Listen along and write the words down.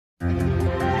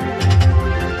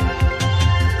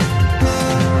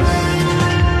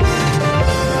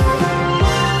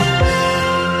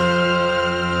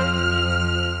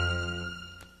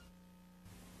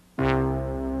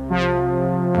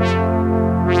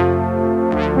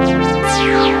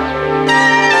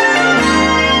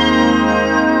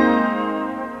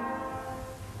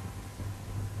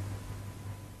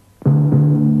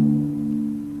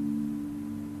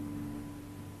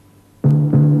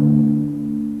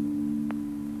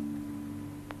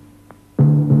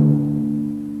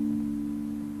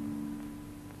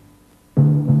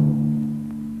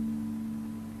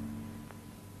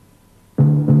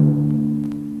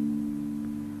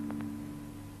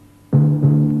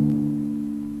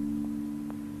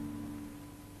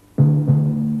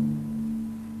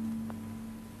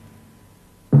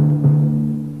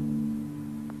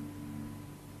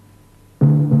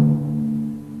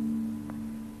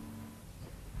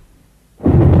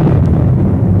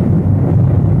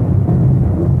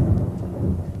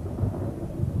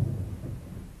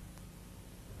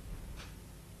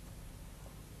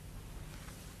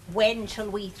when shall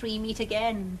we three meet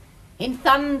again? In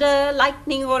thunder,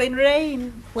 lightning, or in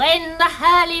rain? When the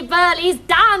hurly-burly's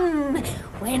done,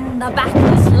 when the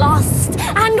battle's lost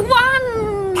and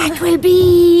won. That will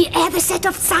be ere the set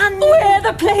of sun. Where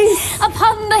the place?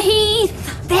 Upon the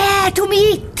heath, there to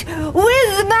meet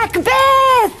with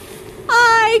Macbeth.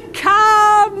 I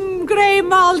come, Grey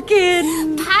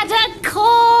Malkin. Paddock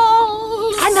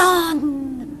calls. Anon.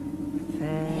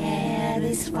 Fair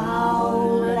is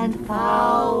foul and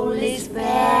foul is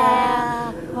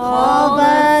fair.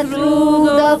 Hover through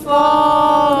the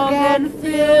fog and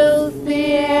filthy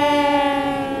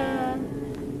air.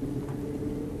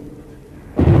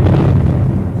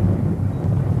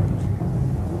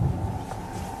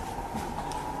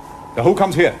 Now who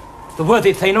comes here? The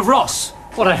worthy Thane of Ross.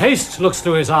 What a haste looks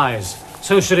through his eyes.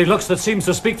 So should he looks that seems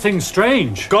to speak things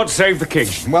strange. God save the king.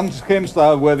 Whence camest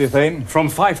thou, worthy Thane? From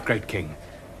Fife, great king,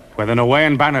 where the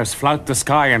Norwegian banners flout the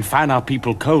sky and fan our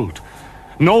people cold.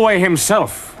 Norway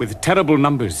himself, with terrible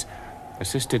numbers,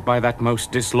 assisted by that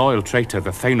most disloyal traitor,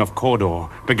 the Thane of Cawdor,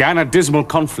 began a dismal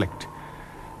conflict,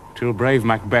 till brave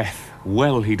Macbeth,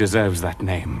 well he deserves that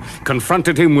name,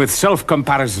 confronted him with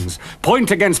self-comparisons,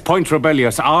 point against point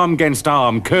rebellious, arm against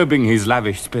arm, curbing his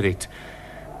lavish spirit.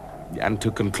 And to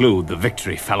conclude, the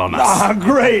victory fell on us. Ah,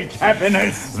 great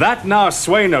happiness! That now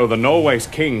Sweno, the Norway's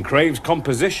king, craves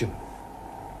composition.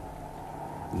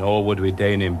 Nor would we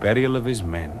deign him burial of his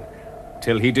men,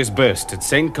 till he disbursed at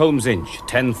St. Comb's Inch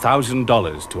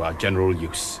 $10,000 to our general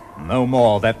use. No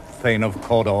more that Thane of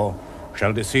Cawdor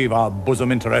shall deceive our bosom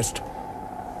interest.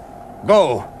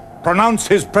 Go, pronounce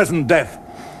his present death,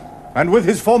 and with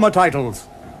his former titles,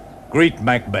 greet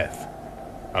Macbeth.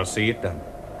 I'll see it done.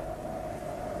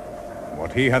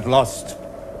 What he hath lost,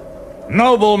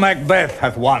 noble Macbeth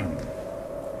hath won.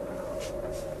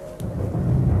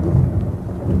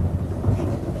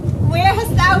 Where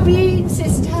hast thou been,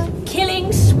 sister?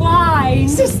 killing swine.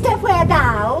 Sister, where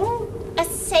thou? A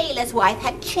sailor's wife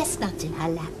had chestnuts in her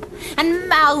lap, and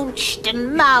mounched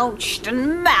and mounched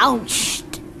and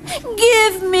mounched.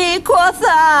 Give me, quoth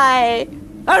I.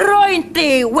 Aroint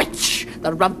thee, witch,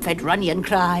 the rump-fed Runyon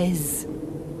cries.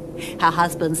 Her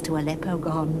husband's to Aleppo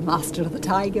gone, master of the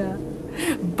tiger.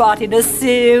 But in a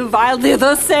sieve I'll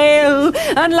thither sail,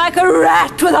 and like a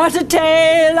rat without a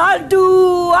tail, I'll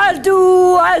do.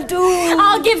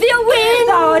 I'll give thee a wind.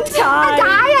 Thou a time. And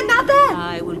I another.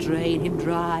 I will drain him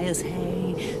dry as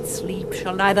hay. Sleep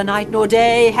shall neither night nor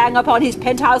day hang upon his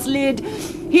penthouse lid.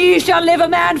 He shall live a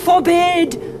man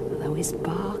forbid, though his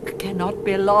bark cannot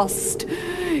be lost.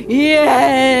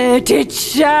 Yet it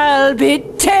shall be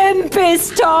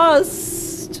tempest-tossed.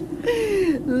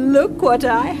 Look what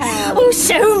I have. Oh,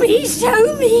 show me,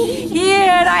 show me.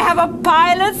 Here I have a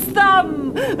pilot's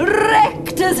thumb,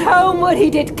 wrecked as homeward he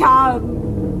did come.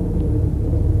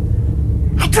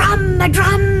 A drum,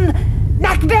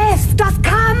 Macbeth doth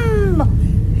come.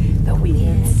 The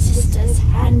weird sisters,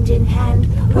 hand in hand,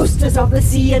 hostess of the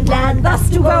sea and land, thus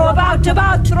to go about,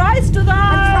 thrice to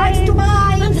thine, And thrice to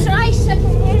mine. and thrice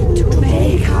again, to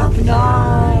make up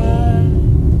nine.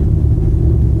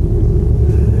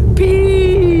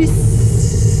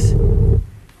 Peace!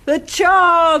 The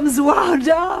charm's wound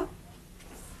up.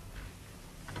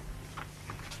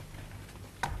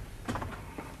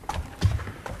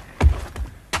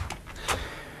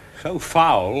 So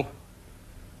foul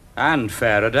and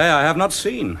fair a day I have not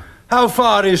seen. How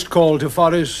far is't called to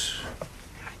Forres?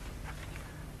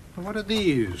 What are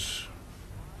these?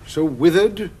 So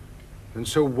withered and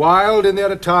so wild in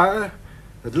their attire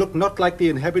that look not like the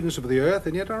inhabitants of the earth,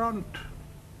 and yet are on't.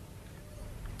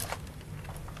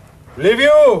 Live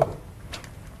you?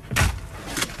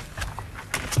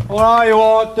 Or are you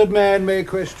aught that man may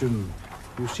question?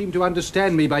 You seem to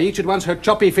understand me by each at once her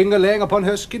choppy finger laying upon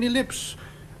her skinny lips.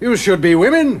 You should be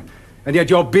women, and yet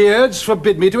your beards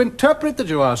forbid me to interpret that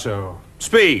you are so.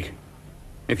 Speak,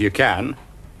 if you can.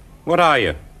 What are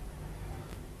you?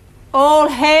 All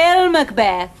hail,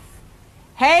 Macbeth.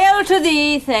 Hail to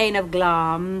thee, Thane of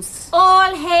Glamis.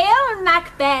 All hail,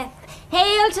 Macbeth.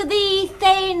 Hail to thee,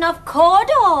 Thane of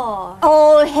Cawdor.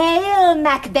 All hail,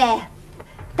 Macbeth.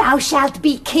 Thou shalt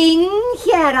be king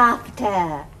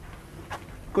hereafter.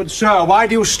 Good sir, why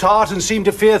do you start and seem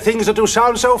to fear things that do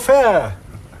sound so fair?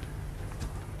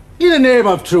 In the name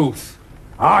of truth,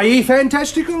 are ye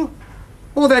fantastical?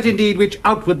 Or that indeed which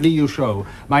outwardly you show?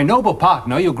 My noble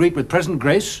partner you greet with present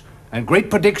grace, and great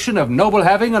prediction of noble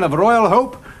having and of royal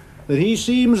hope, that he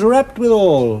seems rapt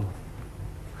withal.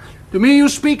 To me you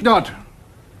speak not.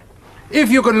 If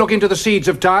you can look into the seeds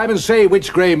of time and say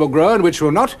which grain will grow and which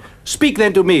will not, speak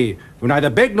then to me, who neither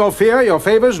beg nor fear your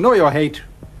favours nor your hate.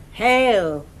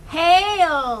 Hail,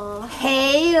 Hail!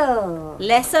 Hail!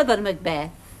 Lesser than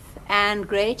Macbeth, and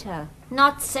greater.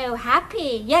 Not so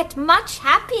happy, yet much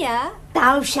happier.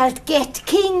 Thou shalt get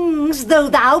kings, though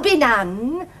thou be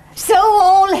none. So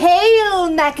all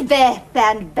hail, Macbeth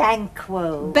and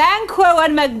Banquo. Banquo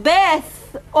and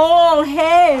Macbeth, all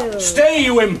hail. Stay,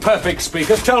 you imperfect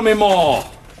speakers, tell me more.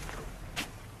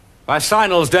 By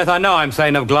Sinel's death I know I'm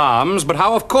Thane of Glamis, but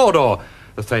how of Cawdor?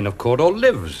 The Thane of Cawdor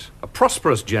lives, a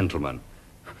prosperous gentleman.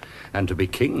 And to be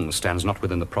king stands not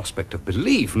within the prospect of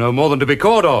belief, no more than to be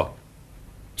Cawdor.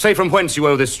 Say from whence you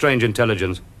owe this strange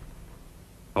intelligence,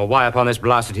 or why upon this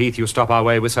blasted heath you stop our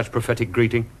way with such prophetic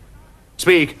greeting.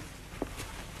 Speak,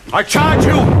 I charge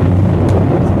you!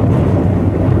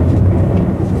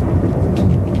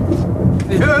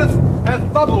 The earth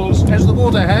hath bubbles as the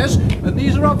water has, and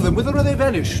these are of them. Whither are they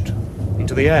vanished?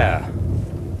 Into the air.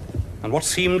 And what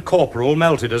seemed corporal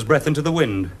melted as breath into the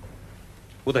wind.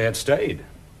 Would they had stayed.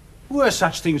 Were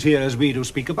such things here as we do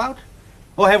speak about?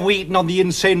 Or have we eaten on the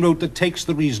insane road that takes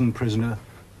the reason prisoner?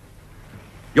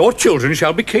 Your children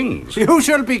shall be kings. You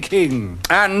shall be king.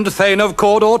 And Thane of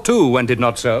Cawdor too, went it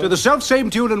not so? To the self-same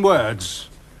tune and words.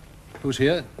 Who's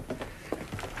here?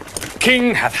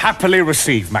 King hath happily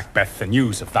received, Macbeth, the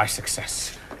news of thy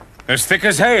success. As thick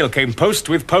as hail came post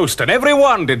with post, and every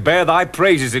one did bear thy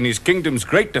praises in his kingdom's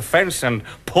great defence, and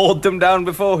poured them down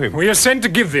before him. We are sent to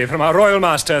give thee from our royal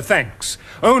master thanks,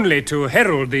 only to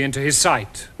herald thee into his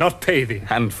sight, not pay thee.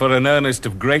 And for an earnest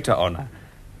of greater honour,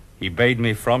 he bade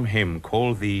me from him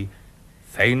call thee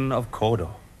Thane of Cawdor.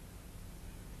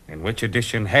 In which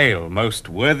addition, hail, most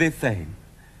worthy Thane,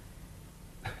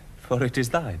 for it is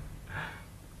thine.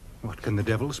 What can the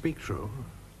devil speak true?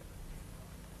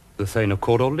 The Thane of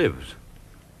Cawdor lives.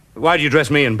 Why do you dress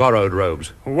me in borrowed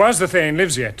robes? Was the Thane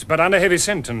lives yet, but under heavy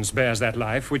sentence bears that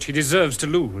life which he deserves to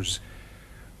lose.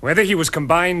 Whether he was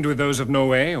combined with those of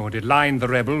Norway, or did line the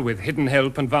rebel with hidden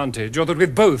help and vantage, or that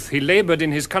with both he laboured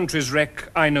in his country's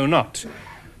wreck, I know not.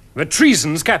 But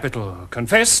treason's capital,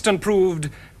 confessed and proved,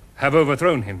 have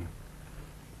overthrown him.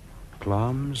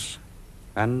 Glamis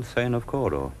and Thane of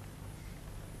Cawdor.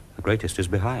 The greatest is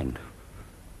behind.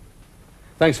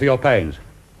 Thanks for your pains.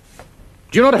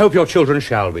 Do you not hope your children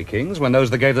shall be kings, when those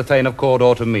that gave the Thane of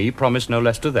Cawdor to me promised no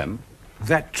less to them?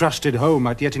 That trusted home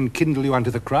might yet enkindle you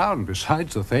unto the crown,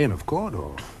 besides the Thane of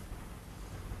Cawdor.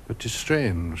 But 'tis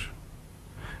strange,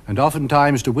 and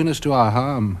oftentimes to win us to our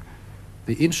harm,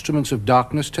 the instruments of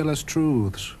darkness tell us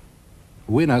truths,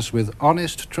 win us with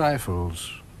honest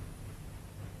trifles,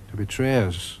 to betray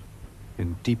us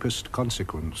in deepest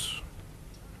consequence.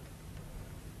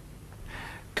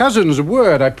 Cousins, a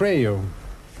word, I pray you.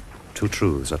 Two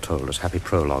truths are told as happy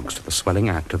prologues to the swelling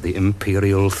act of the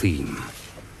imperial theme.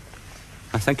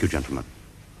 I thank you, gentlemen.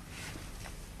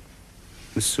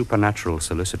 This supernatural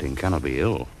soliciting cannot be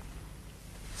ill.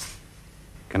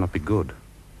 Cannot be good.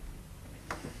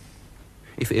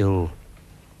 If ill,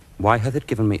 why hath it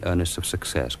given me earnest of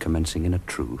success, commencing in a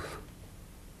truth?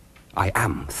 I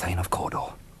am Thane of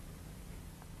Cawdor.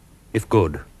 If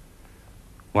good,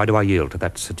 why do I yield to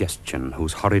that suggestion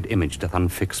whose horrid image doth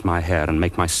unfix my hair and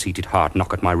make my seated heart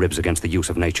knock at my ribs against the use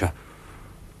of nature?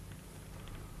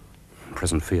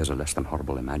 Present fears are less than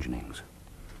horrible imaginings.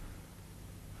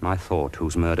 My thought,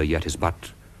 whose murder yet is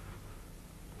but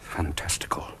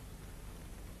fantastical,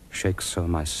 shakes so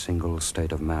my single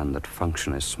state of man that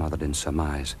function is smothered in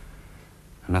surmise.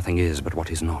 Nothing is but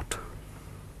what is not.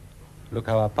 Look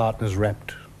how our partner's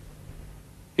rapt.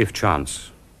 If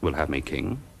chance will have me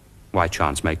king, why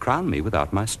chance may crown me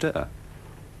without my stir.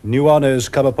 New honours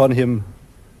come upon him,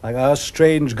 like our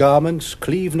strange garments,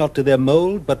 cleave not to their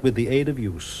mould, but with the aid of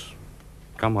use.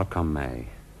 Come what come may,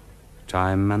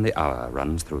 time and the hour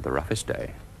runs through the roughest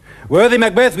day. Worthy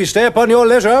Macbeth, we stay upon your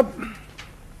leisure.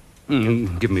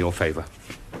 Give me your favour.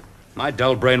 My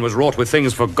dull brain was wrought with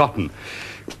things forgotten.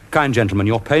 Kind gentlemen,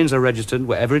 your pains are registered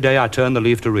where every day I turn the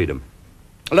leaf to read them.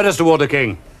 Let us toward the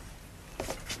king.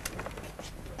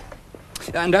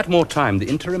 And at more time, the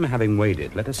interim having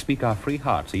waded, let us speak our free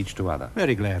hearts each to other.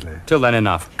 Very gladly. Till then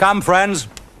enough. Come, friends.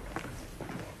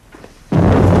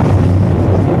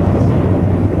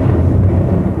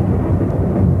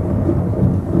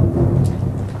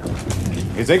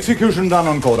 Is execution done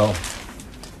on Cawdor?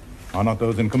 Are not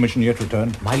those in commission yet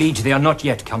returned? My liege, they are not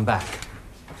yet come back.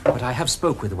 But I have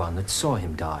spoke with one that saw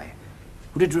him die,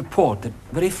 who did report that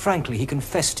very frankly he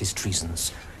confessed his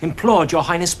treasons, implored your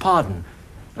highness' pardon,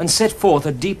 and set forth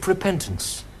a deep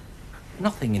repentance.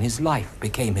 Nothing in his life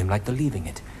became him like the leaving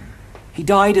it. He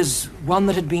died as one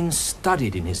that had been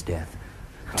studied in his death,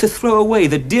 to throw away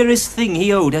the dearest thing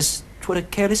he owed as 'twere a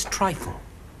careless trifle.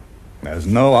 There's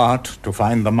no art to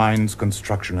find the mind's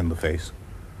construction in the face.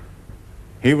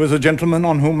 He was a gentleman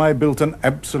on whom I built an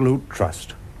absolute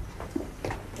trust.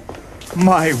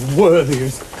 My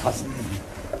worthiest cousin.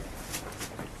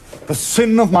 The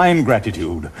sin of my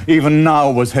ingratitude, even now,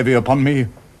 was heavy upon me.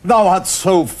 Thou art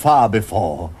so far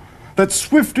before, that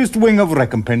swiftest wing of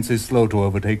recompense is slow to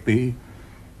overtake thee.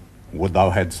 Would thou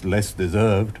hadst less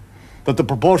deserved, that the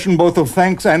proportion both of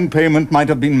thanks and payment might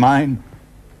have been mine.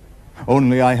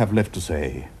 Only I have left to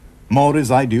say, more is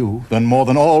thy due, than more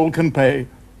than all can pay.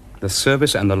 The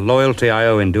service and the loyalty I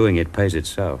owe in doing it pays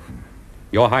itself.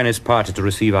 Your Highness parted to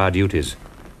receive our duties.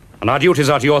 And our duties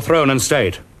are to your throne and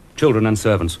state, children and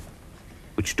servants,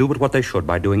 which do but what they should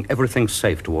by doing everything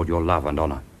safe toward your love and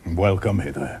honor. Welcome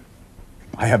hither.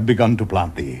 I have begun to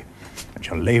plant thee, and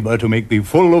shall labor to make thee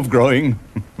full of growing.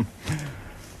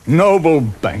 Noble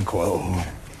Banquo,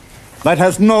 that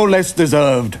hast no less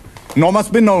deserved, nor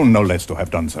must be known no less to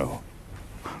have done so.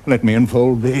 Let me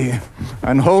enfold thee,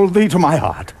 and hold thee to my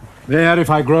heart. There, if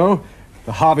I grow,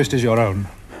 the harvest is your own.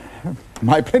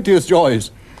 My plenteous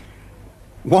joys,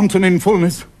 wanton in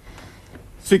fullness,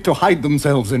 seek to hide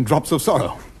themselves in drops of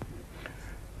sorrow.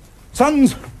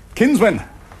 Sons, kinsmen,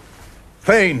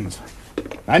 thanes,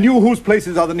 and you whose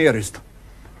places are the nearest,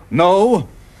 know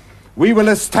we will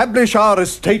establish our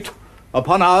estate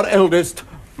upon our eldest,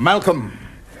 Malcolm,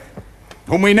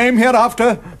 whom we name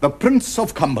hereafter the Prince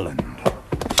of Cumberland.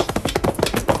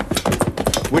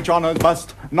 Which honours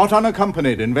must, not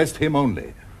unaccompanied, invest him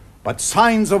only, but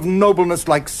signs of nobleness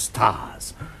like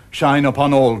stars shine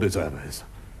upon all deservers.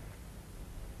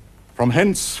 From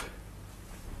hence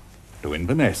to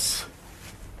Inverness,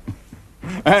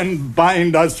 and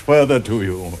bind us further to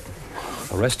you.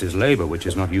 The rest is labour which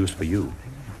is not used for you.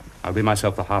 I'll be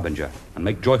myself the harbinger, and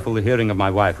make joyful the hearing of my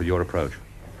wife with your approach.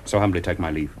 So humbly take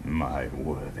my leave. My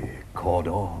worthy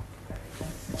Cawdor.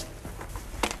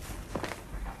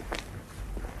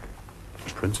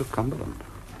 Prince of Cumberland.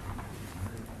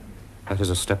 That is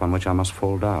a step on which I must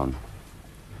fall down.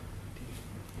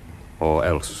 Or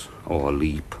else, or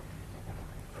leap.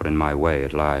 For in my way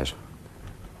it lies.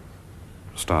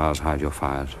 Stars, hide your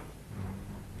fires.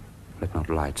 Let not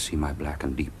light see my black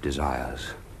and deep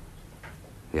desires.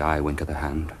 The eye winketh the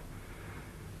hand,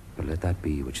 but let that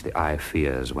be which the eye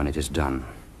fears when it is done,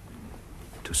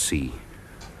 to see.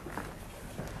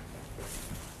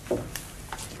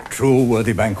 True,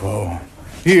 worthy Banquo.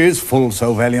 He is full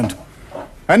so valiant.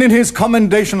 And in his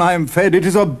commendation I am fed, it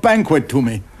is a banquet to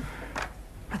me.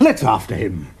 Let's after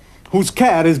him, whose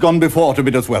care is gone before to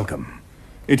bid us welcome.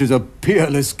 It is a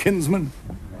peerless kinsman.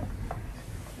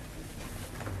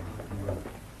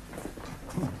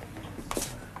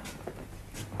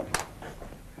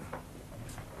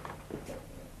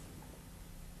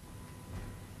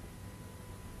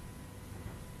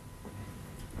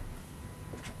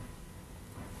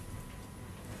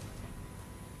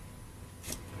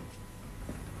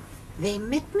 They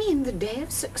met me in the day of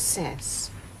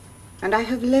success, and I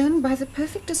have learned by the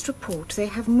perfectest report they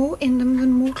have more in them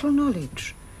than mortal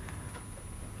knowledge.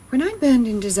 When I burned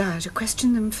in desire to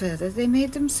question them further, they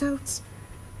made themselves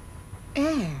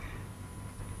air,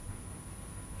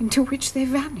 into which they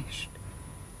vanished.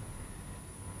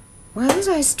 While as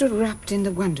I stood wrapped in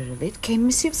the wonder of it, came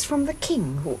missives from the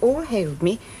king, who all hailed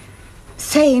me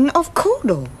Thane of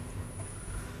Cawdor,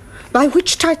 by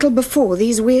which title before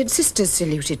these weird sisters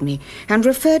saluted me, and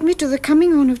referred me to the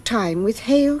coming on of time with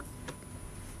hail,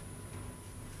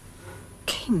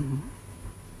 King,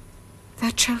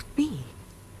 that shalt be.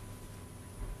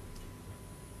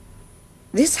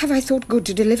 This have I thought good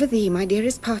to deliver thee, my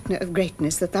dearest partner of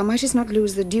greatness, that thou mightest not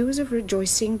lose the dues of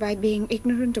rejoicing by being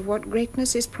ignorant of what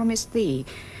greatness is promised thee.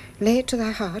 Lay it to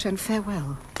thy heart, and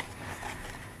farewell.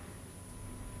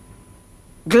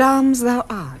 Glamis thou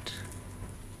art,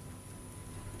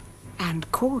 and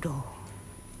Cawdor,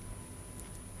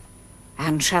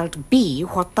 and shalt be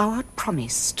what thou art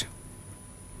promised.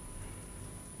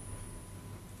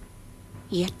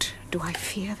 Yet do I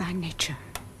fear thy nature.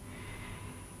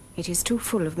 It is too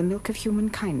full of the milk of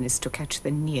human kindness to catch the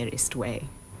nearest way.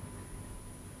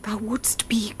 Thou wouldst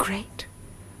be great,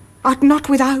 art not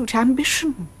without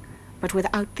ambition, but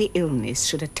without the illness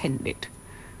should attend it.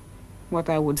 What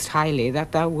thou wouldst highly,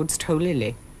 that thou wouldst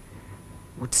holily.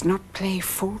 Wouldst not play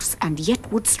false, and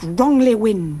yet wouldst wrongly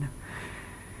win.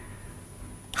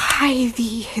 Hie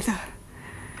thee hither,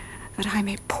 that I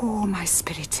may pour my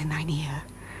spirits in thine ear,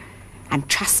 and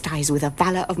chastise with the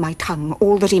valour of my tongue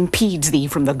all that impedes thee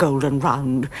from the golden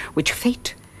round, which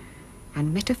fate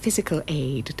and metaphysical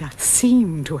aid doth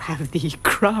seem to have thee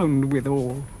crowned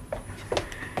withal.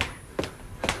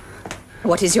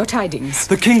 What is your tidings?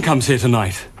 The king comes here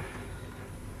tonight.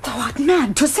 Thou art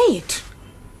mad to say it.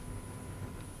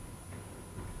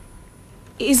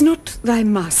 Is not thy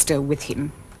master with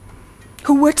him?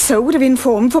 Who wert so would have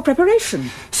informed for preparation.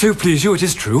 So please you, it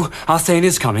is true. Our Thane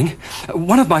is coming.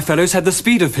 One of my fellows had the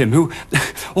speed of him, who,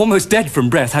 almost dead from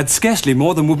breath, had scarcely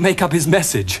more than would make up his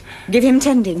message. Give him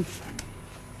tending.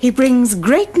 He brings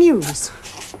great news.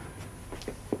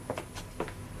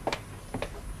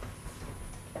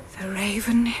 The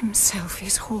raven himself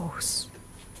is hoarse,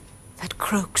 that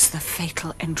croaks the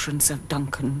fatal entrance of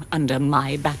Duncan under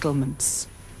my battlements.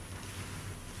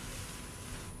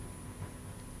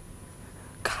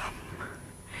 Come,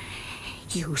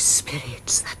 you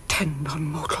spirits that tend on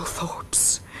mortal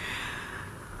thoughts,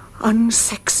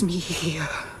 unsex me here,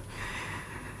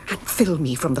 and fill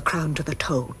me from the crown to the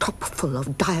toe, top full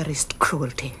of direst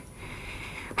cruelty.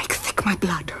 Make thick my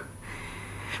blood.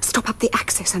 Stop up the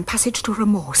access and passage to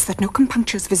remorse, that no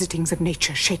compunctious visitings of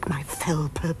nature shake my fell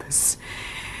purpose,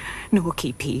 nor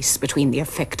keep peace between the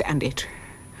effect and it.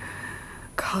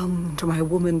 Come to my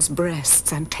woman's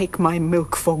breasts and take my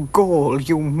milk for gall,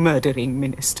 you murdering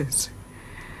ministers.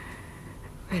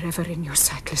 Wherever in your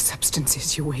sightless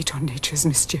substances you wait on nature's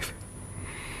mischief.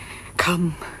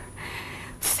 Come,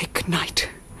 thick night,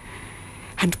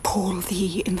 and pall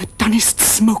thee in the dunnest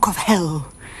smoke of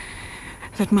hell,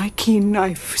 that my keen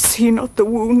knife see not the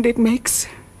wound it makes,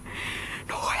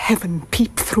 nor heaven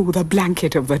peep through the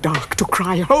blanket of the dark to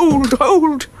cry, hold,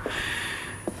 hold!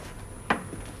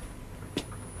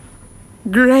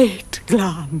 Great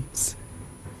glance,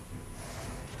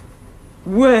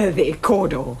 worthy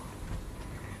Cawdor,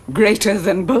 greater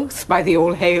than both by the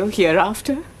all hail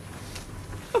hereafter.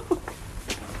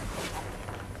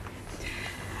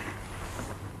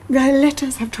 Thy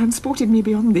letters have transported me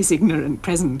beyond this ignorant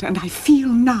present, and I feel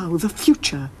now the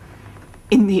future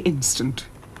in the instant.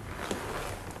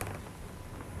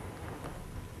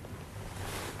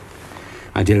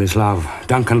 My dearest love,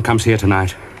 Duncan comes here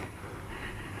tonight.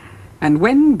 And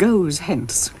when goes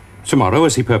hence? Tomorrow,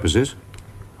 as he purposes.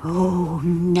 Oh,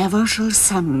 never shall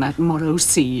sun that morrow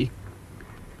see.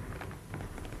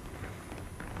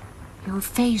 Your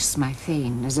face, my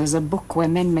Thane, is as a book where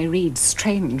men may read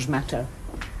strange matter.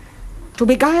 To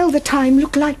beguile the time,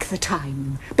 look like the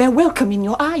time. Bear welcome in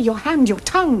your eye, your hand, your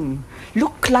tongue.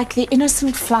 Look like the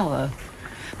innocent flower,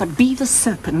 but be the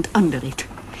serpent under it.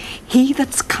 He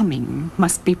that's coming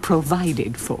must be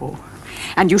provided for.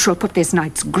 And you shall put this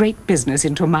night's great business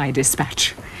into my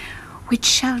dispatch, which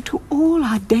shall to all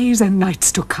our days and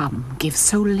nights to come give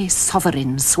solely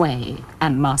sovereign sway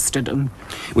and masterdom.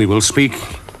 We will speak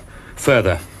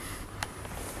further.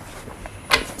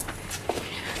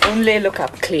 Only look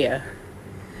up clear.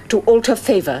 To alter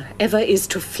favour ever is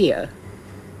to fear.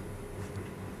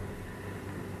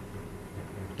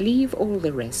 Leave all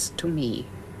the rest to me.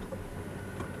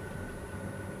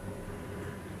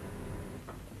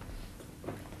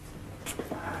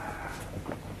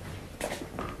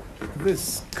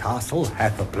 This castle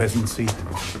hath a pleasant seat.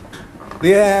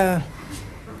 The air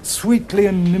sweetly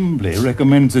and nimbly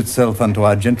recommends itself unto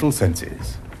our gentle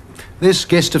senses. This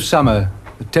guest of summer,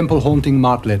 the temple-haunting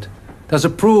martlet, does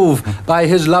approve by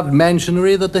his loved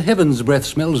mansionary that the heaven's breath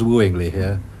smells wooingly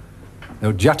here.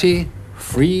 No jutty,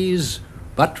 frieze,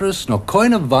 buttress, nor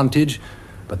coign of vantage,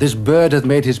 but this bird hath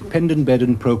made his pendant bed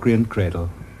and procreant cradle.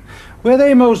 Where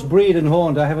they most breed and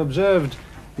haunt, I have observed,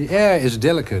 the air is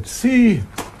delicate. See,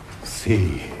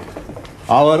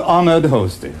 our honoured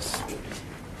hostess.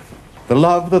 The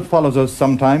love that follows us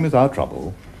sometime is our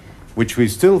trouble, which we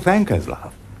still thank as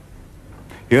love.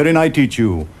 Herein I teach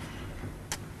you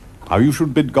how you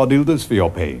should bid Godildas for your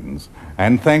pains,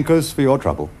 and thank us for your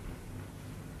trouble.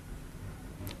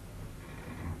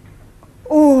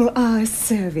 All our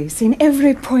service, in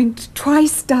every point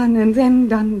twice done and then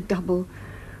done double,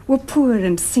 were poor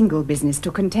and single business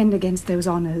to contend against those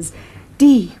honours,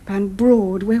 deep and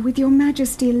broad, wherewith your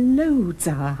majesty loads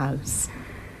our house.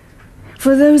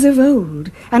 For those of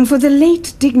old, and for the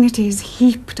late dignities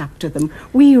heaped up to them,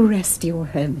 we rest your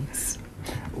hermits.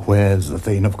 Where's the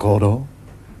Thane of Cawdor?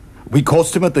 We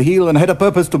coursed him at the heel and had a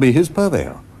purpose to be his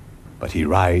purveyor. But he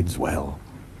rides well,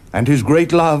 and his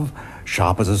great love,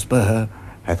 sharp as a spur,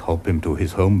 hath holp him to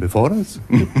his home before us.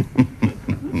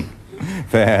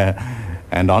 Fair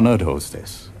and honoured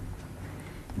hostess,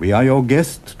 we are your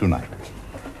guest tonight.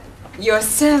 Your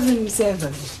servants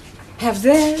ever have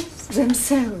theirs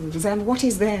themselves, and what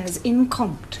is theirs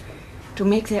incompt, to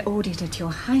make their audit at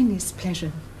your highness'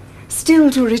 pleasure, still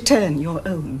to return your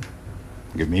own.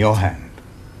 Give me your hand.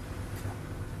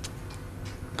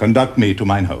 Conduct me to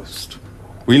mine host.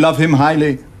 We love him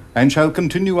highly, and shall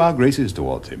continue our graces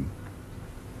towards him.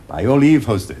 By your leave,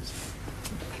 hostess.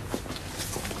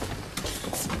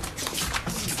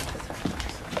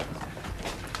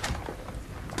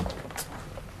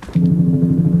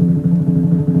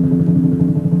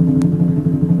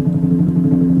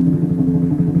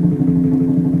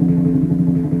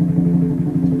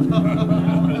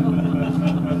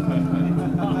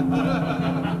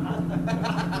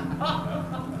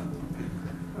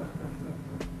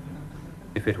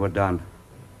 it were done.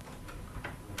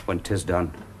 When 'tis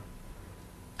done,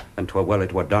 then 'twere well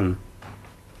it were done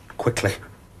quickly.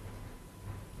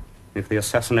 If the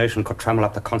assassination could trammel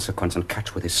up the consequence and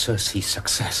catch with his surcease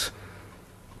success,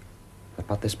 that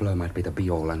but this blow might be the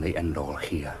be-all and the end-all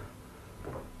here.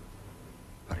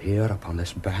 But here upon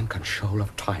this bank and shoal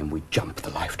of time we jump the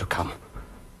life to come.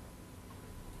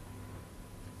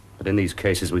 But in these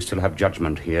cases we still have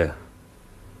judgment here,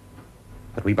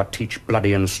 that we but teach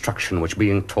bloody instruction, which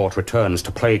being taught returns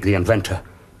to plague the inventor.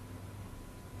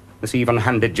 This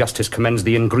even-handed justice commends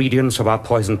the ingredients of our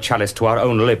poisoned chalice to our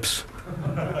own lips.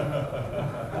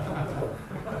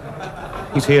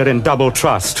 He's here in double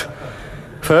trust.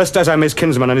 First, as I'm his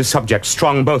kinsman and his subject,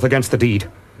 strong both against the deed.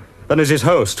 Then as his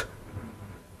host,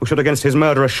 who should against his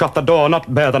murderer shut the door,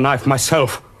 not bear the knife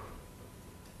myself.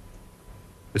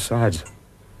 Besides,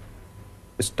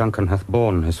 this Duncan hath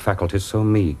borne his faculties so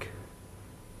meek,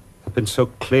 hath been so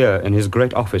clear in his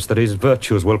great office, that his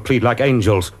virtues will plead like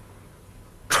angels,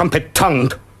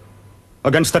 trumpet-tongued,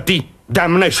 against the deep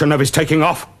damnation of his taking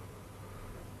off.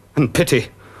 And pity,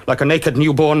 like a naked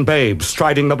newborn babe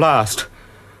striding the blast,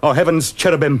 or heaven's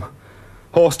cherubim,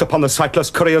 horsed upon the sightless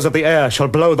couriers of the air, shall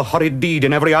blow the horrid deed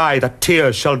in every eye, that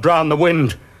tears shall drown the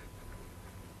wind.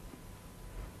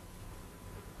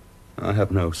 I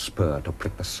have no spur to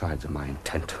prick the sides of my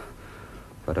intent,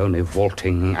 but only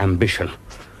vaulting ambition,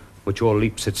 which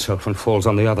o'erleaps itself and falls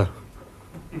on the other.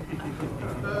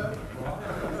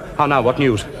 How now, what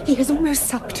news? He has almost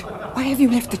supped. Why have you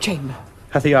left the chamber?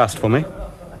 Hath he asked for me?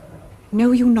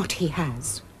 Know you not he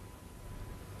has?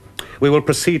 We will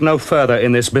proceed no further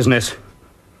in this business.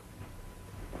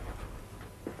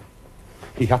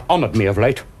 He hath honoured me of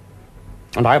late,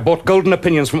 and I have bought golden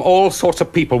opinions from all sorts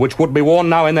of people, which would be worn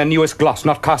now in their newest gloss,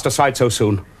 not cast aside so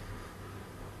soon.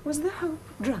 Was the hope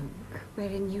drunk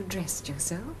wherein you dressed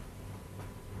yourself?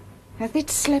 Hath it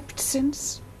slept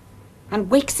since? And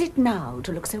wakes it now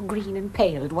to look so green and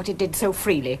pale at what it did so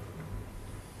freely?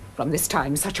 From this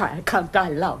time such I account thy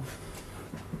love.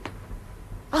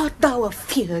 Art thou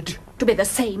afeard to be the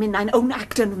same in thine own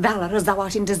act and valour as thou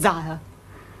art in desire?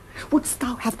 Wouldst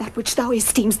thou have that which thou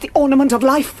esteem'st the ornament of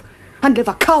life, and live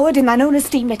a coward in thine own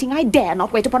esteem, letting I dare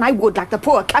not wait upon I would like the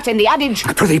poor cat in the adage?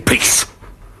 I prithee, peace!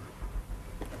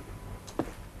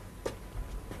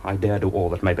 I dare do all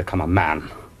that may become a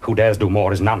man. Who dares do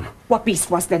more is none. What beast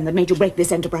was then that made you break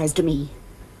this enterprise to me?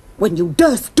 When you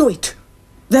durst do it,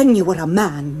 then you were a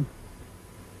man.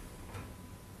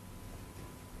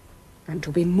 And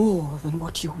to be more than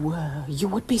what you were, you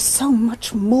would be so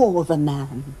much more than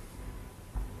man.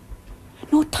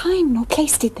 Nor time nor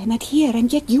place did then adhere,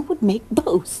 and yet you would make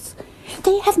both.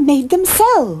 They have made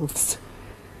themselves.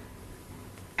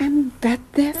 And that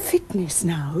their fitness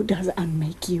now does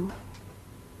unmake you.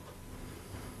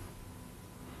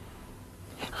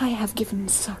 I have given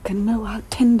suck, and know how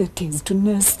tender 'tis to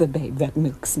nurse the babe that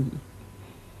milks me.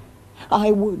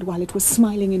 I would, while it was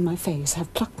smiling in my face,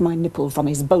 have plucked my nipple from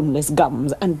his boneless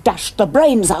gums and dashed the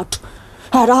brains out,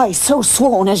 had I so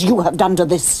sworn as you have done to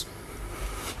this.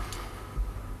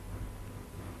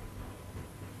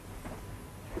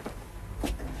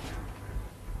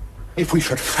 If we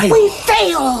should fail... We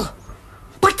fail!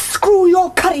 But screw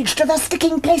your courage to the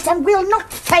sticking place and we'll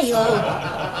not fail!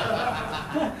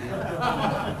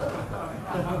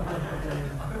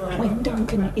 When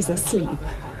Duncan is asleep,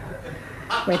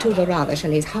 whereto the rather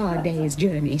shall his hard day's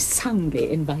journey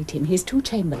soundly invite him, his two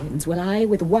chamberlains will I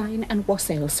with wine and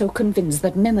wassail so convince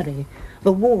that memory,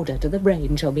 the warder to the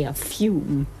brain, shall be a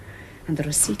fume, and the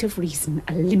receipt of reason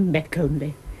a limbeck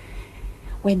only.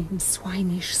 When in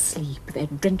swinish sleep their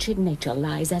drenched nature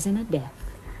lies as in a death,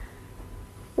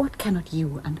 what cannot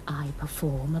you and I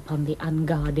perform upon the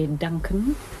unguarded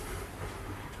Duncan?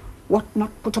 What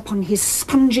not put upon his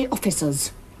spongy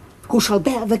officers, who shall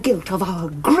bear the guilt of our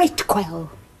great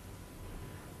quell?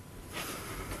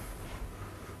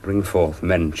 Bring forth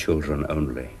men children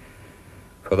only,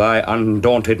 for thy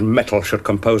undaunted mettle should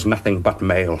compose nothing but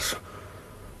males.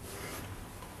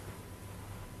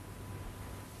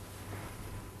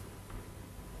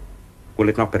 Will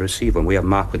it not be received when we have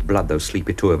marked with blood those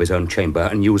sleepy two of his own chamber,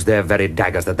 and use their very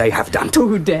daggers that they have done?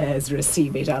 Who dares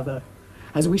receive it other,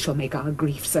 as we shall make our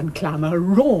griefs and clamour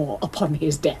roar upon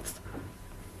his death?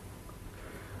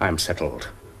 I am settled,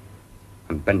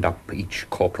 and bend up each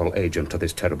corporal agent to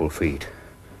this terrible feat.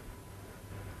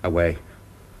 Away,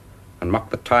 and mock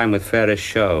the time with fairest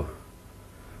show.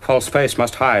 False face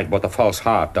must hide what the false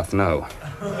heart doth know.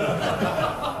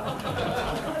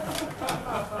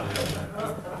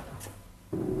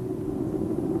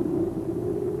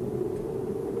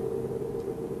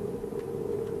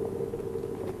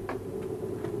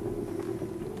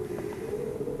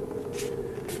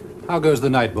 How goes the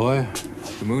night, boy?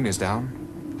 The moon is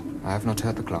down. I have not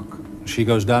heard the clock. She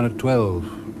goes down at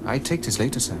 12. I take this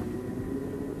later, sir.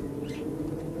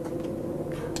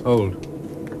 Hold.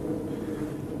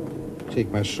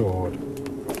 Take my sword.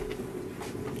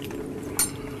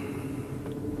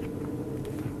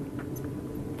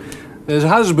 There's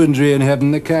husbandry in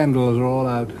heaven. The candles are all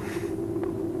out.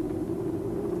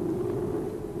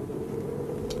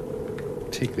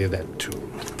 Take thee that too.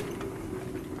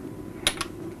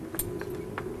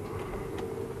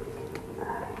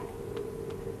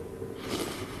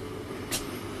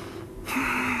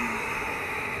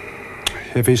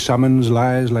 Heavy summons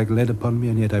lies like lead upon me,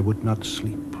 and yet I would not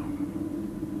sleep.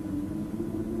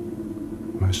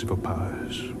 Merciful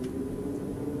powers,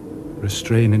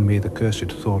 restrain in me the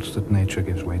cursed thoughts that nature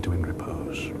gives way to in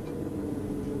repose.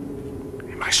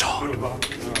 My sword.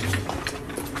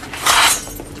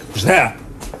 Who's there?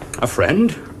 A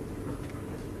friend?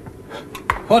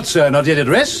 What, sir? Not yet at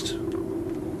rest?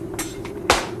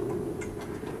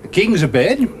 The king's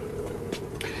abed.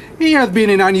 He hath been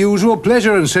in unusual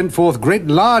pleasure and sent forth great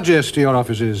largesse to your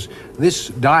offices. This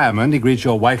diamond he greets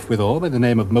your wife withal by the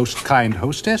name of most kind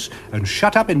hostess, and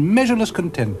shut up in measureless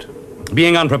content.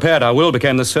 Being unprepared, our will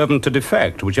became the servant to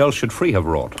defect, which else should free have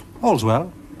wrought. All's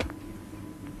well.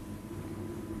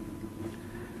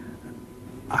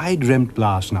 I dreamt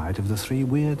last night of the three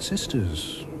weird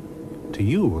sisters. To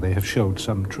you, they have showed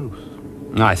some truth.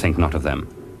 I think not of them.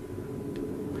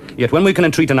 Yet when we can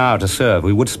entreat an hour to serve,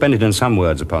 we would spend it in some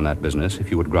words upon that business,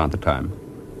 if you would grant the time.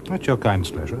 At your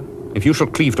kind's pleasure. If you shall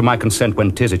cleave to my consent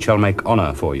when 'tis, it shall make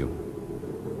honour for you.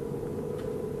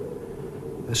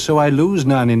 So I lose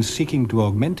none in seeking to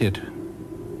augment it,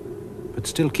 but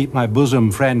still keep my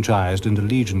bosom franchised and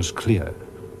allegiance clear.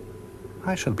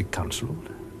 I shall be counselled.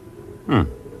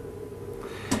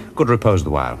 Good repose the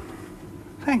while.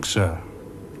 Thanks, sir.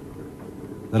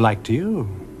 The like to you.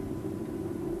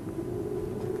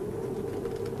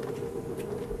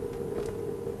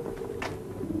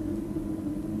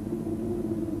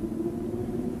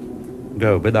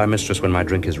 Go, bid thy mistress when my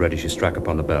drink is ready she strike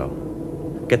upon the bell.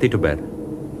 Get thee to bed.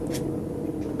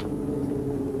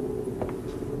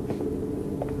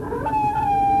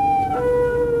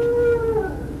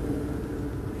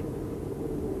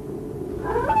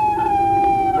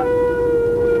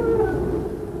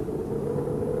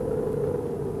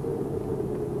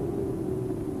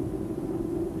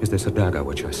 Is this a dagger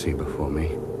which I see before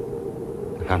me?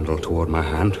 The handle toward my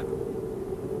hand?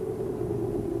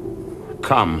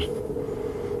 Come.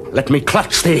 Let me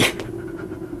clutch thee!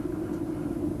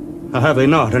 I have thee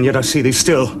not, and yet I see thee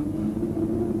still.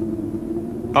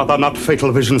 Art thou not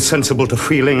fatal vision sensible to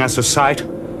feeling as to sight?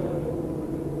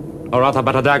 Or art thou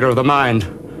but a dagger of the mind,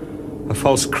 a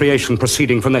false creation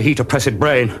proceeding from the heat oppressed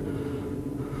brain?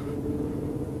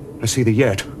 I see thee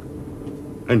yet,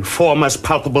 in form as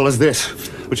palpable as this,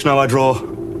 which now I draw.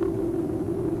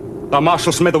 Thou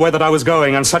marshalst me the way that I was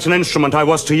going, and such an instrument I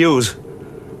was to use.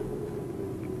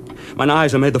 Mine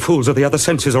eyes are made the fools of the other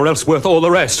senses, or else worth all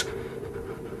the rest.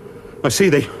 I see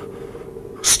thee,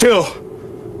 still,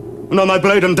 and on thy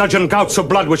blade and dudgeon gouts of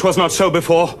blood, which was not so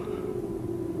before.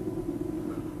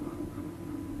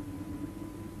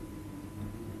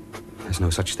 There's no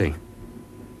such thing.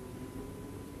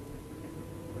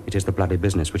 It is the bloody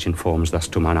business which informs thus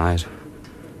to mine eyes.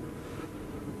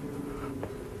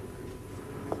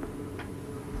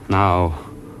 Now,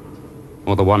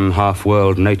 o'er the one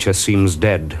half-world nature seems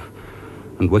dead,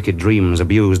 and wicked dreams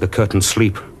abuse the curtained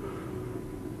sleep.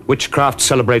 Witchcraft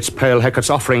celebrates pale Hecate's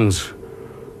offerings,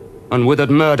 and withered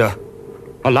murder,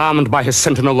 alarmed by his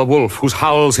sentinel the wolf, whose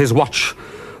howls his watch,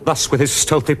 thus with his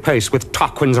stealthy pace, with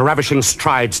Tarquin's ravishing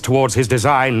strides towards his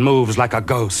design, moves like a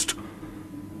ghost.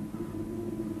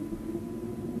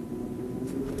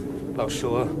 Thou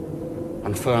sure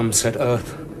and firm said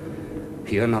earth,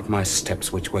 hear not my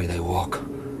steps which way they walk,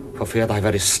 for fear thy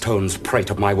very stones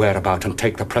prate of my whereabout, and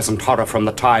take the present horror from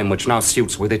the time which now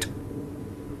suits with it.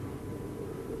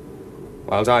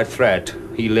 Whiles I threat,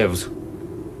 he lives.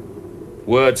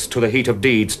 Words to the heat of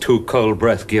deeds too cold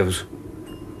breath gives.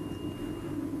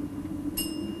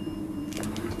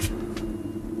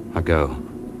 I go,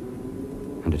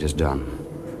 and it is done.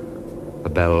 The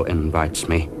bell invites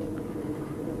me.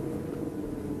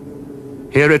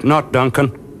 Hear it not,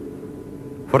 Duncan,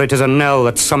 for it is a knell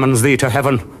that summons thee to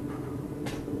heaven.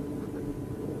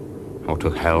 Or to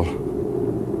hell.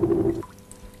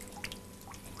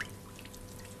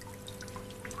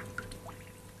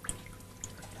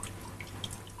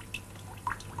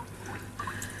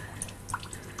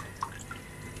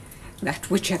 That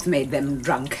which hath made them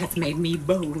drunk hath made me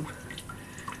bold.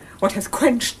 What hath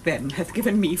quenched them hath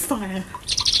given me fire.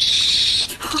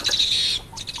 Hark!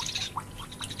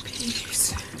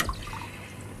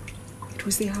 It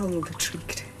was the owl that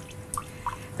shrieked.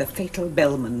 The fatal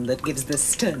bellman that gives the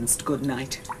sternest good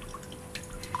night.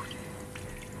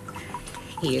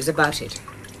 He is about it.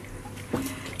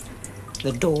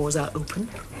 The doors are open,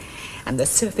 and the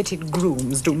surfeited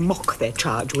grooms do mock their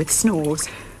charge with snores.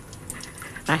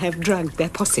 I have drugged their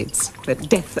possets, that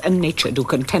death and nature do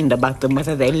contend about them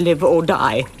whether they live or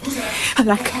die.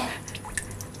 Alack,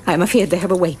 I am afeard they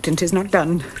have awaked, and 'tis not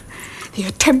done. The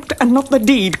attempt and not the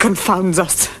deed confounds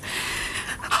us.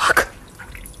 Hark!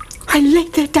 I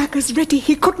laid their daggers ready,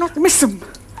 he could not miss 'em.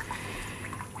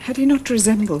 Had he not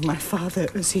resembled my father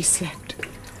as he slept,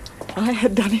 I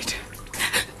had done it.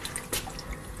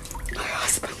 My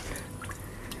husband.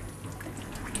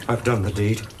 I've done the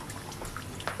deed.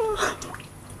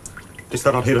 Didst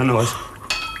thou not hear a noise?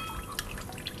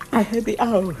 I heard the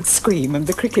owl scream and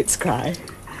the crickets cry.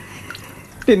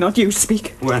 Did not you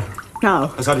speak? When?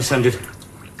 Now. As I descended.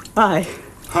 Aye.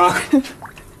 Hark!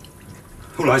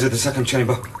 Who lies at the second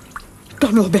chamber?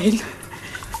 Donald Bain.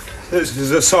 This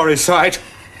is a sorry sight.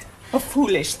 A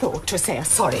foolish thought to say a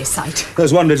sorry sight.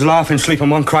 There's one did laugh in sleep and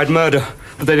one cried murder,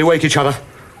 but they did wake each other.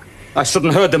 I stood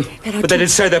and heard them, but they did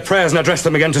say their prayers and addressed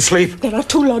them again to sleep. There are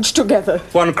two lodged together.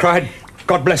 One cried,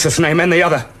 God bless us, and amen the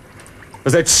other.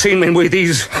 As they'd seen me with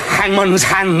these hangman's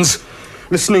hands.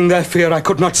 Listening their fear, I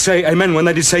could not say amen when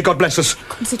they did say God bless us.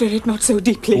 Consider it not so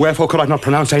deeply. Wherefore could I not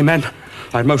pronounce amen?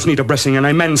 I had most need of blessing, and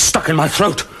amen stuck in my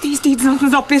throat. These deeds must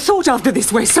not be thought after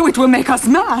this way, so it will make us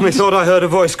mad. Methought I heard a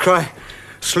voice cry,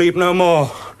 sleep no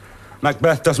more.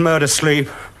 Macbeth does murder sleep.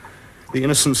 The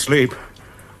innocent sleep.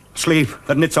 Sleep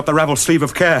that knits up the raveled sleeve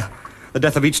of care. The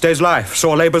death of each day's life,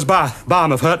 sore labour's bath,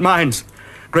 balm of hurt minds.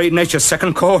 Great nature's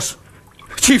second course.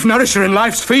 Chief nourisher in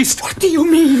life's feast. What do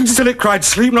you mean? Still it cried,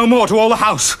 sleep no more to all the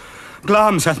house.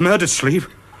 Glamis hath murdered sleep,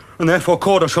 and therefore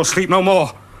Cawdor shall sleep no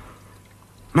more.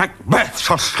 Macbeth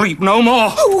shall sleep no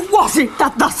more. Who was it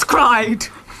that thus cried?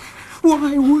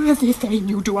 Why, worthy Thane,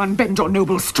 you do unbend your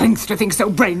noble strength to think so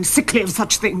brain sickly of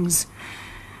such things.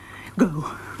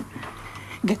 Go,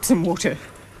 get some water,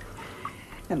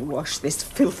 and wash this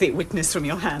filthy witness from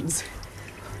your hands.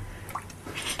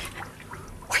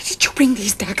 Why did you bring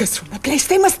these daggers from the place?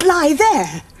 They must lie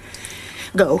there.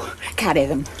 Go, carry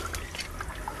them,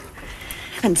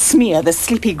 and smear the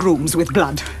sleepy grooms with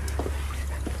blood.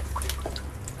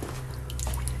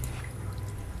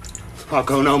 I'll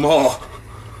go no more.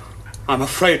 I'm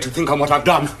afraid to think on what I've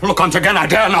done. Look once again, I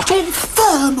dare not. Then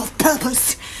firm of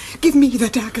purpose, give me the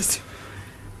daggers.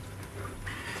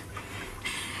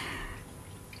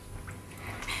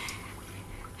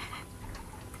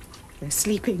 The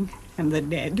sleeping and the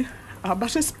dead are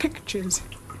but as pictures.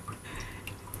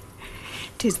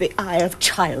 'Tis the eye of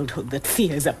childhood that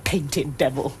fears a painted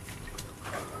devil.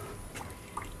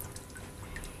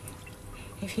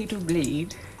 If he do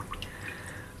bleed,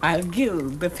 I'll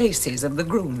gild the faces of the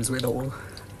grooms withal,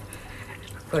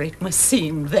 for it must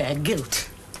seem their guilt.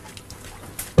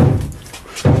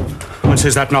 Whence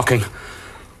is that knocking?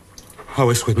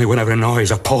 Oh, it's with me whenever a noise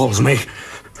appalls me.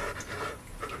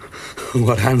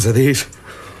 What hands are these?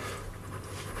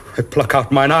 They pluck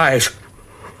out mine eyes.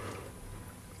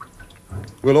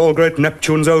 Will all great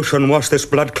Neptune's ocean wash this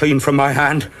blood clean from my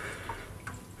hand?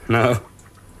 No.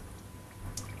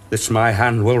 This my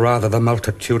hand will rather the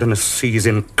multitudinous seas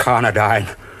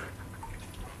incarnadine,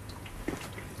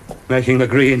 making the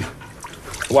green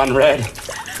one red.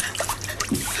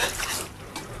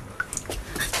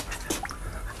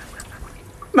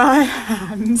 My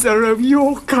hands are of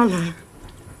your colour,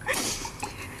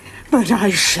 but I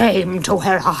shame to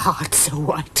wear a heart so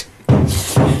white.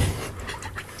 I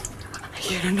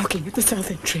hear a knocking at the south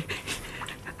entry.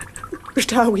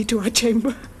 Retire we to our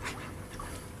chamber.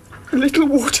 A little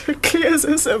water clears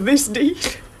us of this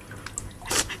deed.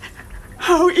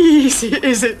 How easy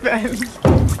is it then?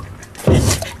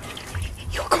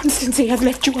 Your constancy hath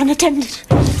left you unattended.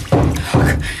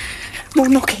 Hark, more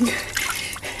knocking.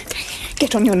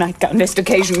 Get on your nightgown lest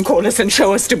occasion call us and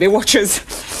show us to be watchers.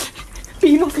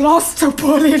 Be not lost so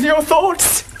poorly in your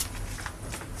thoughts.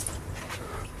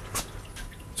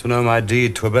 To know my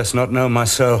deed, 'twere best not know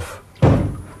myself.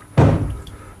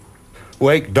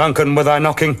 Wake, Duncan, with thy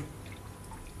knocking.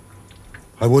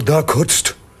 I would thou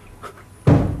couldst.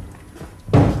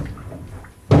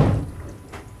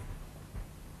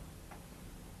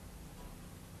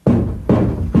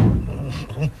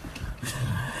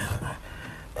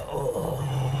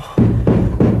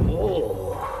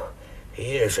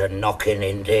 Here's a knocking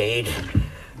indeed.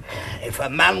 If a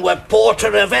man were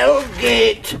porter of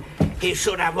Eldgate, he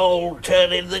should have all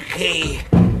turning the key.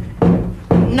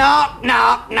 Knock,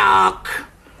 knock, knock.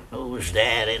 Who's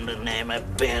there in the name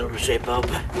of Beelzebub?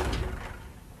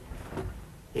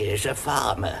 Here's a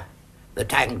farmer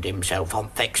that hanged himself on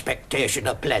th' expectation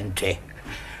of plenty.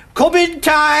 Come in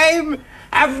time,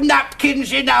 have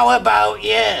napkins enow about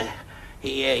you.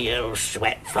 Here you'll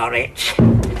sweat for it.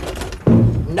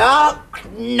 Knock,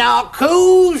 knock,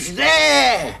 who's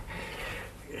there?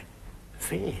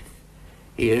 Faith,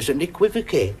 here's an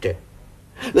equivocator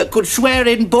that could swear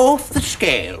in both the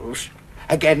scales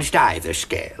against either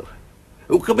scale,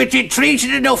 who committed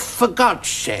treason enough for God's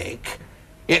sake,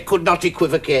 yet could not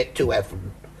equivocate to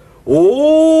heaven.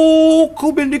 Oh,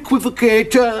 come in,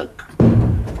 equivocator.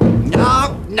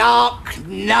 Knock, knock,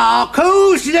 knock,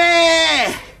 who's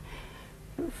there?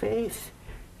 Faith,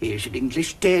 here's an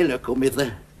English tailor come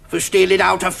hither for stealing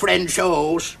out a French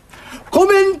hose. Come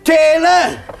in,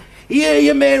 tailor, here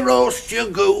you may roast your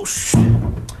goose.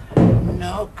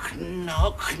 Knock,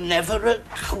 knock, never a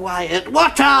quiet.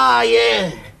 What are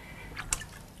you?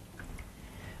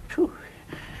 Phew,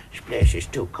 this place is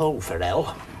too cold for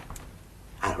hell.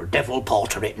 I'll devil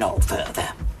porter it no further.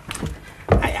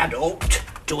 I had hoped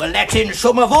to let in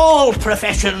some of all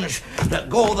professions that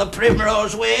go the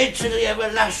primrose way to the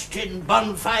everlasting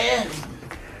bonfire.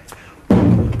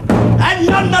 And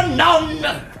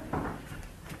none.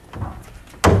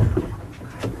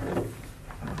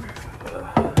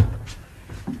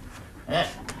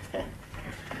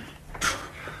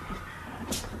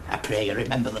 I pray you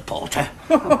remember the porter.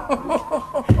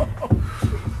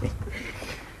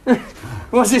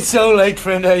 Was it so late,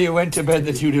 friend, ere you went to bed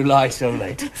that you do lie so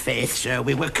late? Faith, sir,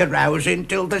 we were carousing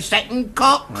till the second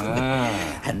cock.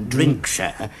 And drink,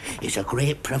 sir, is a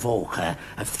great provoker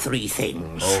of three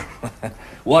things. Oh.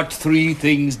 What three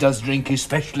things does drink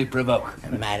especially provoke?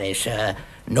 Marry, sir,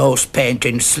 nose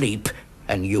painting, sleep,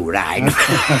 and urine.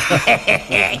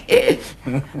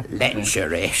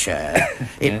 Lechery, sir.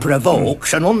 It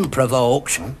provokes and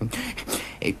unprovokes.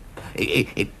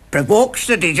 It provokes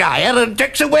the desire and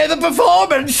takes away the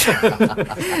performance.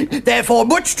 Therefore,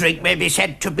 much drink may be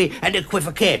said to be an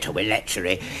equivocator with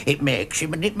lechery. It makes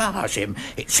him and it mars him.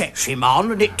 It sets him on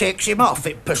and it takes him off.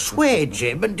 It persuades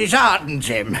him and disheartens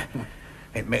him.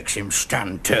 It makes him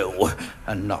stand to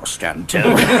and not stand to.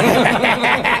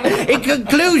 In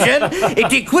conclusion,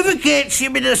 it equivocates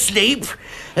him in a sleep,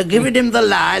 and giving him the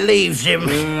lie leaves him.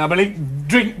 I believe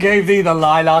drink gave thee the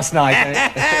lie last night.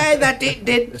 That it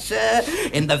did, sir,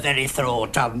 in the very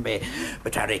throat on me.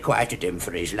 But I requited him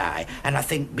for his lie, and I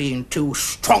think being too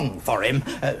strong for him,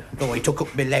 though he took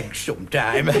up my legs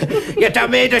sometime, yet I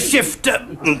made a shift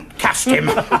to cast him.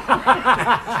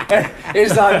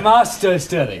 Is thy master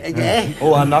stirring? Yeah.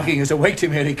 Oh, I'm knocking us. Await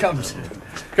him, here he comes.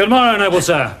 Good morrow, noble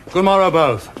sir. Good morrow,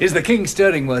 both. Is the king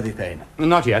stirring, worthy Thane?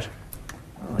 Not yet.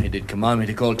 Oh, he did command me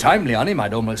to call timely on him.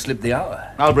 I'd almost slipped the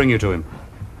hour. I'll bring you to him.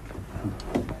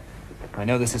 I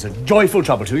know this is a joyful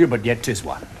trouble to you, but yet 'tis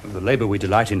one. The labour we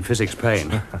delight in physics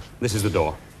pain. This is the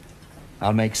door.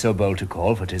 I'll make so bold to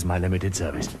call, for 'tis my limited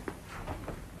service.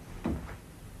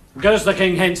 Goes the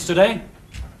king hence today?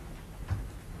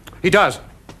 He does.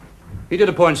 He did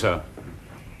appoint, sir.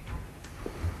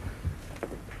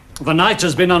 The night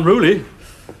has been unruly.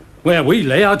 Where we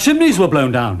lay, our chimneys were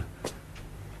blown down.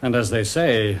 And as they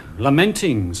say,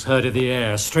 lamentings heard in the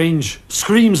air, strange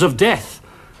screams of death,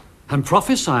 and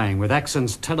prophesying with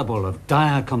accents terrible of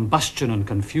dire combustion and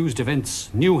confused events,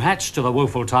 new hatched to the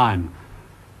woeful time.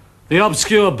 The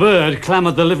obscure bird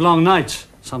clamoured the livelong night.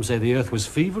 Some say the earth was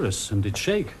feverous and did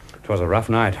shake. 'Twas a rough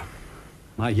night.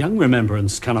 My young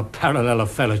remembrance cannot parallel a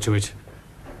fellow to it.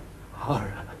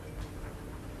 Horror.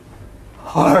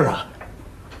 Horror!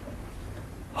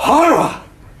 Horror!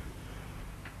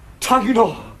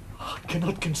 Thankyou, I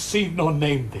cannot conceive nor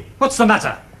name thee. What's the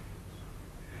matter?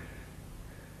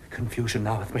 Confusion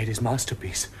now hath made his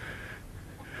masterpiece.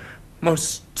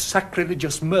 Most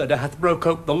sacrilegious murder hath broke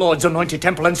ope the Lord's anointed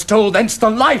temple and stole thence the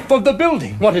life of the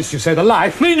building. What is to say the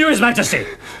life? Mean you, His Majesty?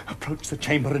 Approach the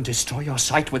chamber and destroy your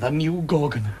sight with a new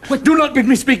Gorgon. But do not bid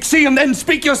me speak, see and then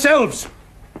speak yourselves.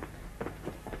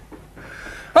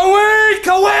 Awake!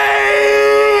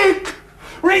 Awake!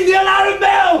 Ring the alarm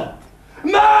bell!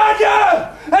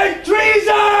 Murder and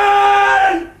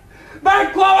treason!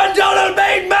 Banquo and Donald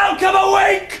made Malcolm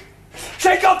awake!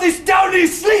 Shake off this downy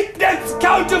sleep, death's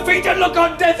counterfeit, and look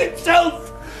on death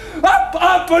itself! Up,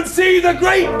 up, and see the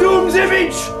great doom's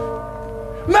image!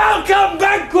 Malcolm,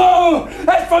 Banquo,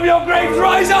 as from your graves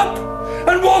rise up,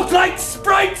 and walk like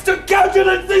sprites to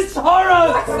countenance this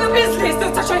horror! What's the business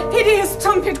that such a hideous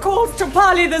trumpet calls to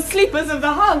parley the sleepers of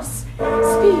the house?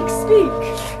 Speak,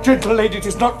 speak. Gentle lady, it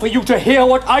is not for you to hear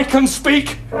what I can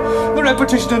speak. The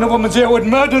repetition in a woman's ear would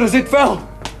murder as it fell.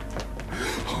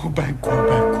 Oh, Banquo,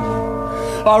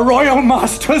 Banquo, our royal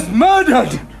master's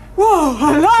murdered! Whoa,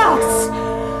 alas!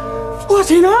 Not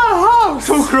in our house!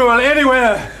 Too cruel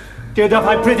anywhere! Dear Duff,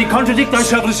 I pray thee contradict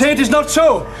thyself and say it is not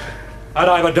so. Had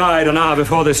I but died an hour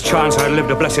before this chance, I had lived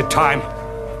a blessed time.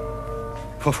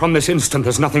 For from this instant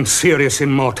there's nothing serious in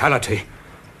mortality.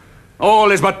 All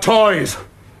is but toys.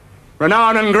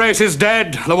 Renown and grace is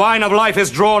dead, the wine of life is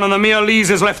drawn, and the mere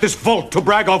lees is left this vault to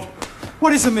brag of.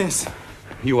 What is amiss?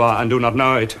 You are and do not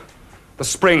know it. The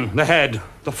spring, the head,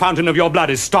 the fountain of your blood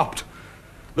is stopped.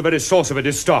 The very source of it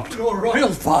is stopped. Your royal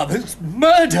father's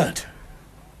murdered.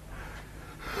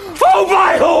 Oh,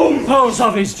 by whom? Those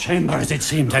of his chambers, it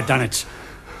seemed, had done it.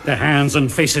 Their hands and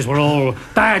faces were all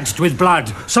badged with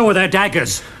blood. So were their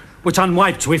daggers, which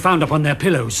unwiped we found upon their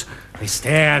pillows. They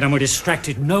stared and were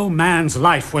distracted. No man's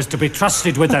life was to be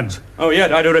trusted with them. Oh,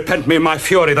 yet I do repent me in my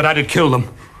fury that I did kill them.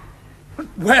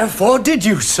 Wherefore did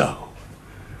you so?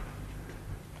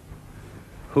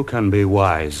 Who can be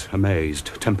wise,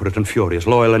 amazed, temperate and furious,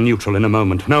 loyal and neutral in a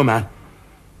moment? No man.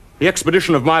 The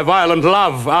expedition of my violent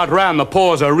love outran the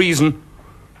pause of reason.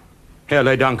 Here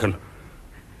lay Duncan,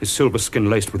 his silver skin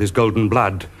laced with his golden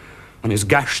blood, and his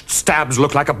gashed stabs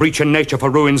looked like a breach in nature for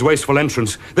ruin's wasteful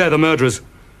entrance. There the murderers,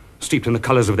 steeped in the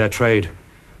colours of their trade,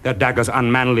 their daggers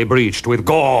unmanly breached with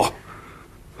gore.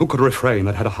 Who could refrain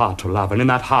that had a heart to love, and in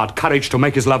that heart courage to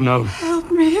make his love known?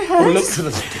 Help me, Oh, look to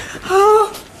the lady.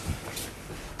 Oh.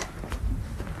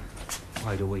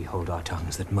 Why do we hold our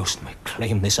tongues that most may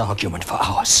claim this argument for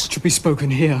ours? It should be spoken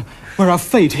here, where our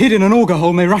fate, hid in an auger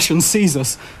hole, may rush and seize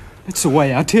us. Let's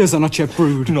away, our tears are not yet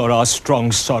brewed. Nor our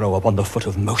strong sorrow upon the foot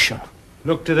of motion.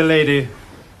 Look to the lady.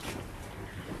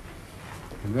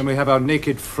 And when we have our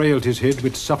naked frailties hid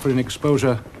with suffering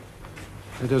exposure,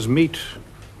 let us meet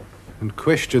and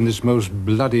question this most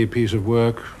bloody piece of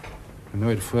work, and know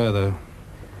it further.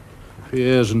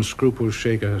 Fears and scruples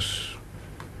shake us.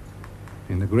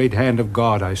 In the great hand of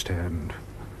God I stand,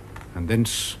 and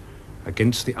thence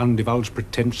against the undivulged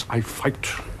pretense I fight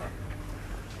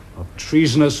of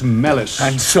treasonous malice.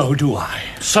 And so do I.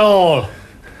 Saul!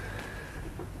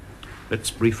 Let's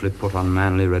briefly put on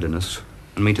manly readiness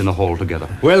and meet in the hall together.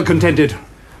 Well contented.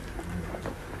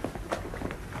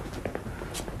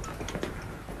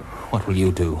 What will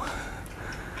you do?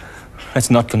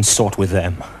 Let's not consort with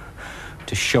them.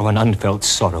 To show an unfelt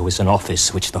sorrow is an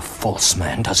office which the false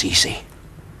man does easy.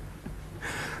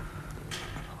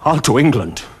 I'll to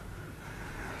England.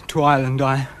 To Ireland,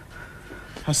 I.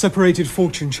 Our separated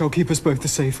fortune shall keep us both the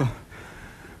safer.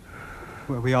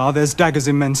 Where we are, there's daggers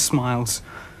in men's smiles.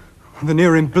 The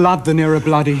nearer in blood, the nearer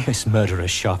bloody. This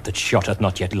murderer's shaft that shot hath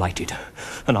not yet lighted,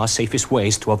 and our safest way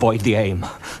is to avoid the aim.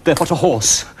 Therefore to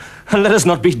horse, and let us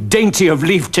not be dainty of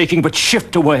leave-taking, but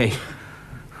shift away.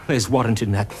 There's warrant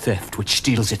in that theft which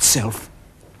steals itself,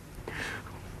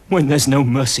 when there's no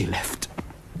mercy left.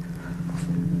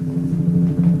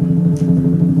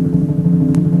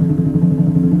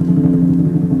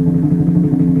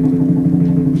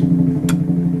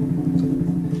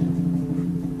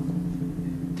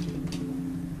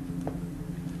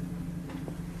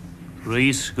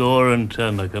 Threescore and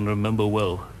 10 I can remember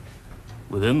well,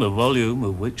 within the volume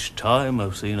of which time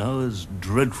I've seen hours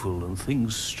dreadful and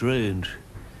things strange.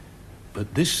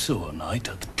 But this sore night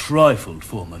hath trifled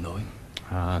for my knowing.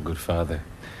 Ah, good father,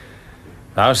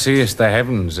 thou seest the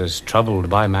heavens as troubled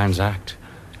by man's act,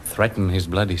 threaten his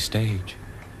bloody stage.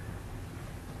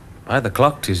 By the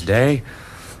clock 'tis day,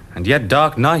 and yet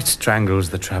dark night strangles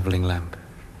the travelling lamp.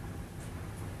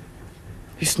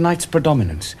 Is night's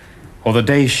predominance, or the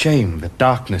day's shame, that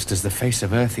darkness does the face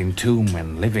of earth entomb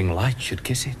when living light should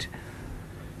kiss it?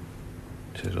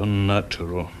 'Tis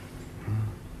unnatural.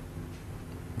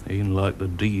 E'en like the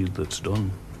deed that's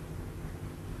done.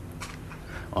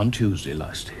 On Tuesday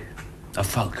last, a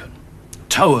falcon,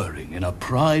 towering in a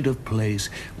pride of place,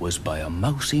 was by a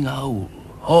mousing owl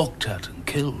hawked at and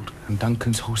killed. And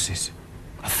Duncan's horses,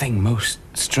 a thing most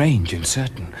strange and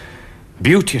certain,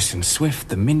 beauteous and swift,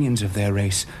 the minions of their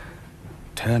race,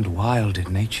 turned wild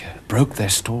in nature, broke their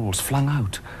stalls, flung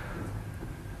out,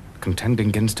 contending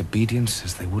against obedience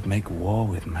as they would make war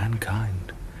with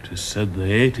mankind. 'Tis said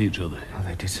they ate each other. Oh,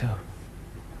 they did so,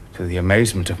 to the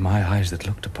amazement of my eyes that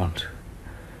looked upon't.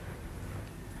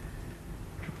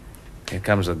 Here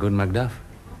comes the good Macduff.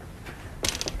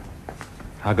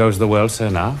 How goes the world, sir,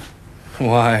 now?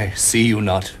 Why, see you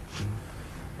not?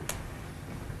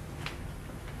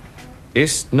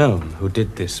 Is't known who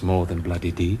did this more than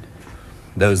bloody deed?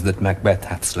 Those that Macbeth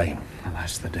hath slain.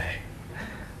 Alas the day.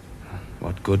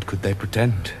 What good could they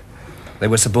pretend? They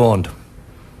were suborned.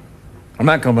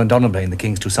 Malcolm and Donalbain, the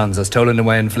king's two sons, are stolen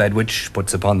away and fled, which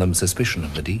puts upon them suspicion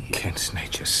of the deed. Against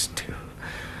nature still.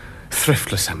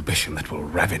 Thriftless ambition that will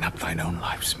ravin up thine own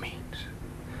life's means.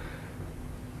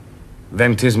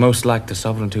 Then 'tis most like the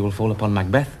sovereignty will fall upon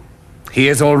Macbeth. He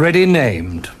is already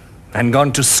named, and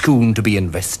gone to Scone to be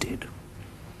invested.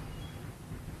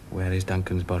 Where is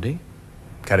Duncan's body?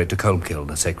 Carried to Colmkill,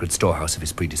 the sacred storehouse of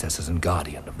his predecessors and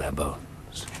guardian of their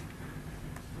bones.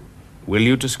 Will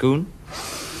you to Scone?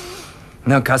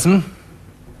 No, cousin.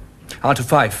 Out of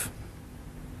Fife.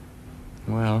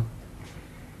 Well,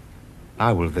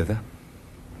 I will thither.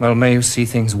 Well, may you see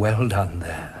things well done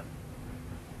there.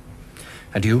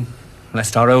 And you,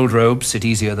 lest our old robes sit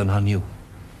easier than our new.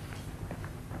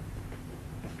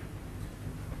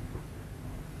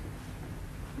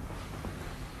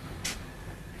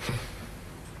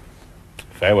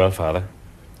 Farewell, father.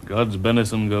 God's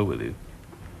benison go with you.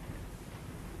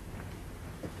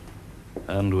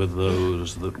 And with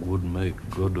those that would make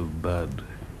good of bad,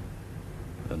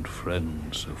 and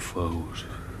friends of foes.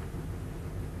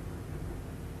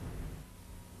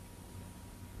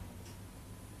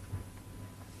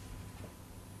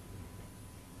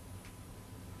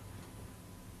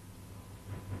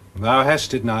 Thou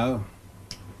hast it now.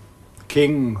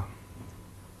 King,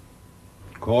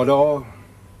 Cawdor,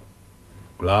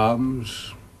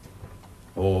 Glamis,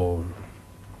 all,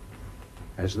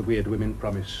 as the weird women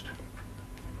promised.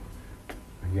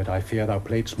 And yet I fear thou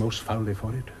playedst most foully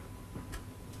for it.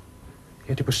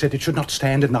 Yet it was said it should not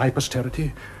stand in thy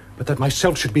posterity, but that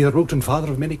myself should be the root and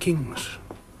father of many kings.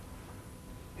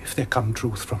 If there come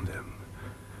truth from them,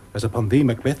 as upon thee,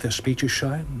 Macbeth, their speeches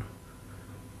shine,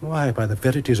 why, by the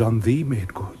verities on thee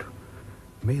made good,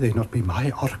 may they not be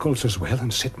my oracles as well,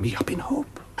 and set me up in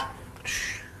hope?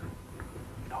 Shh.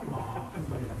 No more.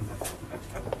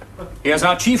 Here's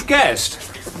our chief guest.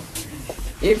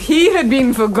 If he had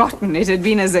been forgotten, it had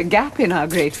been as a gap in our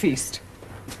great feast,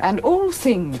 and all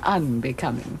thing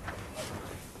unbecoming.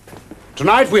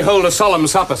 Tonight we hold a solemn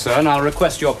supper, sir, and I'll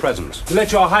request your presence.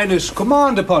 Let your highness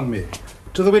command upon me,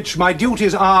 to the which my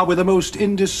duties are with a most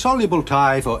indissoluble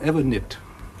tie for ever knit.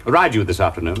 Ride you this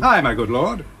afternoon? Aye, my good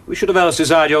lord. We should have else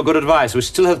desired your good advice, which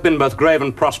still hath been both grave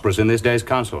and prosperous in this day's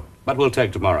council. But we'll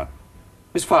take tomorrow.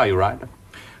 As far you ride?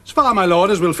 As far, my lord,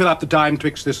 as will fill up the time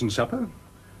twixt this and supper.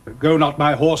 Go not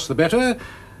my horse the better.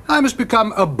 I must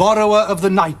become a borrower of the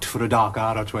night for a dark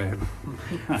hour or twain.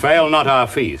 Fail not our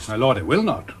feast. My lord, it will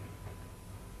not.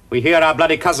 We hear our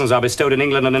bloody cousins are bestowed in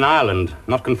England and in Ireland,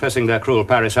 not confessing their cruel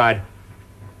parricide,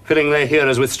 filling their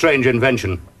hearers with strange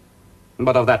invention.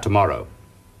 But of that tomorrow.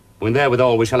 When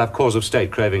therewithal we shall have cause of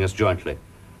state craving us jointly.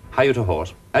 Hie you to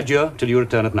horse. Adieu till you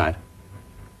return at night.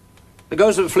 The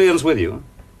ghost of Fleance with you.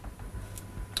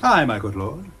 Aye, my good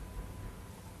lord.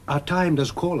 Our time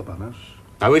does call upon us.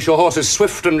 I wish your horses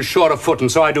swift and sure of foot,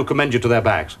 and so I do commend you to their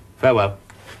backs. Farewell.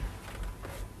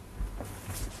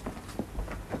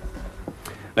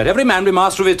 Let every man be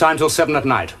master of his time till 7 at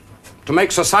night. To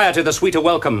make society the sweeter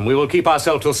welcome, we will keep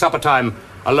ourselves till supper time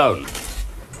alone.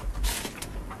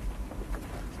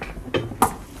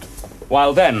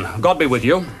 While then, God be with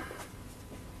you.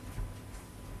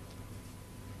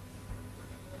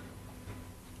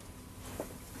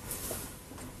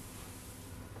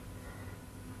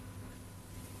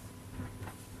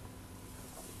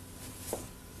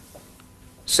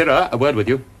 Sirrah, a word with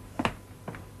you.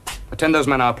 Attend those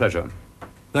men our pleasure.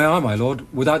 They are, my lord,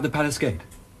 without the palace gate.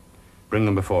 Bring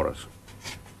them before us.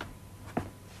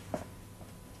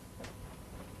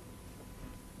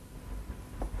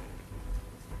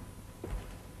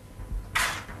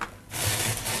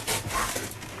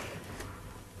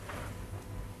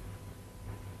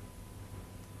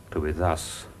 To be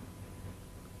thus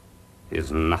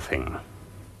is nothing,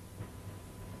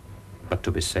 but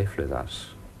to be safely thus.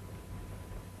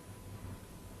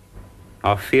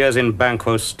 Our fears in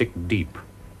Banquo stick deep,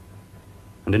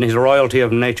 and in his royalty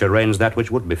of nature reigns that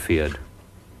which would be feared.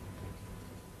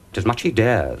 'Tis much he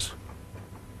dares,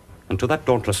 and to that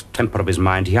dauntless temper of his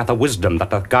mind he hath a wisdom that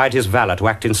doth guide his valour to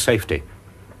act in safety.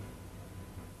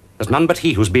 There's none but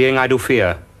he whose being I do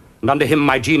fear, and under him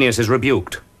my genius is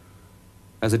rebuked,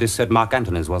 as it is said Mark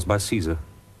Antony's was by Caesar.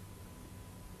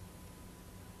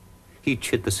 He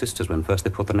chid the sisters when first they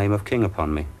put the name of king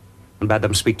upon me, and bade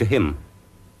them speak to him.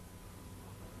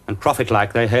 And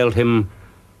prophet-like they hailed him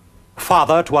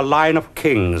father to a line of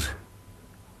kings.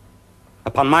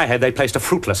 Upon my head they placed a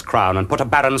fruitless crown, and put a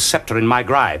baron's sceptre in my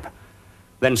gripe,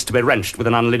 thence to be wrenched with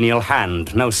an unlineal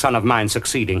hand, no son of mine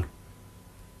succeeding.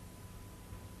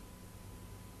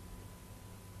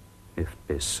 If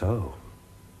be so,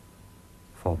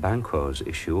 for Banquo's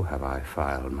issue have I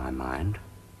filed my mind.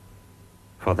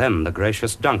 For them the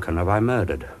gracious Duncan have I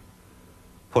murdered,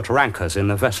 put rancors in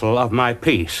the vessel of my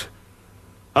peace.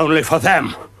 Only for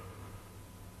them,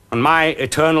 and my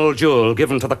eternal jewel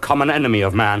given to the common enemy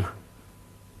of man.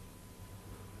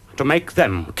 to make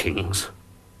them kings.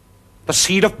 The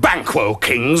seed of Banquo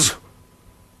kings.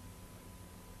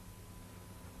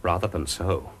 Rather than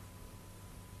so,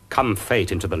 come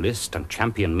fate into the list and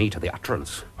champion me to the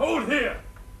utterance. Hold here!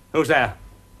 Who's there?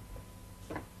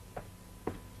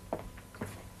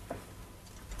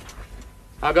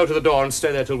 I'll go to the door and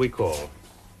stay there till we call.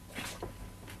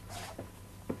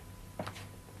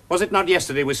 Was it not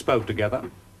yesterday we spoke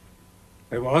together?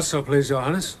 It was, so please your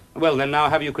highness. Well, then, now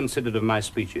have you considered of my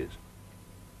speeches?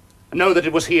 Know that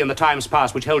it was he in the times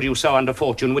past which held you so under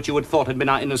fortune, which you had thought had been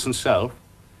our innocent self.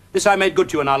 This I made good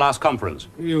to you in our last conference.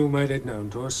 You made it known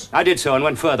to us. I did so and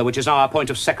went further, which is now our point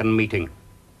of second meeting.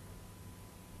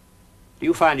 Do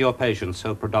you find your patience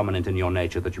so predominant in your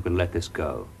nature that you can let this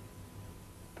go?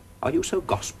 Are you so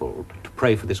gospelled to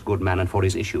pray for this good man and for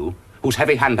his issue, whose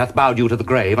heavy hand hath bowed you to the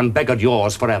grave and beggared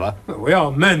yours forever? We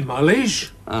are men, my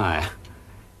liege. Aye.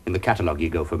 In the catalogue ye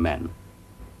go for men.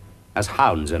 As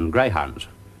hounds and greyhounds,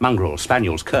 mongrels,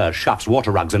 spaniels, curs, shuffs, water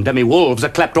rugs, and demi-wolves are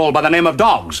clept all by the name of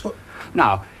dogs.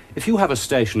 Now, if you have a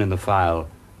station in the file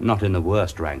not in the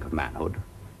worst rank of manhood,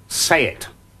 say it.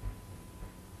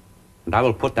 And I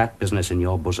will put that business in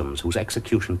your bosoms, whose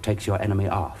execution takes your enemy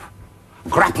off,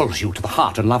 grapples you to the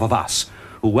heart and love of us,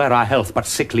 who were our health but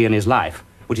sickly in his life,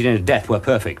 which in his death were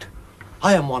perfect.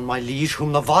 I am one, my liege,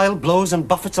 whom the vile blows and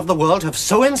buffets of the world have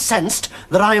so incensed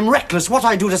that I am reckless what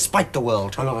I do to spite the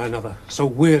world. And I another, so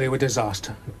weary with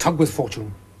disaster, tugged with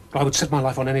fortune, I would set my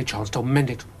life on any chance to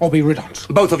mend it or be rid on't.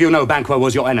 Both of you know Banquo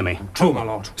was your enemy. True, my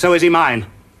lord. So is he mine,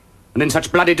 and in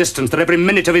such bloody distance that every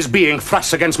minute of his being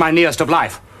thrusts against my nearest of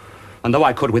life. And though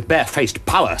I could with bare-faced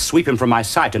power sweep him from my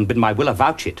sight and bid my will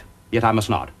avouch it, yet I must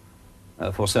not,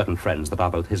 for certain friends that are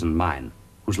both his and mine,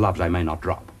 whose loves I may not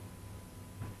drop,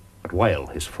 but wail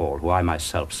his fall, who I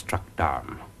myself struck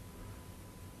down.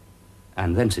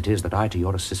 And thence it is that I to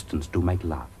your assistance do make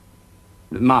love,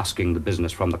 masking the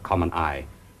business from the common eye,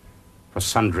 for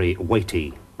sundry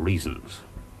weighty reasons.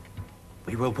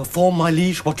 We will perform, my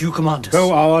liege, what you command us.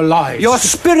 Though our lives... Your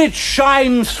spirit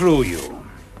shines through you.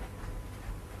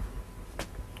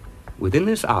 Within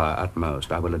this hour at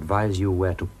most, I will advise you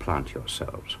where to plant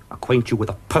yourselves. Acquaint you with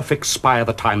a perfect spy of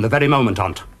the time, the very moment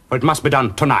on't, for it must be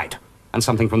done tonight, and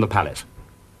something from the palace.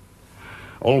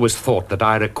 Always thought that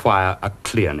I require a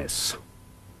clearness.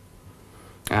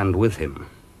 And with him,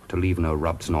 to leave no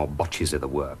rubs nor botches i' the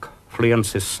work,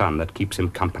 Fleance his son that keeps him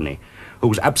company,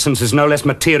 whose absence is no less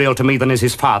material to me than is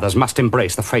his father's, must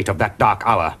embrace the fate of that dark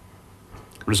hour.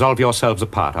 Resolve yourselves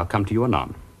apart. I'll come to you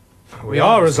anon. We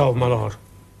are resolved, my lord.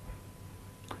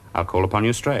 I'll call upon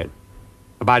you straight.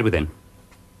 Abide within.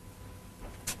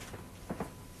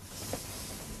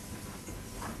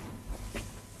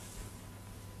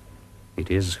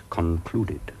 It is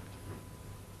concluded.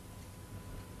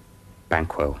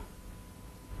 Banquo,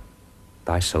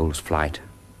 thy soul's flight,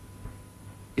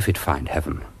 if it find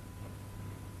heaven,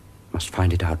 must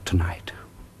find it out tonight.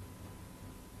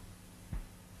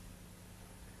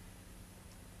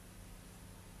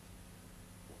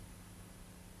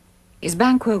 Is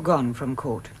Banquo gone from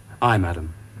court? Aye,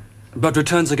 madam, but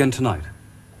returns again tonight.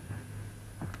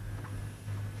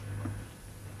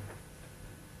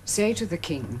 Say to the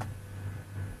king,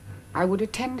 I would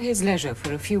attend his leisure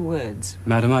for a few words.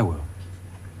 Madam, I will.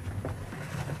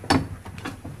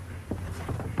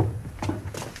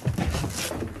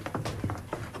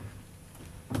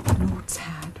 Naught's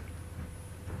had.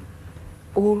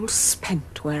 All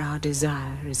spent where our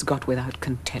desire is got without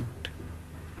content.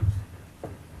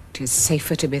 'Tis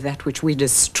safer to be that which we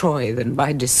destroy than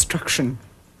by destruction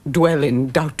dwell in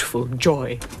doubtful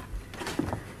joy.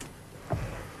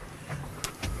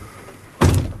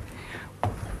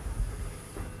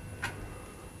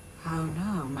 How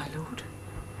now, my lord?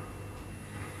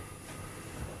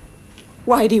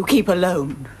 Why do you keep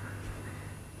alone?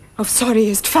 Of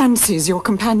sorriest fancies your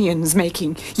companions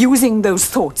making, using those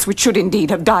thoughts which should indeed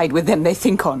have died with them they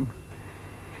think on.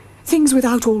 Things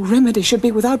without all remedy should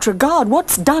be without regard.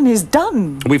 What's done is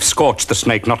done. We've scorched the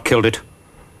snake, not killed it.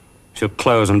 She'll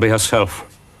close and be herself,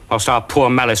 whilst our poor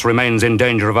malice remains in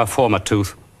danger of her former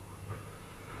tooth.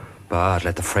 But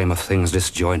let the frame of things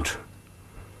disjoint.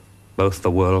 Both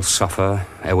the world suffer,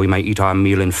 ere we may eat our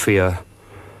meal in fear,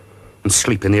 and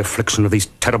sleep in the affliction of these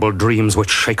terrible dreams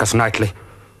which shake us nightly.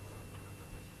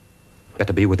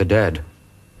 Better be with the dead,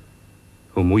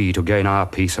 whom we, to gain our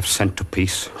peace, have sent to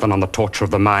peace, than on the torture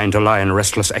of the mind to lie in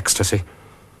restless ecstasy.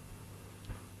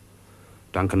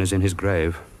 Duncan is in his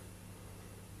grave.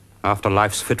 After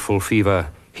life's fitful fever,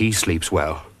 he sleeps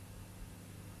well.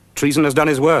 Treason has done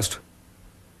his worst.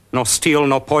 Nor steel,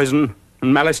 nor poison,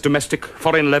 and malice domestic,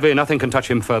 foreign levy, nothing can touch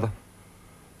him further.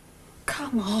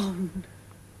 Come on.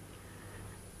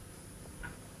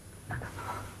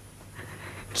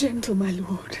 Gentle, my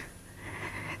lord.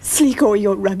 Sleek o'er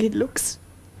your rugged looks.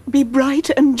 Be bright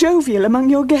and jovial among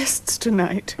your guests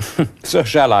tonight. So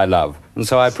shall I, love, and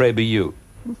so I pray be you.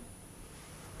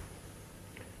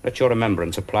 Let your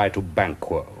remembrance apply to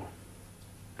Banquo.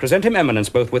 Present him eminence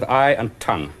both with eye and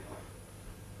tongue.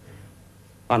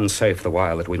 Unsafe the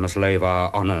while that we must lave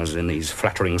our honours in these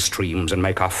flattering streams and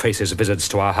make our faces visits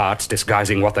to our hearts,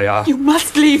 disguising what they are. You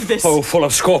must leave this. Oh, full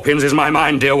of scorpions is my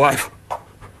mind, dear wife.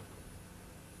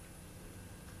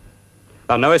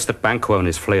 Thou knowest that Banquo in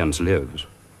his fleance lives.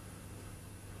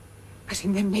 But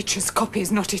in them nature's copy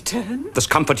is not etern. There's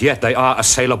comfort yet, they are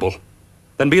assailable.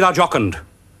 Then be thou jocund.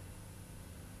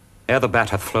 Ere the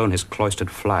bat hath flown his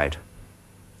cloistered flight,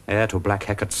 ere to black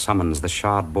Hecate's summons the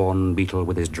shard-born beetle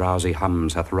with his drowsy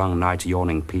hums hath rung night's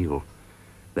yawning peal,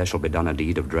 there shall be done a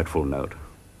deed of dreadful note.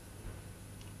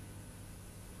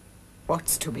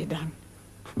 What's to be done?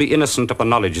 Be innocent of the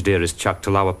knowledge, dearest Chuck,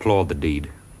 till thou applaud the deed.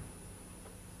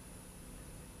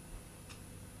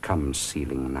 Come,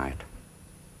 sealing night.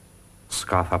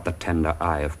 Scarf up the tender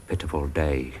eye of pitiful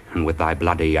day, and with thy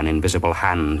bloody and invisible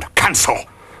hand, cancel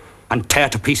and tear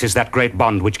to pieces that great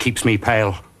bond which keeps me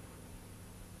pale.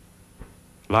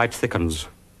 Light thickens,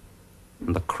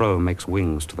 and the crow makes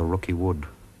wings to the rooky wood.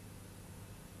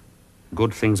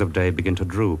 Good things of day begin to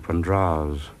droop and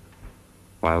drowse,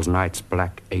 whiles night's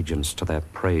black agents to their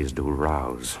praise do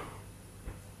rouse.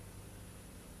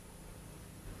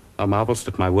 Thou marvelst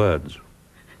at my words,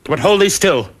 but hold thee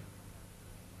still.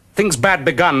 Things bad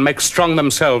begun make strong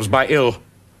themselves by ill.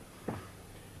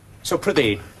 So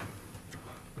prithee,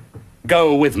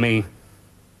 go with me.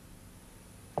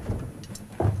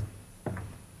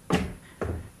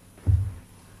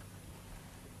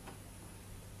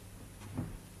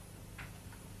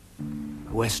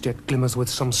 The west yet glimmers with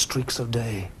some streaks of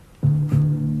day.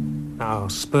 Now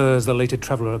spurs the lated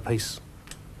traveller apace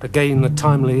to gain the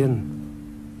timely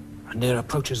inn, and near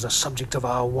approaches the subject of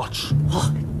our watch.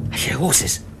 Oh, I hear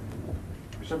horses.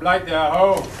 Bishop Light there,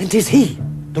 ho! And 'tis he.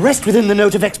 The rest within the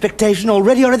note of expectation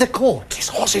already are at the court. His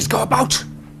horses go about.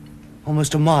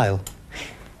 Almost a mile.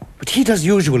 But he does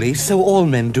usually, so all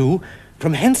men do,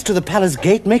 from hence to the palace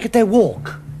gate make it their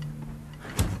walk.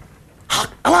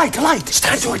 Hark! A light, a light!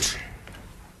 Stand to it!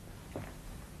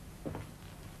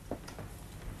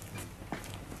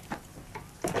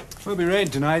 Will be rain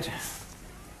tonight.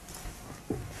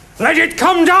 Let it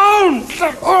come down!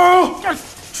 Oh!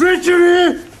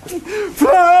 Treachery!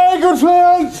 Fly, good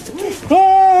friends!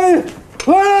 Fly!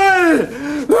 Fly!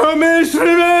 Thou mayst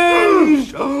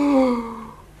revenge!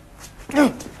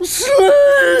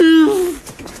 Slave!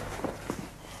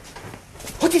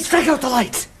 What did strike out the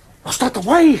light? Was that the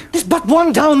way? There's but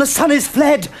one down, the sun is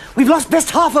fled. We've lost best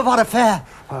half of our affair.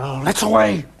 Well, let's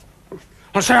away.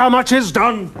 I'll say how much is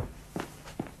done.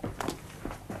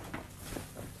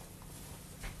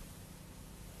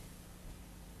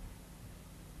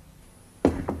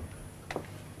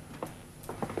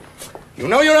 You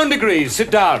know your own degrees.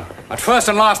 Sit down. At first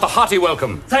and last, a hearty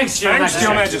welcome. Thanks, Your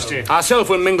Majesty. Ourself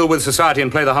will mingle with society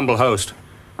and play the humble host.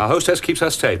 Our hostess keeps her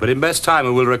state, but in best time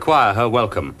we will require her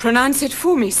welcome. Pronounce it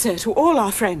for me, sir, to all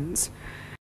our friends.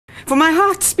 For my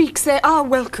heart speaks they are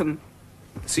welcome.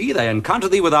 See, they encounter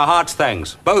thee with our heart's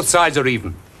thanks. Both sides are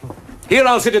even. Here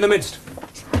I'll sit in the midst.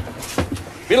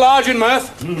 Be large in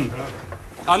mirth.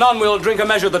 Anon we'll drink a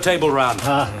measure of the table round.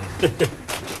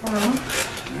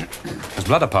 There's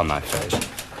blood upon thy face.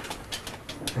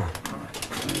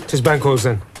 'Tis Banquo's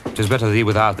then. 'Tis better thee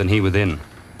without than he within.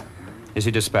 Is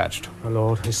he dispatched? My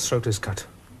lord, his throat is cut.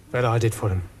 That I did for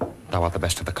him. Thou art the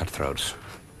best of the cutthroats.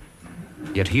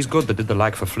 Yet he's good that did the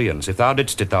like for fleance. If thou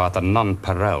didst it, thou art the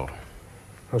non-parel.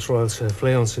 House Royal's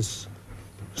fleance is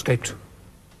escaped.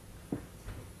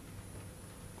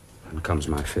 And comes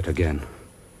my fit again.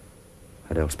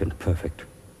 Had else been perfect.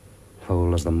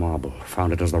 Whole as the marble,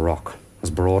 founded as the rock, as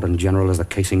broad and general as the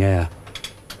casing air.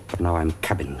 But now I'm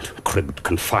cabined, cribbed,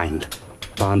 confined,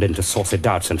 bound into saucy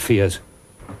doubts and fears.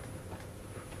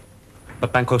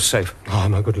 But Banquo's safe. Ah,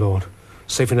 my good lord.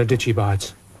 Safe in a ditch he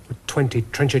bides, with 20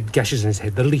 trenchant gashes in his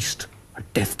head, the least, a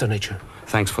death to nature.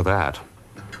 Thanks for that.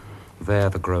 There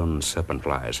the grown serpent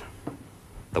lies.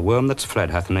 The worm that's fled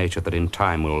hath nature that in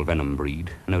time will venom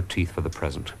breed, no teeth for the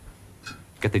present.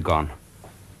 Get thee gone.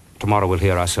 Tomorrow we'll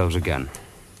hear ourselves again.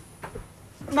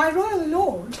 My royal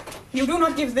lord, you do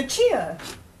not give the cheer.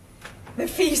 The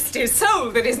feast is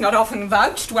sold that is not often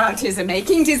vouched while 'tis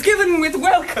a-making, 'tis given with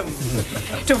welcome.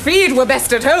 To feed were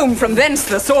best at home, from thence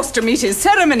the source to meet is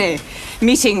ceremony.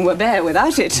 Meeting were bare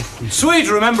without it.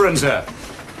 Sweet remembrancer.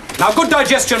 Now good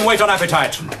digestion wait on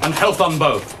appetite, and health on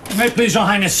both. May it please your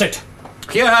highness sit.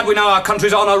 Here had we now our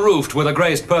country's honour roofed with the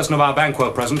graced person of our Banquo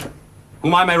present.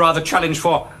 whom I may rather challenge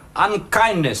for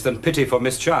unkindness than pity for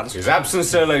mischance. His absence,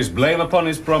 sir, lays blame upon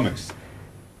his promise.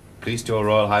 Pleased your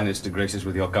Royal Highness to grace us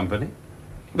with your company?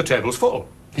 The table's full.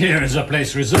 Here is a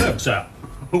place reserved, sir.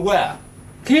 Where?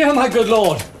 Here, my good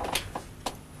lord.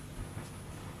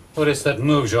 What is that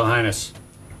moves, your highness?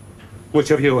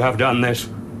 Which of you have done this?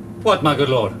 What, my good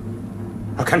lord?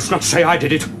 Thou canst not say I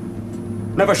did it.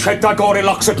 Never shake thy gaudy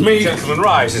locks at me. Gentlemen,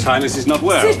 rise. His Highness is not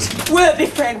well. Sit, worthy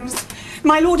friends.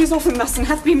 My lord is often thus and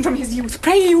hath been from his youth.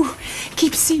 Pray you,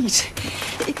 keep seat.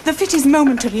 The fit is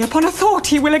momentary. Upon a thought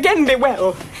he will again be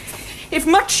well. If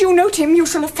much you note him, you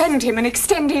shall offend him and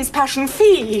extend his passion.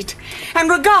 Feed and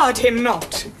regard him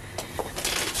not.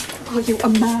 Are you a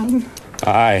man?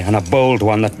 Aye, and a bold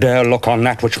one that dare look on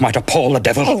that which might appall the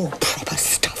devil. Oh, proper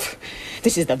stuff.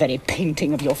 This is the very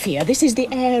painting of your fear. This is the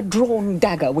air-drawn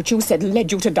dagger which you said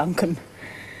led you to Duncan.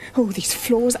 Oh, these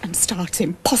flaws and starts,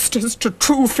 impostors to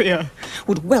true fear,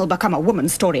 would well become a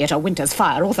woman's story at a winter's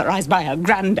fire, authorised by her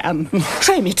grandam.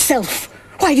 Shame itself!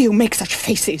 Why do you make such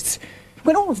faces?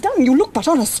 When all's done, you look but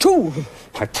on a stool.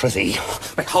 I prithee,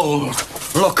 behold,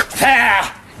 look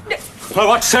there! Well,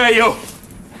 what say you?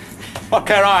 What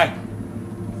care I?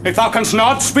 If thou canst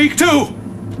not, speak too!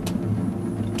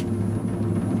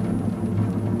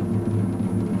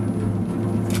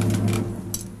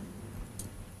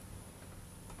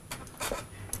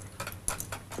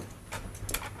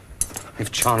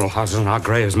 If charnel houses and our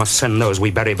graves must send those we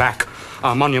bury back,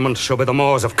 our monument shall be the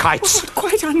moors of kites. What,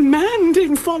 quite unmanned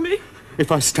in folly?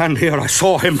 If I stand here, I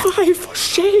saw him. Why, for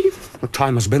shame. The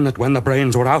time has been that when the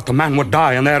brains were out, the man would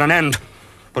die, and there an end.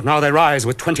 But now they rise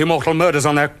with 20 mortal murders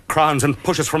on their crowns and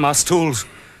push us from our stools.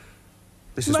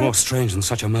 This is more strange than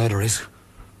such a murder is.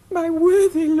 My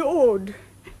worthy lord,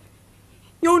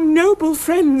 your noble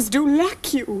friends do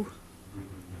lack you.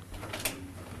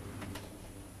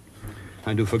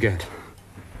 I do forget.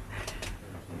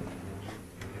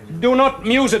 Do not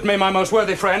muse at me, my most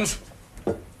worthy friends.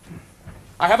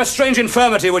 I have a strange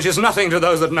infirmity which is nothing to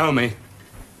those that know me.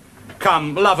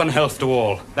 Come, love and health to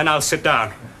all. Then I'll sit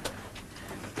down.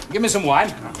 Give me some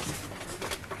wine.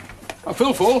 I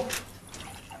feel full.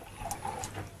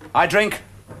 I drink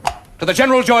to the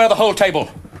general joy of the whole table,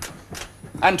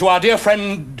 and to our dear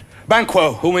friend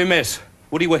Banquo, whom we miss.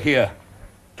 Would he were here.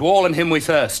 To all in him we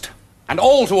thirst, and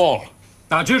all to all.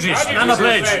 Our duties, and the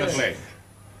pledge.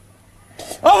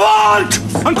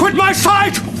 Avaunt! And quit my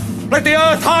sight! Let the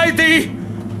earth hide thee!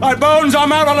 Thy bones are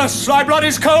marrowless, thy blood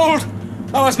is cold.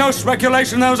 Thou hast no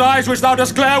speculation in those eyes which thou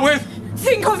dost glare with.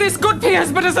 Think of this, good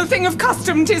peers, but as a thing of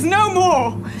custom, 'tis no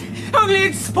more. Only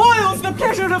it spoils the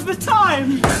pleasure of the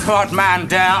time. What man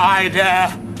dare I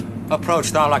dare?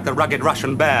 Approach thou like the rugged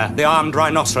Russian bear, the armed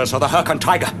rhinoceros, or the Hyrcan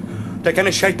tiger. Take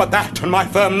any shape but that, and my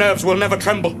firm nerves will never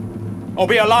tremble. Or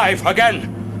be alive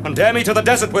again, and dare me to the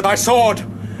desert with thy sword.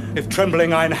 If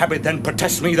trembling I inhabit, then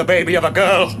protest me the baby of a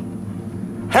girl.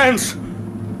 Hence,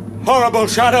 horrible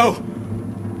shadow,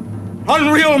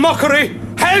 unreal mockery,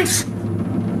 hence!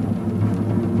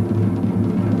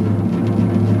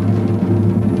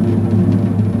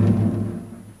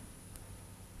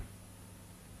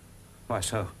 Why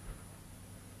so?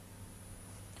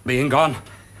 Being gone,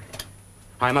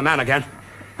 I am a man again.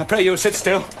 I pray you sit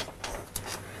still.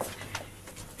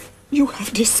 You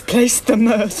have displaced the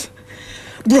mirth,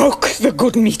 broke the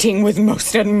good meeting with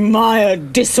most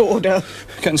admired disorder.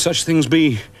 Can such things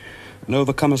be, and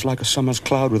overcome us like a summer's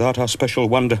cloud without our special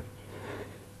wonder?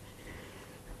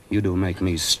 You do make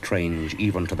me strange,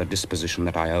 even to the disposition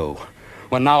that I owe.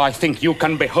 When now I think you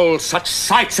can behold such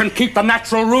sights and keep the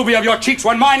natural ruby of your cheeks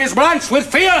when mine is blanched with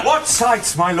fear. What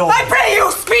sights, my lord? I pray you,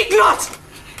 speak not!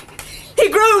 He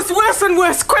grows worse and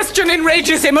worse. Question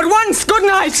enrages him. At once, good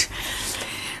night.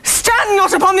 Stand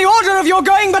not upon the order of your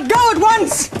going, but go at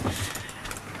once.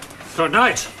 Good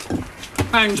night.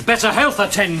 And better health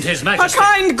attend his majesty. A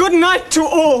kind good night to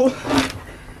all.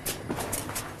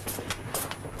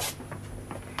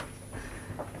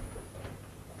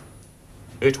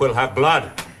 It will have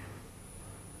blood.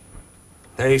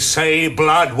 They say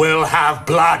blood will have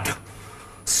blood.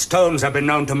 Stones have been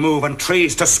known to move and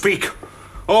trees to speak.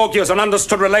 Augurs and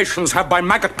understood relations have by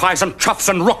magpies and choughs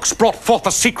and rooks brought forth the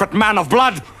secret man of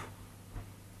blood.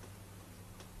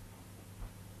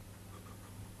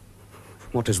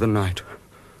 What is the night?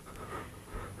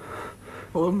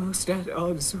 Almost at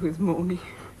odds with morning.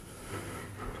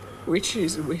 Which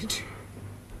is which?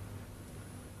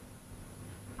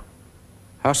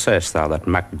 How sayest thou that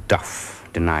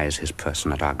Macduff denies his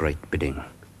person at our great bidding?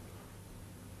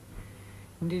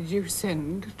 Did you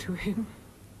send to him,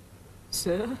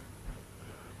 sir?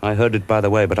 I heard it by the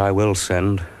way, but I will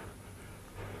send.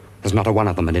 There's not a one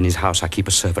of them, and in his house I keep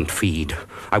a servant feed.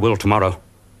 I will tomorrow.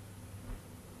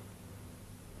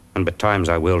 And betimes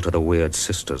I will to the weird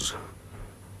sisters.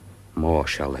 More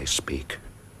shall they speak.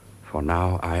 For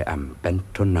now I am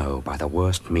bent to know by the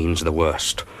worst means the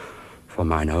worst, for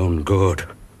mine own good.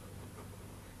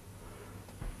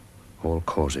 All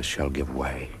causes shall give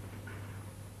way.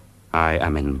 I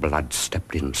am in blood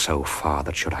stepped in so far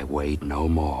that should I wade no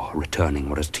more, returning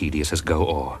were as tedious as go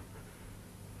o'er.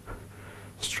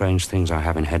 Strange things I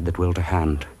have in head that will to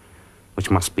hand, which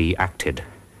must be acted,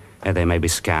 ere they may be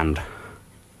scanned.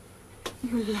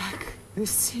 You lack the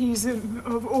season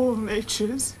of all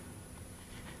natures.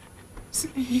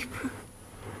 Sleep.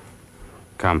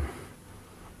 Come,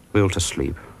 we'll to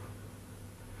sleep.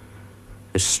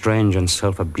 This strange and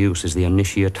self-abuse is the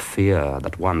initiate fear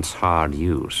that wants hard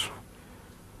use.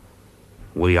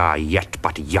 We are yet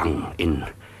but young in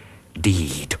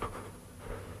deed.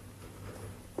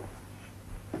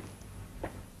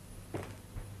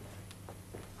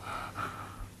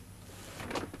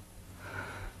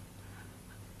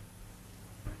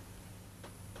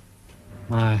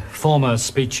 My former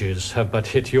speeches have but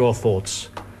hit your thoughts,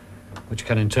 which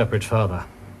can interpret further.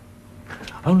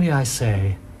 Only I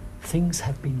say, things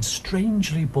have been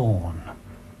strangely born.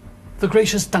 The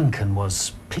gracious Duncan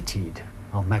was pitied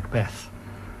of Macbeth.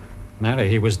 Marry,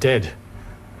 he was dead.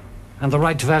 And the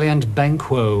right valiant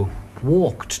Banquo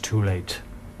walked too late.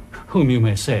 Whom you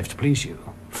may say, if to please you,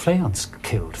 Fleance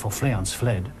killed, for Fleance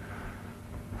fled.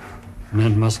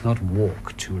 Men must not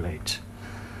walk too late.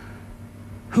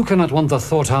 Who cannot want the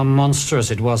thought how monstrous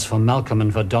it was for Malcolm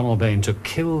and for Donalbain to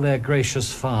kill their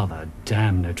gracious father?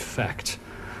 Damned fact.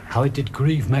 How it did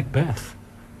grieve Macbeth.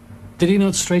 Did he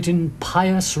not straight in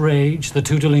pious rage the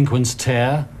two delinquents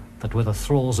tear, that were the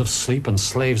thralls of sleep and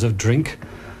slaves of drink?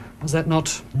 Was that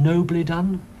not nobly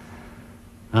done?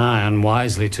 Aye, and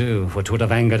wisely too, for 'twould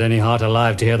have angered any heart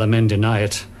alive to hear the men deny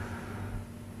it.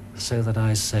 So that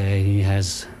I say he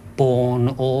has borne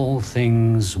all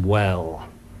things well.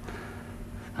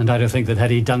 And I do think that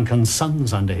had he Duncan's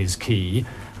sons under his key,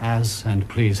 as, and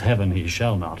please heaven, he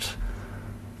shall not,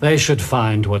 they should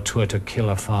find what 'twere to kill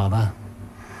a father.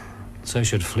 So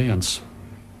should Fleance.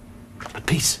 But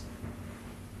peace.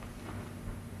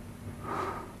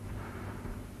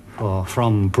 For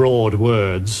from broad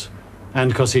words,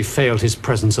 and 'cause he failed his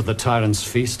presence at the tyrant's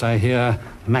feast, I hear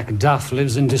Macduff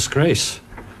lives in disgrace.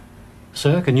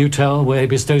 Sir, can you tell where he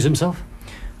bestows himself?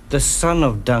 The son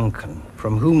of Duncan,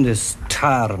 from whom this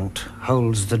tyrant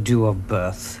holds the due of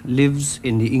birth, lives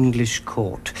in the English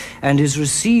court, and is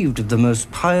received of the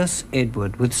most pious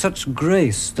Edward with such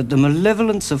grace that the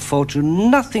malevolence of fortune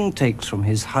nothing takes from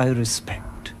his high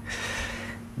respect.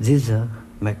 Thither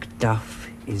Macduff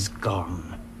is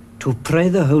gone, to pray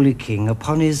the Holy King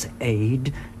upon his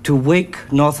aid, to wake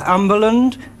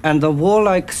Northumberland and the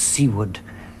warlike seaward,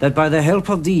 that by the help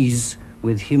of these,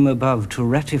 with him above to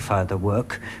ratify the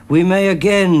work, we may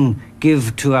again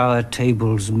give to our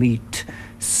tables meat,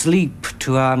 sleep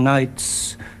to our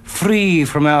nights, free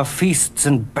from our feasts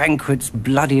and banquets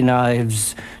bloody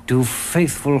knives, do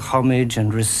faithful homage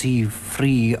and receive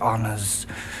free honours,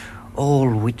 all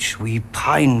which we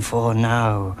pine for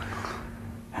now.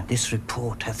 And this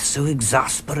report hath so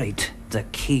exasperate the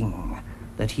king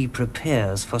that he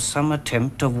prepares for some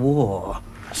attempt of war.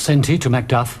 Sent he to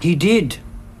Macduff? He did.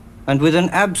 And with an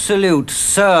absolute,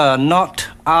 sir, not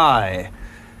I.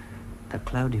 The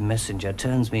cloudy messenger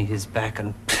turns me his back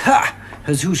and, pah,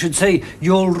 as who should say,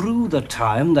 you'll rue the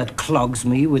time that clogs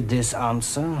me with this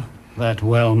answer. That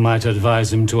well might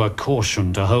advise him to a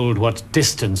caution to hold what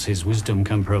distance his wisdom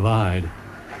can provide.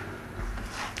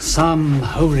 Some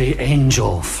holy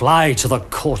angel fly to the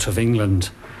court of England,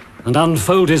 and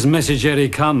unfold his message ere he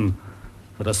come,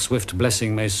 that a swift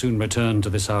blessing may soon return to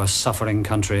this our suffering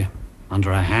country,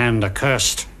 under a hand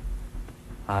accursed.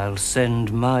 I'll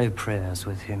send my prayers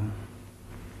with him.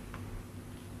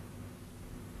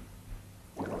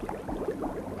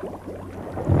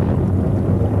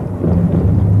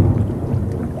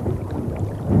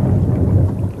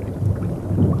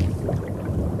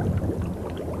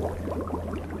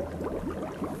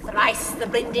 Thrice the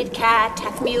brinded cat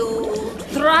hath mewed.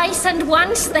 Thrice and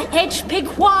once the hedge pig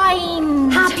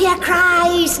whined. Happier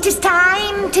cries, 'tis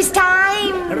time, 'tis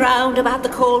time. Round about the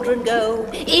cauldron go,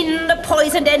 in the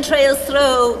poisoned entrails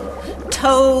throw.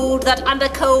 Toad that under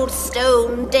cold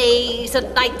stone days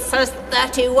and nights has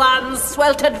 31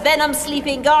 sweltered venom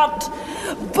sleeping got.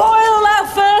 Boil thou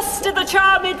first in the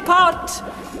charmed pot.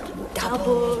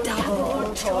 Double,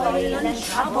 double, toil and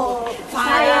trouble,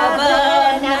 fire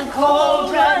burn and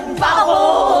cauldron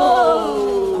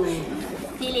bubble.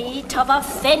 Filly of a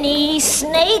fenny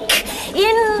snake.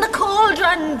 In the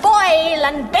cauldron boil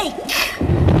and bake.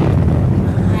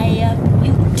 Eye of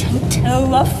mutant,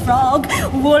 toe of frog,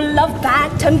 wool of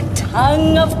bat and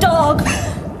tongue of dog.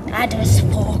 Adder's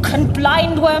fork and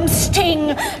blindworm's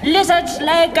sting, lizard's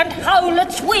leg and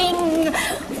howlet's wing.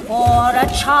 For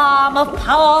a charm of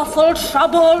powerful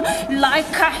trouble, like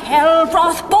a hell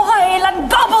broth boil and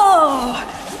bubble.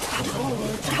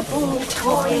 Trouble,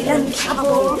 toil and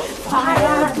trouble,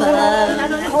 fire burn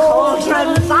and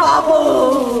cauldron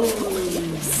bubble.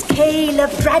 Scale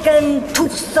of dragon,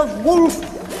 tooth of wolf,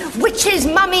 witch's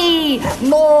mummy,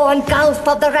 moor and gulf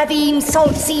of the ravine,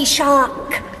 salt sea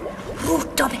shark.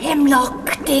 Root of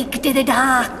hemlock, digged in the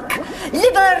dark,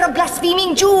 liver of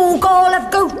blaspheming Jew, gall of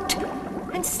goat,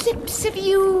 and slips of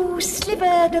yew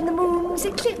slivered in the moon's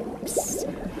eclipse.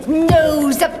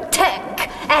 Nose of Turk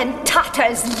and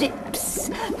Tartar's lips,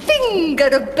 finger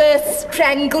of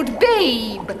birth-strangled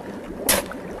babe.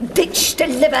 Bitch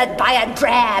delivered by a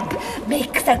drab,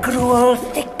 make the gruel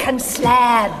thick and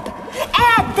slab.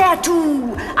 Add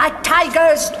thereto a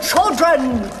tiger's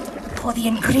children, for the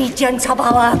ingredients of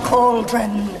our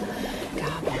cauldron.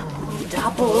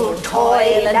 Double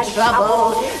toil and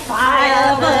trouble,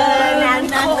 fire burn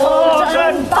and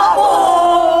cauldron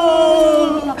bubble.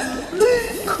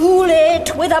 Cool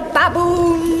it with a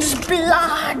baboon's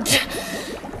blood,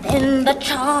 then the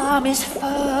charm is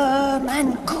firm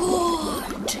and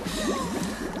good.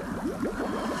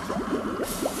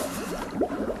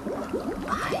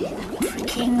 By the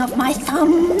pricking of my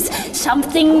thumbs,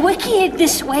 something wicked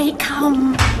this way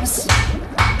comes.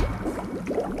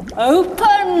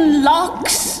 Open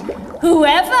locks,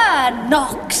 whoever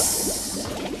knocks.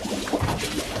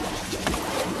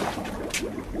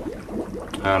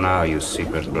 How now, you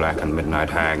secret black and midnight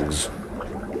hags?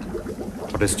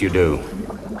 What didst you do?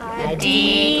 A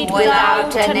deed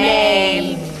without a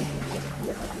name.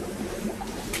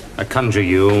 I conjure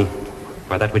you,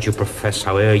 by that which you profess,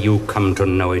 howe'er you come to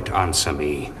know it, answer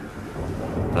me.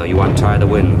 Though you untie the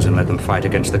winds and let them fight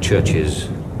against the churches,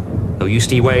 though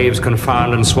yeasty waves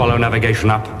confound and swallow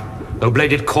navigation up, though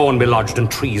bladed corn be lodged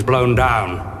and trees blown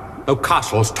down, though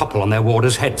castles topple on their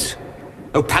warders' heads,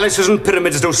 though palaces and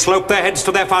pyramids do slope their heads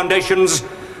to their foundations,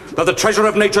 though the treasure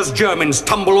of nature's germins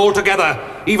tumble all together,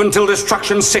 even till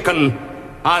destruction sicken,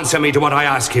 answer me to what I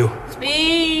ask you.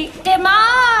 Speak.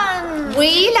 Demand.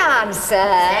 We'll answer.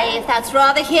 Say if that's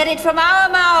rather hear it from our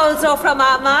mouths or from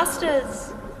our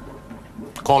masters.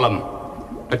 Call him.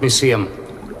 Let me see him.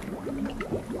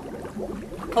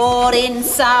 Pour in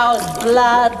Sow's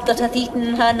blood that hath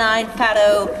eaten her 9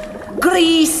 farrow.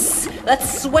 Grease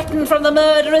that's sweating from the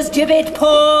murderer's gibbet,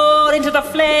 pour into the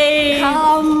flame.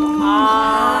 Come,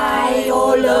 high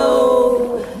or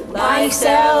low,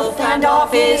 thyself and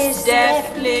office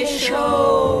deftly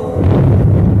show.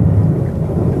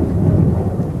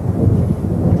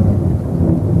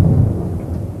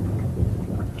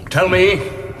 Tell me,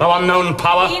 thou unknown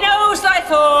power. He knows thy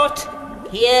thought.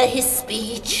 Hear his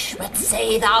speech, but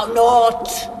say thou naught.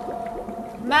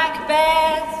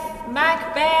 Macbeth,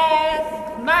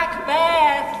 Macbeth,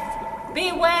 Macbeth,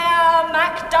 beware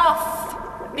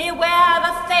Macduff, beware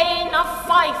the Thane of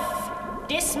Fife.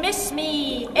 Dismiss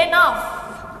me, enough.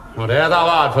 Whate'er thou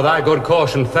art, for thy good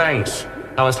caution, thanks.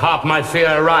 Thou hast harped my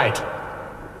fear right.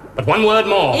 But one word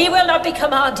more. He will not be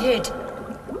commanded.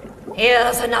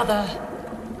 Here's another,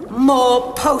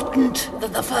 more potent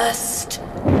than the first.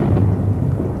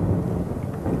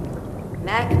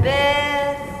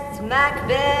 Macbeth,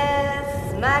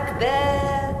 Macbeth,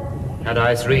 Macbeth. Had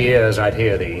I 3 ears, I'd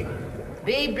hear thee.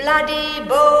 Be bloody,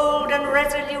 bold, and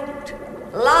resolute.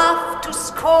 Laugh to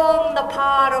scorn the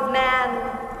power of man.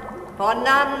 For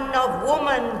none of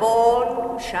woman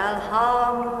born shall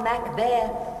harm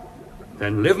Macbeth.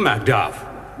 Then live, Macduff.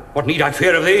 What need I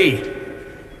fear of thee?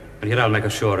 And yet I'll make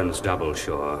assurance double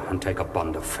sure, and take a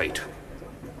bond of fate.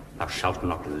 Thou shalt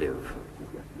not live,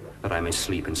 that I may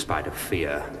sleep in spite of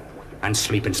fear, and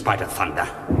sleep in spite of thunder.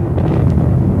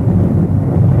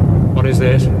 What is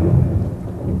this?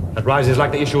 That rises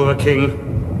like the issue of a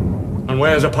king, and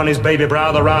wears upon his baby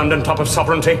brow the round and top of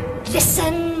sovereignty?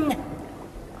 Listen,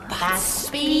 but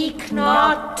speak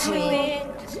not to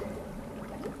it.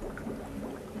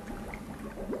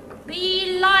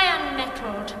 Be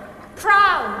lion-mettled,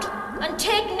 proud, and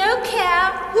take no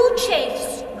care who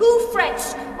chafes, who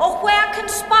frets, or where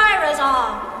conspirers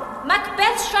are.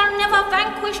 Macbeth shall never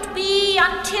vanquished be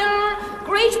until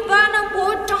great Burnham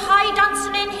Wood to high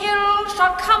Dunsinane Hill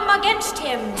shall come against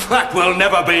him. That will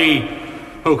never be!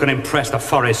 Who can impress the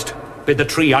forest, bid the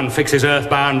tree unfix his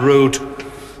earthbound root?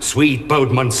 Sweet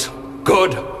bodements,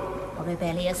 good. A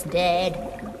rebellious dead,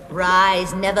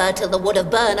 Rise never till the wood of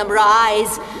Burnham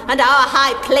rise, and our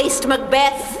high-placed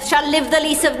Macbeth shall live the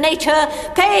lease of nature,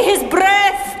 pay his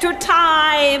breath to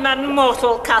time and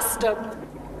mortal custom.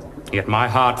 Yet my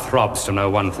heart throbs to know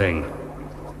one thing.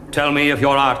 Tell me if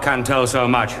your art can tell so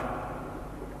much.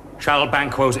 Shall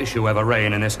Banquo's issue ever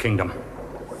reign in this kingdom?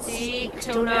 Seek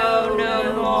to know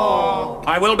no more.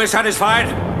 I will be satisfied.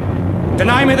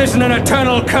 Deny me this and an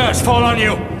eternal curse fall on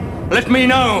you. Let me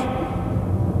know.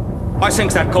 Why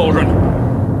sinks that cauldron?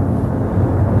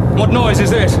 What noise is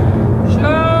this?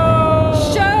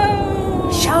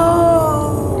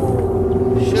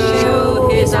 Show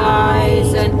his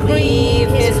eyes and grieve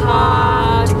his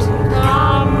heart.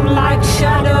 Come like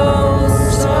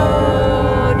shadows,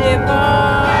 so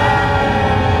depart.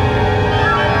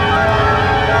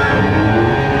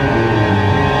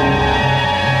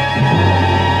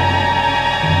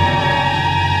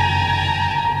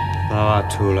 Thou art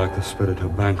too like the spirit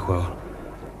of Banquo.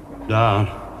 Down,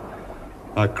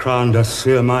 thy crown doth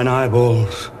sear mine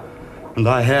eyeballs, and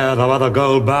thy hair, thou other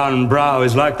gold-bound brow,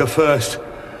 is like the first.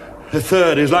 The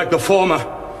third is like the former.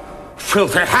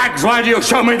 Filthy hags, why do you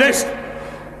show me this?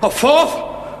 A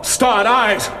fourth? Starred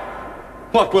eyes.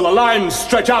 What, will the lines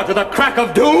stretch out to the crack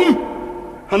of doom?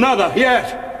 Another,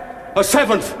 yet. A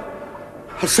seventh.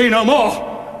 I see no more.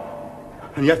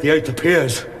 And yet the eighth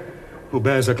appears, who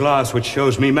bears a glass which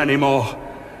shows me many more.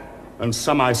 And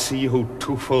some I see who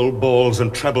twofold balls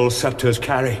and treble scepters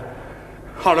carry.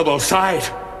 Horrible sight!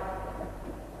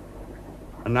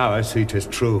 And now I see 'tis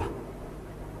true.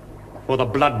 For the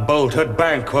blood-bolted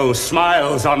Banquo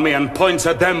smiles on me and points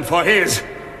at them for his.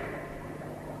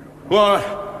 What?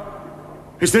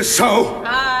 Is this so?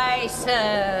 Aye,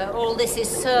 sir, all this is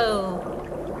so.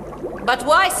 But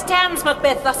why stands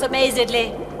Macbeth thus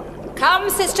amazedly? Come,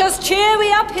 sisters, cheer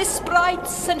we up his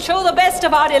sprites and show the best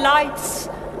of our delights.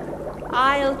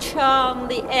 I'll charm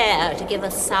the air to give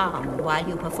a sound while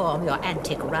you perform your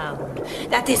antic round,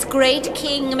 that this great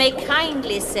king may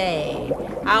kindly say,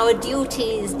 our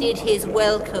duties did his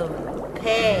welcome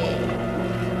pay.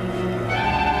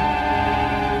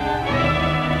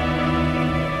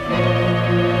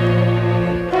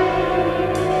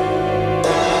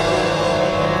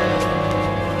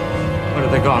 Where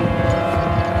have they gone?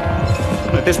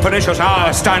 At this pernicious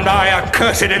hour stand I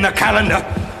accursed in the calendar.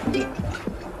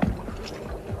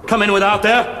 Come in without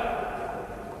there.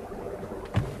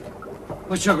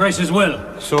 What's your grace's will?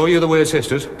 So you the weird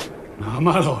sisters? No,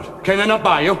 my lord. Came they not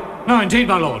by you? No, indeed,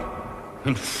 my lord.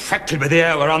 Infected with the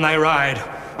air whereon they ride,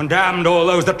 and damned all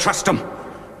those that trust them.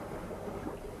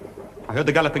 I heard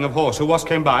the galloping of horse. Who was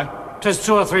came by? 'Tis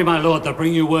 2 or 3, my lord, that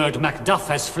bring you word Macduff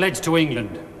has fled to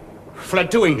England.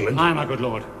 Fled to England? Aye, my good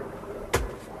lord.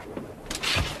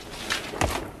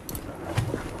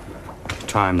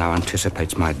 Time now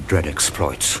anticipates my dread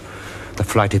exploits. The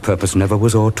flighty purpose never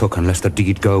was o'ertook unless the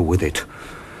deed go with it.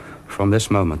 From this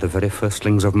moment, the very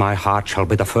firstlings of my heart shall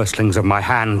be the firstlings of my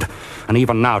hand, and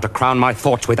even now to crown my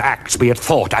thoughts with acts, be it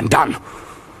thought and done.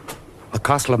 The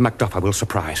castle of Macduff I will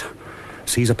surprise,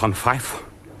 seize upon Fife,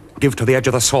 give to the edge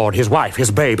of the sword his wife,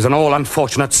 his babes, and all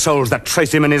unfortunate souls that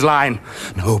trace him in his line.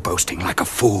 No boasting like a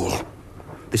fool.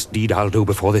 This deed I'll do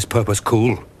before this purpose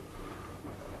cool.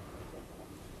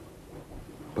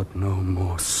 But no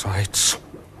more sights.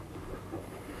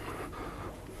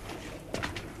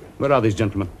 Where are these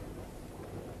gentlemen?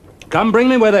 Come, bring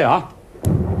me where they are.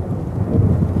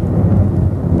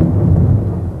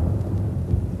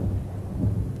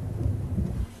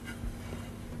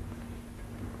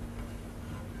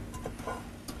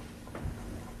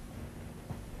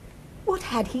 What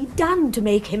had he done to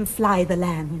make him fly the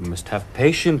land? You must have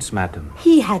patience, madam.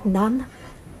 He had none.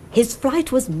 His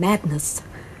flight was madness.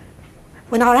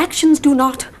 When our actions do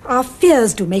not, our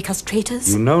fears do make us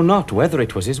traitors. You know not whether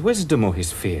it was his wisdom or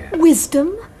his fear.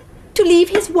 Wisdom? To leave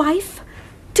his wife?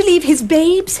 To leave his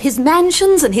babes, his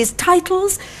mansions, and his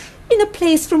titles, in a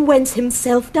place from whence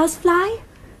himself does fly?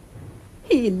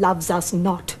 He loves us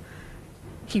not.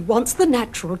 He wants the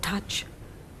natural touch.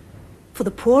 For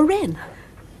the poor wren,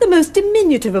 the most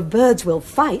diminutive of birds will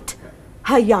fight,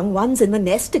 her young ones in the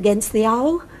nest against the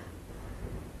owl.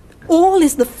 All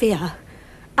is the fear,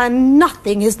 and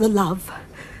nothing is the love.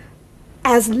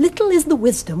 As little is the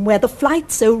wisdom where the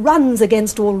flight so runs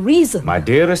against all reason. My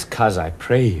dearest coz, I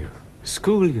pray you,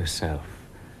 school yourself.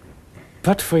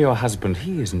 But for your husband,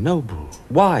 he is noble,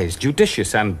 wise,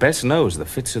 judicious, and best knows the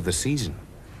fits of the season.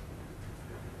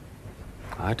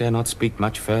 I dare not speak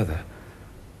much further.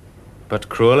 But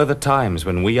cruel are the times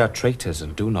when we are traitors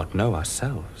and do not know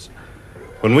ourselves.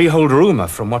 When we hold rumour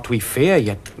from what we fear,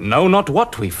 yet know not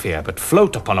what we fear, but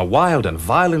float upon a wild and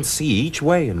violent sea each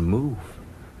way and move.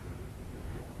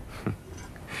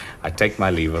 I take my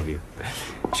leave of you.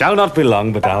 Shall not be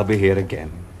long, but I'll be here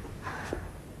again.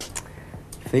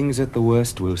 Things at the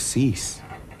worst will cease,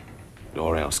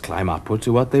 or else climb upward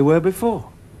to what they were before.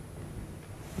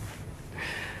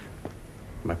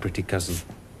 My pretty cousin,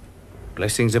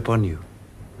 blessings upon you.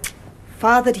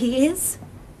 Fathered he is,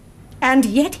 and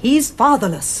yet he's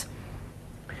fatherless.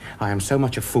 I am so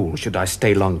much a fool should I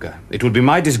stay longer. It would be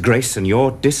my disgrace and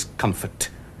your discomfort.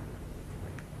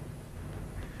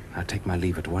 I'll take my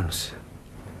leave at once.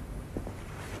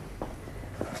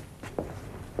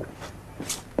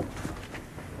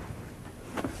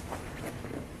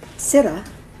 Sirrah,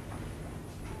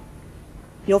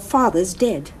 your father's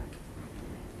dead.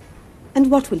 And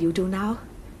what will you do now?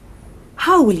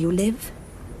 How will you live?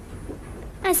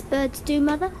 As birds do,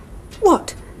 Mother.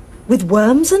 What? With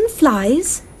worms and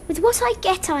flies? With what I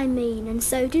get, I mean, and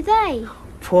so do they.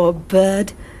 Poor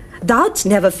bird. Thou'dst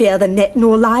never fear the net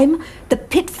nor lime, the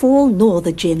pitfall nor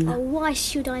the gin. Oh, why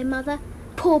should I, Mother?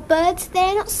 Poor birds,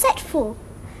 they're not set for.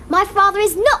 My father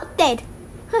is not dead,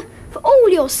 for all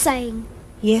you're saying.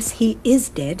 Yes, he is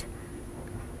dead.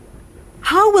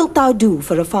 How wilt thou do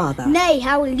for a father? Nay,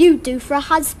 how will you do for a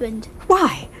husband?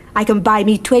 Why, I can buy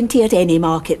me 20 at any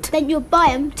market. Then you'll buy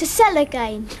 'em to sell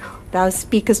again. Thou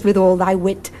speakest with all thy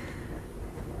wit,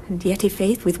 and yet, i'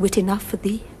 faith, with wit enough for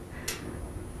thee.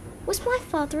 Was my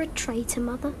father a traitor,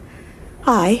 Mother?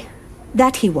 Aye,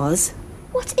 that he was.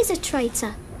 What is a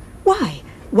traitor? Why,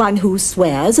 one who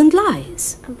swears and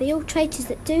lies. And be all traitors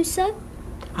that do so?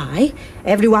 Aye,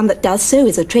 everyone that does so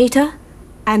is a traitor,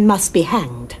 and must be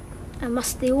hanged. And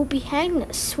must they all be hanged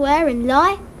that swear and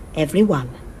lie? Every one.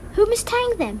 Who must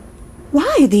hang them?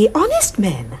 Why, the honest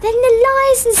men. Then the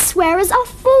liars and swearers are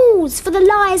fools, for the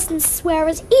liars and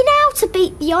swearers enow to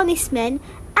beat the honest men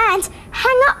and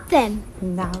hang up them.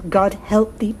 Now, God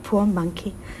help thee, poor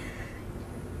monkey.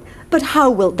 But how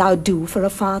wilt thou do for a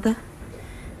father?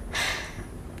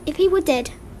 If he were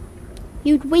dead,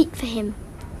 you'd weep for him.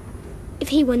 If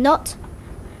he were not,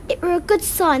 it were a good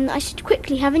sign that I should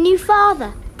quickly have a new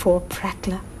father. Poor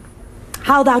prattler.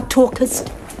 How thou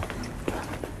talkest.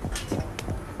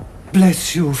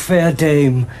 Bless you, fair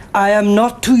dame. I am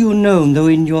not to you known, though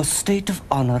in your state of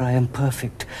honour I am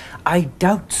perfect. I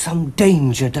doubt some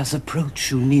danger does approach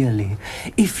you nearly.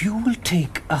 If you will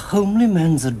take a homely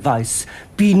man's advice,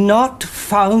 be not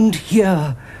found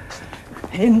here.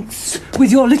 Hence,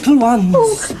 with your little ones.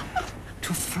 Oh.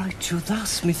 To fright you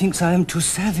thus, methinks I am too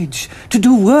savage. To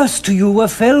do worse to you, a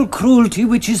fell cruelty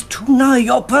which is too nigh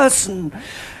your person.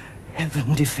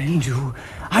 Heaven defend you.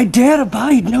 I dare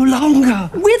abide no longer.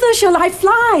 Whither shall I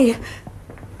fly?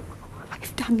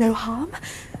 I've done no harm.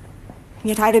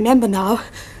 Yet I remember now.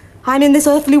 I'm in this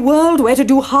earthly world where to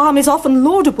do harm is often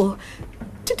laudable.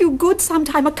 To do good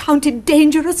sometime accounted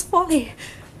dangerous folly.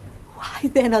 Why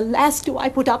then, alas, do I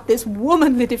put up this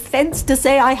womanly defence to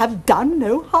say I have done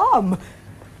no harm?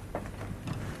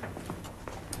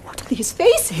 What are these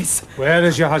faces? Where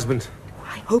is your husband?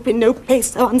 I hope in no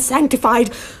place so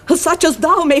unsanctified as such as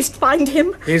thou mayst find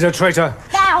him. He's a traitor.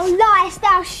 Thou liest,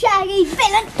 thou shaggy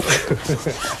villain!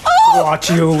 Oh! What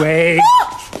you weigh,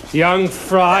 young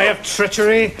fry of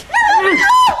treachery?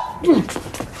 No!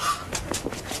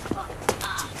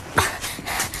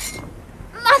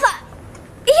 Mother,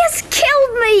 he has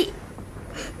killed me!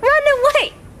 Run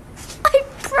away! I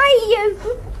pray you!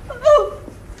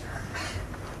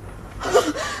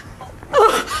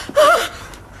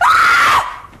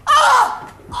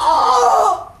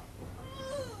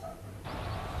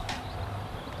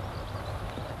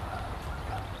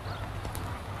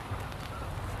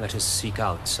 Let us seek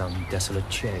out some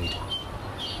desolate shade,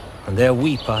 and there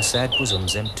weep our sad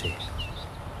bosoms empty.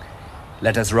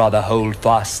 Let us rather hold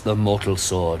fast the mortal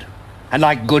sword, and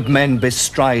like good men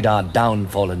bestride our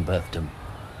downfall and birthdom.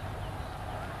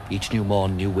 Each new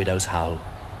morn, new widows howl,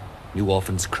 new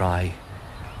orphans cry,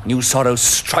 new sorrows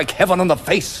strike heaven on the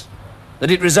face,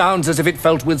 that it resounds as if it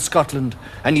felt with Scotland,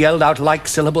 and yelled out like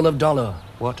syllable of dolor.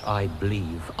 What I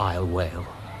believe, I'll wail.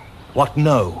 What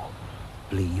know,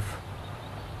 believe.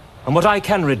 And what I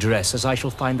can redress, as I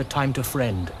shall find the time to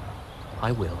friend,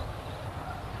 I will.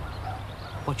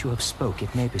 What you have spoke,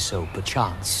 it may be so,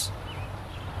 perchance.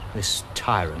 This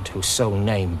tyrant whose sole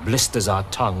name blisters our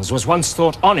tongues was once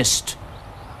thought honest.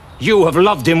 You have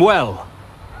loved him well.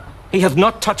 He hath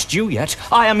not touched you yet.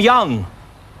 I am young.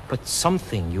 But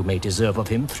something you may deserve of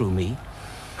him through me.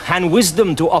 And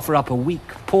wisdom to offer up a weak,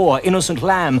 poor, innocent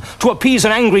lamb to appease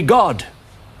an angry god.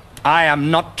 I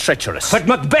am not treacherous. But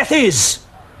Macbeth is.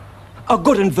 A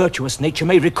good and virtuous nature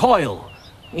may recoil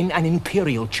in an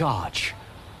imperial charge.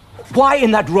 Why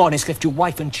in that rawness left you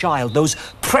wife and child, those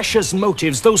precious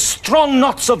motives, those strong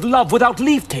knots of love without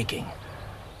leave-taking?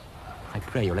 I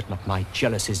pray you let not my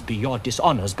jealousies be your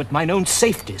dishonours, but mine own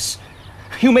safeties.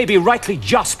 You may be rightly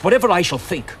just, whatever I shall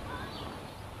think.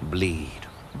 Bleed,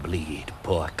 bleed,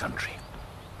 poor country.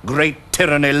 Great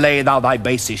tyranny, lay thou thy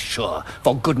bases sure,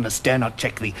 for goodness dare not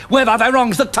check thee. Where thou thy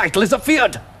wrongs, the title is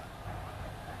afeard.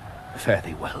 Fare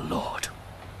thee well, lord.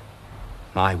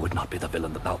 I would not be the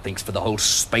villain that thou think'st for the whole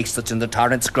space that's in the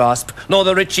tyrant's grasp, nor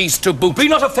the rich east to boot. Be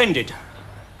not offended.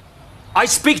 I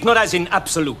speak not as in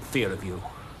absolute fear of you.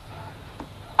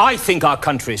 I think our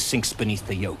country sinks beneath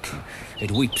the yoke.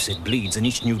 It weeps, it bleeds, and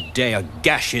each new day a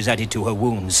gash is added to her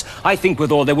wounds. I think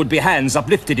withal there would be hands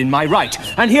uplifted in my right,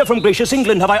 and here from gracious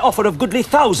England have I offer of goodly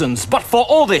thousands. But for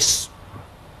all this,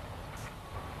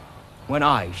 when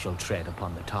I shall tread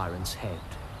upon the tyrant's head,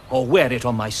 or wear it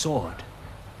on my sword,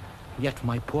 yet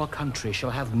my poor country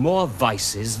shall have more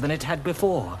vices than it had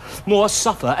before, more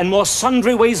suffer and more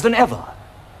sundry ways than ever,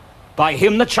 by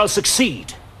him that shall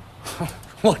succeed.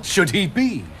 What should he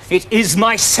be? It is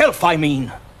myself, I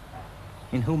mean,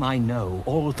 in whom I know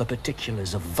all the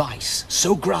particulars of vice,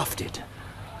 so grafted,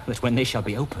 that when they shall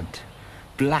be opened,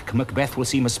 black Macbeth will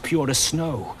seem as pure as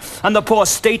snow, and the poor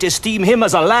state esteem him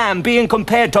as a lamb, being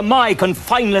compared to my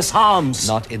confineless harms.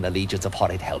 Not in the legions of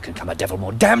horrid hell can come a devil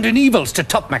more damned in evils to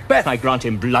top Macbeth. I grant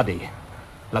him bloody,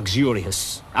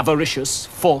 luxurious, avaricious,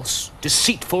 false,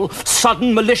 deceitful,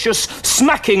 sudden, malicious,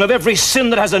 smacking of every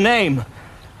sin that has a name.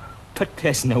 But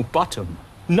there's no bottom,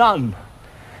 none,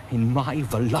 in my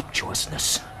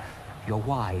voluptuousness. Your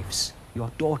wives,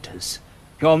 your daughters,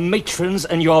 your matrons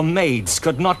and your maids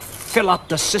could not fill up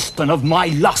the cistern of my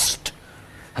lust.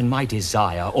 And my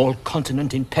desire, all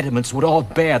continent impediments would all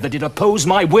bear that did oppose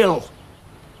my will.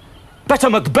 Better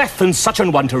Macbeth than such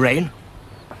an one to reign.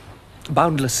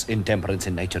 Boundless intemperance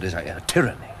in nature is a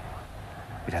tyranny.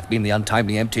 It hath been the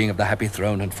untimely emptying of the happy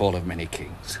throne and fall of many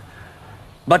kings.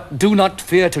 But do not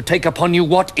fear to take upon you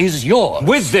what is yours.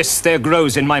 With this there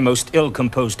grows in my most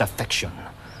ill-composed affection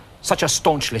such a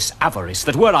staunchless avarice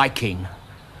that were I king,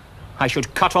 I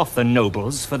should cut off the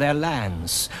nobles for their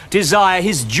lands, desire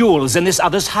his jewels in this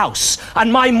other's house,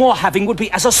 and my more having would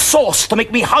be as a sauce to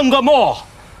make me hunger more,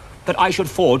 that I should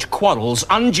forge quarrels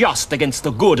unjust against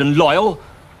the good and loyal,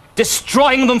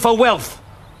 destroying them for wealth.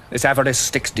 This avarice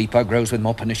sticks deeper, grows with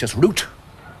more pernicious root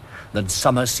than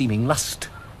summer seeming lust.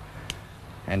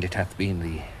 And it hath been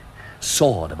the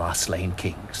sword of our slain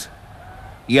kings.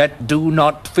 Yet do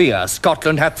not fear,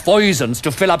 Scotland hath foisons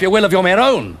to fill up your will of your mere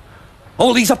own.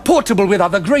 All these are portable with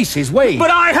other graces, ways.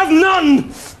 But I have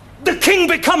none! The king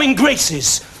becoming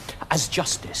graces, as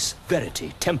justice,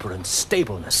 verity, temperance,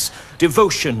 stableness,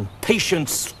 devotion,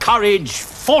 patience, courage,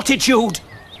 fortitude.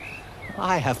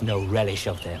 I have no relish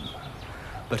of them,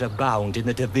 but abound in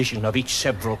the division of each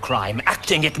several crime,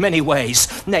 acting it many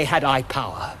ways. Nay, had I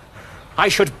power, I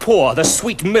should pour the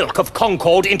sweet milk of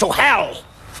concord into hell,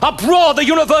 uproar the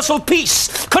universal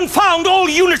peace, confound all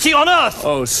unity on earth.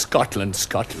 Oh, Scotland,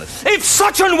 Scotland. If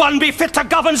such an one be fit to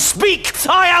govern, speak.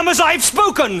 I am as I've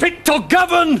spoken. Fit to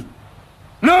govern?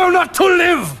 No, not to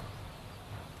live.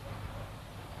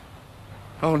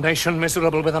 O nation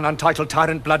miserable with an untitled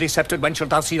tyrant bloody sceptred, when shalt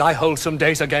thou see thy wholesome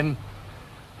days again?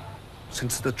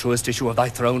 Since the truest issue of thy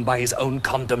throne by his own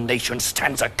condemnation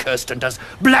stands accursed and does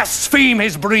blaspheme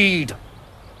his breed.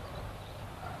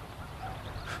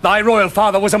 Thy royal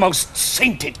father was a most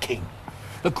sainted king.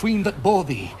 The queen that bore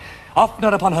thee, oftener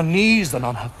upon her knees than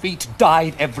on her feet,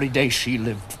 died every day she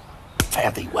lived.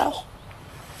 Fare thee well.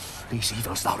 These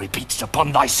evils thou repeatest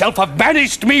upon thyself have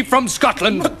banished me from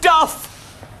Scotland. Macduff!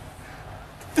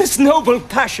 This noble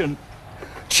passion,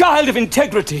 child of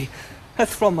integrity,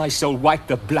 hath from my soul wiped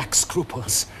the black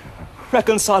scruples,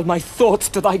 reconciled my thoughts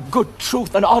to thy good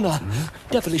truth and honour.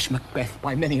 Devilish Macbeth,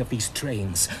 by many of these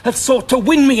trains, hath sought to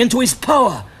win me into his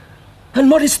power, and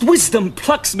modest wisdom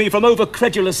plucks me from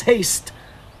over-credulous haste.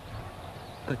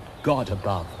 But God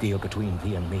above deal between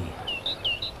thee and me.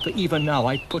 For even now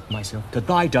I put myself to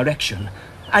thy direction,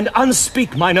 and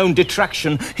unspeak mine own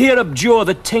detraction, here abjure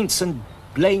the taints and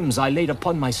blames I laid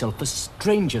upon myself for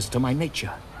strangers to my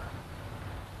nature.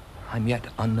 I'm yet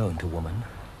unknown to woman,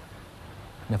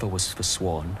 never was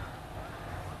forsworn,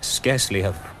 scarcely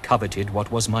have coveted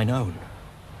what was mine own.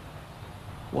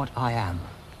 What I am,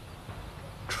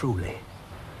 truly,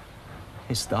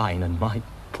 is thine and my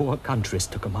poor country's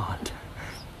to command.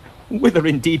 Whither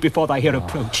indeed before thy here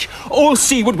approach, all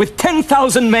seaward with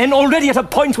 10,000 men already at a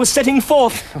point was setting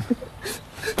forth.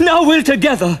 Now we'll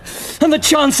together, and the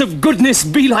chance of goodness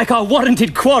be like our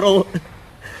warranted quarrel.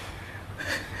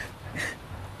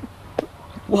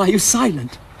 Why are you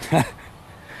silent?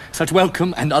 Such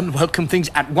welcome and unwelcome things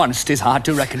at once 'tis hard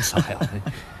to reconcile.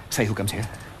 Say, who comes here?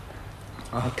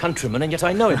 My countryman, and yet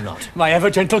I know him not. My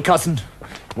ever-gentle cousin,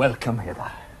 welcome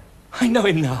hither. I know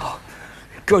him now.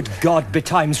 Good God,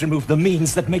 betimes remove the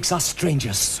means that makes us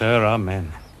strangers. Sir,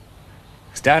 amen.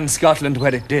 Stand Scotland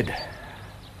where it did.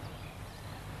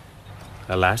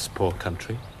 Alas, poor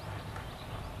country,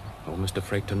 almost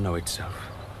afraid to know itself.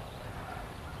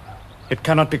 It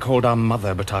cannot be called our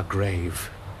mother, but our grave,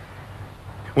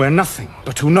 where nothing,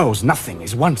 but who knows nothing,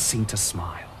 is once seen to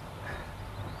smile.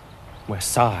 Where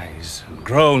sighs and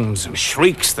groans and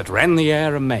shrieks that rend the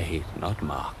air are made, not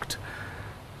marked.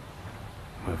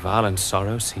 Where violent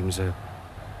sorrow seems a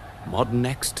modern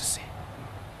ecstasy.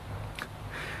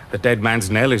 The dead man's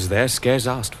knell is there, scarce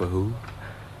asked for who.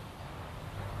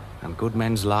 And good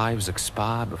men's lives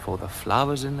expire before the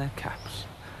flowers in their caps,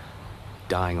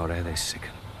 dying or ere they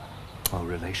sicken. Oh,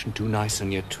 relation too nice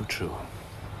and yet too true.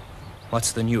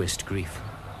 What's the newest grief?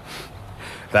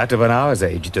 That of an hour's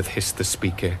age, doth hiss the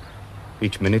speaker.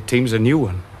 Each minute teems a new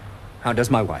one. How does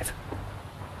my wife?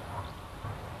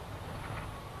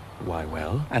 Why,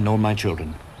 well. And all my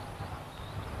children?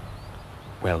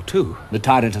 Well, too. The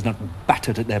tyrant has not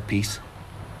battered at their peace?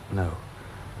 No.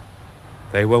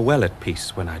 They were well at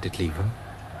peace when I did leave them.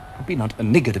 Be not a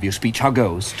niggard of your speech. How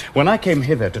goes? When I came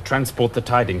hither to transport the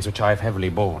tidings which I have heavily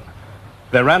borne,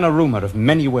 there ran a rumour of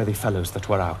many worthy fellows that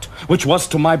were out, which was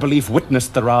to my belief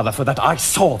witnessed the rather for that I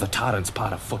saw the tyrant's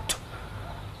power afoot.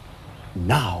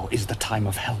 Now is the time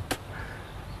of help.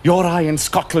 Your eye in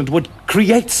Scotland would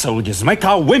create soldiers, make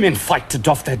our women fight to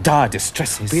doff their dire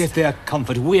distresses. Be it their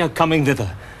comfort, we are coming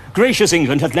thither. Gracious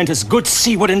England hath lent us good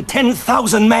seaward and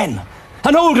 10,000 men.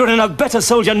 An older and a better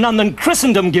soldier none than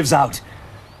Christendom gives out.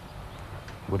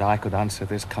 Would I could answer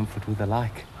this comfort with the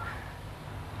like.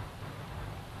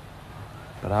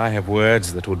 But I have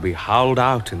words that would be howled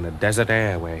out in the desert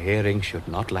air where hearing should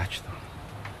not latch them.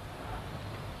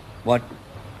 What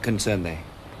concern they?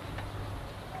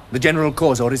 The general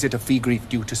cause, or is it a fee grief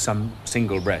due to some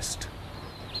single breast?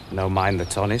 No mind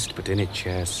that's honest, but in it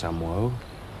shares some woe.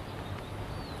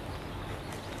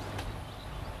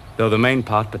 Though the main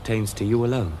part pertains to you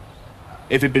alone.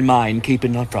 If it be mine, keep it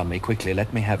not from me. Quickly,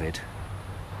 let me have it.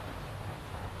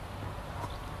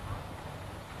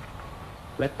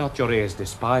 Let not your ears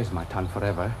despise my tongue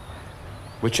forever,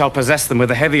 which shall possess them with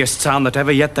the heaviest sound that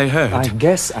ever yet they heard. I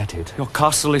guess at it. Your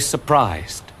castle is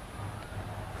surprised.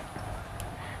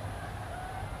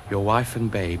 Your wife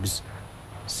and babes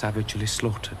savagely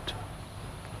slaughtered.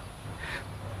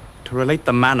 To relate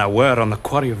the manner were on the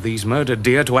quarry of these murdered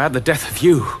deer, to add the death of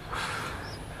you.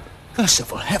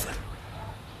 Merciful heaven!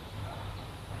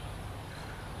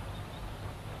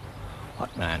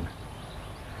 What man?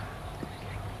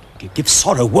 Give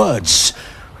sorrow words.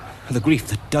 The grief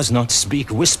that does not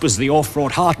speak whispers the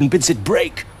o'erfraught heart and bids it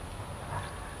break.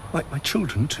 My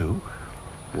children too.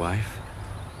 Wife,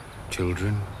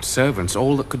 children, servants,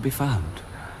 all that could be found.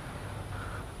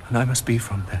 And I must be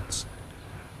from thence.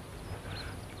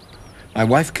 My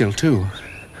wife killed too.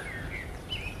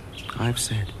 I've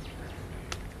said.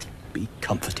 Be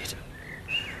comforted.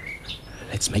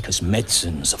 Let's make us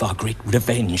medicines of our great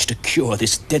revenge to cure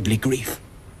this deadly grief.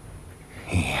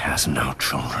 He has no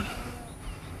children.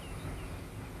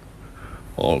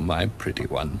 All my pretty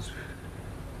ones.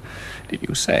 Did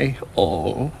you say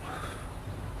all?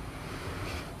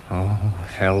 Oh,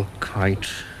 hell kite.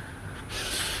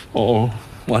 All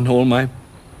my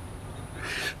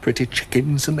pretty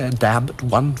chickens and their dam at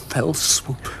one fell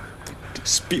swoop.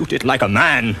 Dispute it like a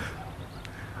man.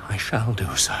 I shall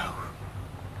do so.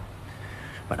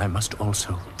 But I must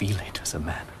also feel it as a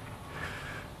man.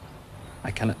 I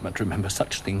cannot but remember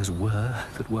such things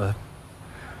that were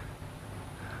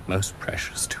most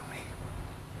precious to me.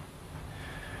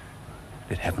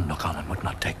 Did heaven look on and would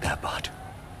not take their part?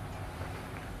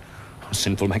 O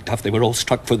sinful Macduff, they were all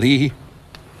struck for thee.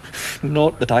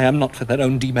 Naught that I am not for their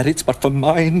own demerits, but for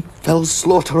mine fell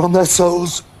slaughter on their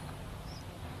souls.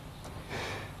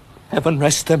 Heaven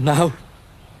rest them now.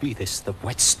 Be this the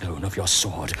whetstone of your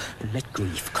sword. Let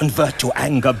grief convert to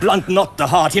anger, blunt not the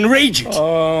heart, enrage it.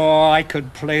 Oh, I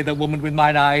could play the woman with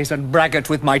mine eyes and braggart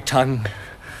with my tongue.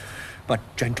 But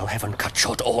gentle heaven, cut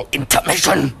short all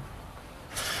intermission.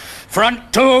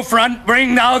 Front to front,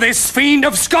 bring thou this fiend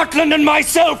of Scotland and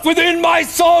myself within my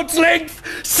sword's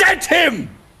length. Set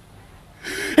him!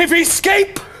 If he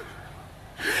escape,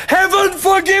 heaven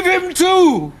forgive him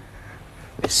too.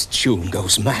 This tune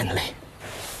goes manly.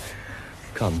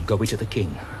 Come, go we to the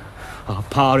king. Our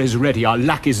power is ready, our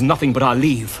lack is nothing but our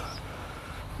leave.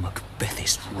 Macbeth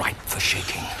is ripe for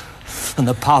shaking, and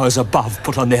the powers above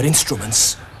put on their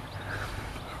instruments.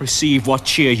 Receive what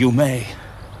cheer you may.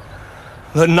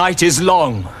 The night is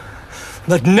long,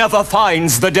 that never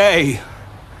finds the day.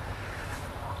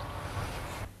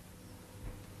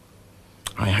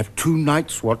 2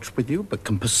 nights watched with you, but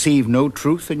can perceive no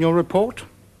truth in your report?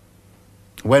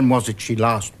 When was it she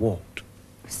last walked?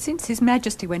 Since His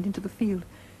Majesty went into the field.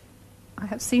 I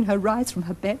have seen her rise from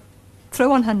her bed,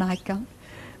 throw on her nightgown,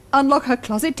 unlock her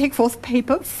closet, take forth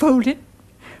paper, fold it,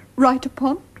 write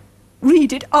upon,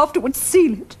 read it, afterwards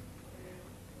seal it,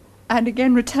 and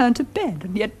again return to bed,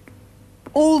 and yet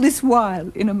all this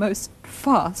while in a most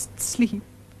fast sleep.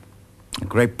 A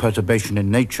great perturbation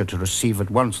in nature to receive at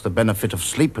once the benefit of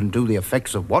sleep and do the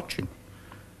effects of watching.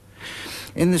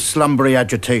 In this slumbery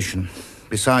agitation,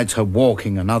 besides her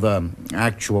walking and other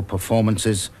actual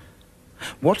performances,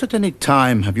 what at any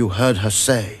time have you heard her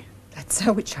say? That's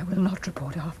so which I will not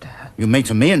report after her. You may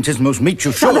to me, and 'tis most meet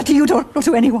you should. Neither to you nor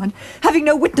to anyone, having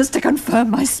no witness to confirm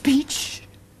my speech.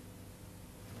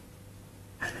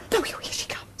 Lo, here she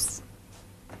comes.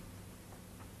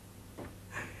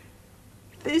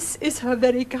 This is her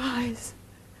very guise,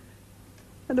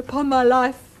 and upon my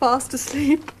life, fast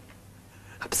asleep.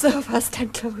 Observe her,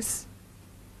 stand close.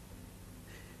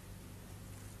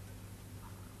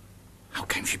 How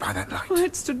came she by that light? I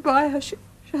had stood by her. She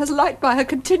has light by her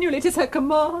continually. It is her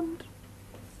command.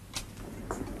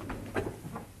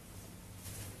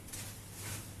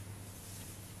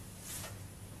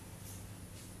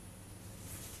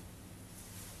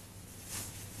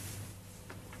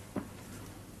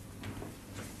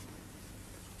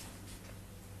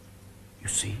 You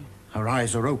see, her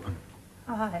eyes are open.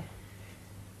 Aye,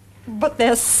 but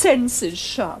their senses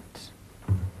shut.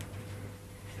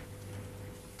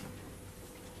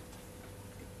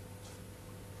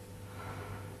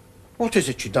 What is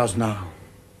it she does now?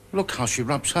 Look how she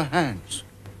rubs her hands.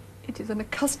 It is an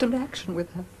accustomed action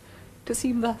with her, to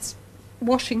seem thus,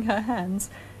 washing her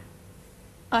hands.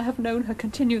 I have known her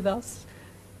continue thus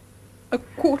a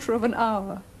quarter of an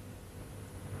hour.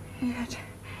 Yet,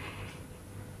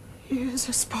 here's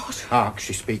a spot. Hark,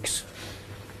 she speaks.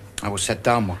 I will set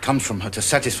down what comes from her to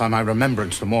satisfy my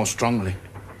remembrance the more strongly.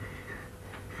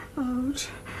 Out,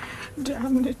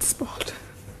 damned it spot.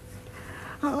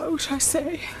 Out, I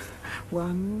say.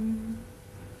 1,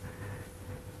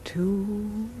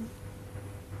 2.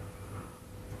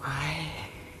 Why,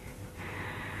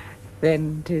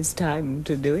 then 'tis time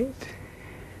to do it.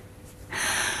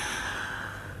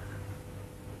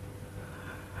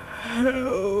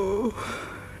 Oh,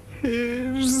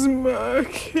 here's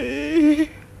murky.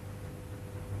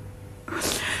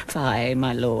 Fie,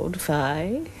 my lord,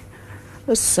 fie.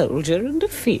 A soldier and a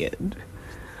feared.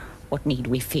 What need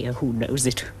we fear, who knows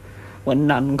it, when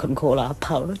none can call our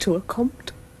power to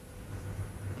account?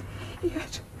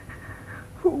 Yet,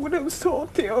 who would have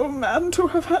thought the old man to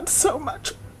have had so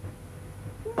much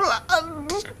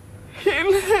blood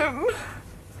in him?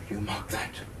 You mark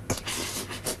that.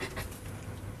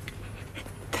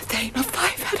 The Thane of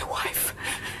Fife had a wife.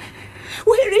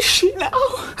 Where is she now?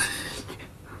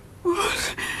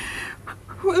 What?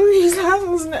 Will these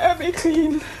hands ne'er be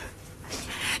clean?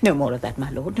 No more of that, my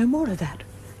lord, no more of that.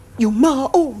 You mar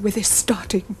all with this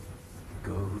starting.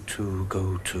 Go to,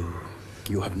 go to.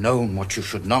 You have known what you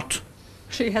should not.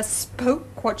 She has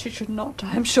spoke what she should not,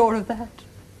 I am sure of that.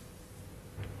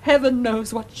 Heaven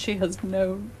knows what she has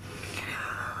known.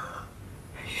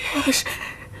 Yes,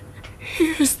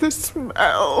 here's the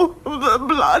smell of the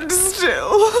blood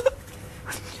still.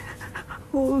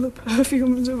 All the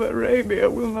perfumes of Arabia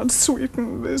will not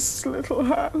sweeten this little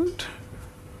hand.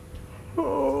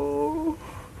 Oh.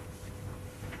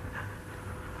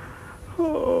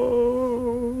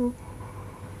 Oh.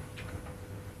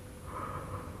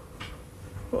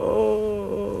 Oh.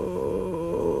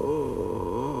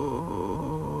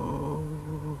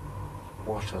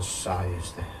 What a sigh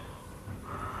is there.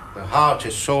 The heart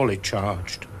is sorely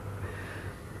charged.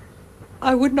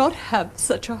 I would not have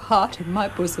such a heart in my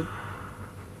bosom,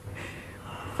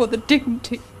 for the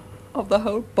dignity of the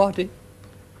whole body.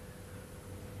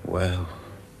 Well,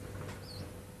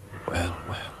 well,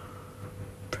 well.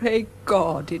 Pray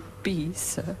God it be,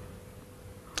 sir.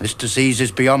 This disease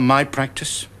is beyond my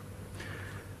practice.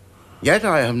 Yet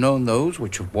I have known those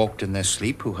which have walked in their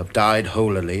sleep who have died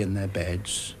holily in their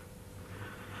beds.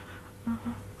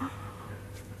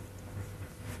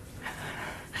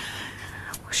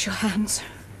 Wash your hands.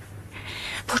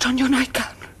 Put on your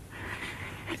nightgown.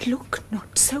 Look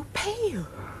not so pale.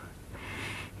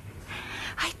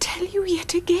 I tell you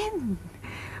yet again,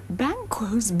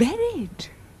 Banquo's buried.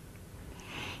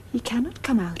 He cannot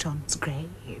come out on his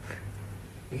grave.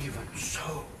 Even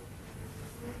so.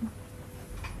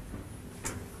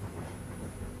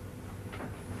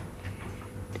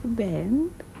 To bed.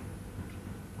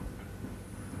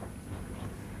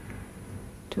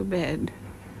 To bed.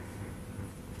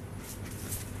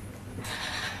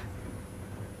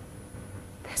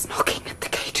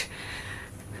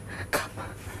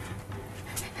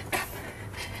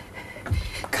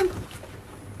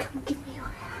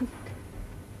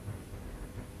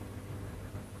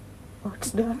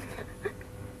 once done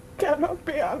cannot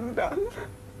be undone.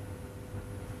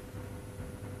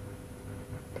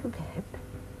 To bed.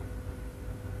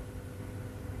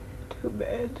 To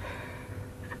bed.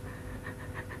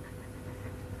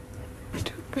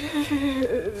 To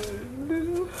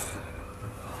bed.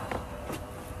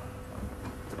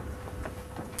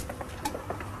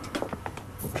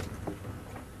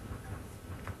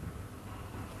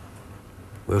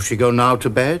 Will she go now to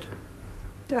bed?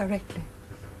 Directly.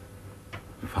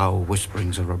 Foul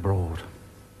whisperings are abroad.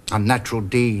 Unnatural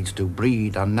deeds do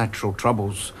breed unnatural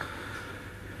troubles.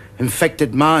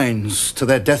 Infected minds to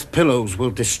their death pillows will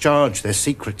discharge their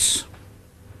secrets.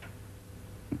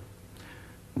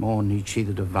 More need she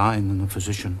the divine than the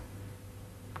physician.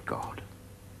 God.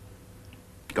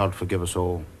 God forgive us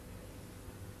all.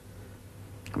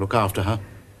 Look after her.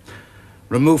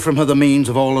 Remove from her the means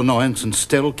of all annoyance, and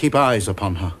still keep eyes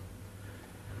upon her.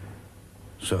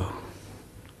 So,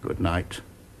 good night.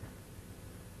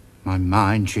 My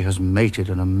mind she has mated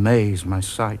and amazed my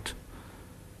sight.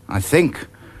 I think,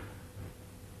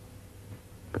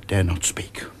 but dare not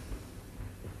speak.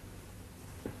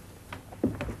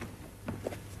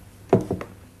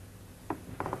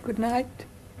 Good night,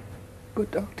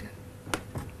 good doctor.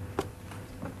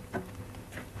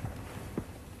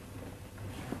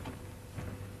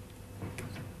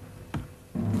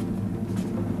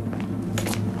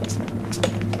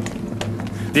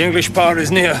 The English power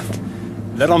is near.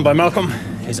 Led on by Malcolm,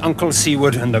 his uncle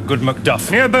Seward, and the good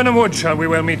Macduff. Near Burnham Wood shall we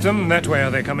well meet them. That way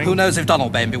are they coming. Who knows if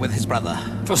Donalbain be with his brother?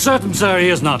 For certain, sir, he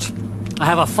is not. I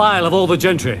have a file of all the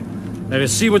gentry. There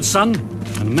is Seward's son,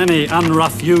 and many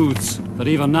unrough youths that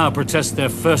even now protest their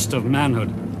first of manhood.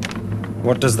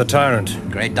 What does the tyrant?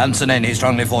 Great Dunsinane he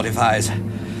strongly fortifies.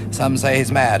 Some say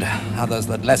he's mad, others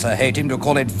that lesser hate him to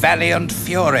call it valiant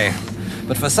fury.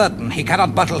 But for certain, he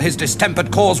cannot buttle his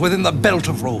distempered cause within the belt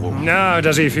of rule. Now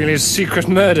does he feel his secret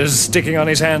murders sticking on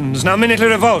his hands. Now minutely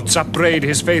revolts upbraid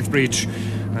his faith breach.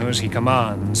 Those he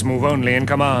commands move only in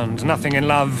command, nothing in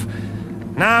love.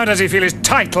 Now does he feel his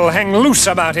title hang loose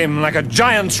about him like a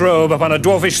giant's robe upon a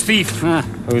dwarfish thief.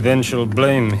 Who then shall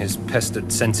blame his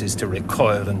pestered senses to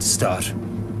recoil and start,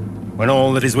 when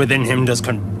all that is within him does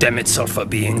condemn itself for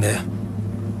being there?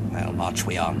 Well, march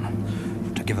we on.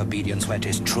 To give obedience where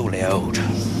 'tis truly owed.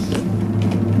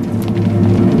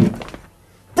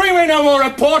 Bring me no more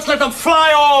reports, let them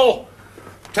fly all!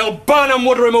 Till Burnham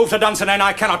Wood remove to Dunsinane,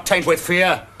 I cannot taint with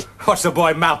fear. What's the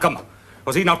boy Malcolm?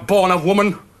 Was he not born of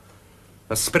woman?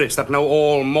 The spirits that know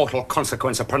all mortal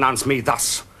consequence have pronounced me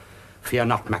thus. Fear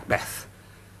not, Macbeth.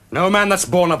 No man that's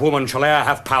born of woman shall e'er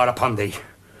have power upon thee.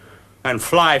 And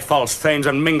fly, false thanes,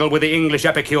 and mingle with the English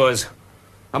epicures.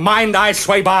 The mind I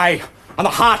sway by, and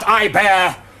the heart I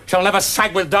bear, shall never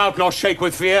sag with doubt nor shake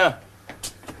with fear.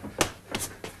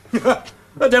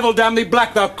 The devil damn thee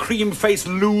black, thou cream-faced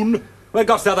loon. Where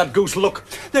gotst thou that goose look?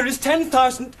 There is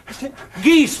 10,000...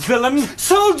 Geese, villain!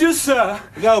 Soldiers, sir!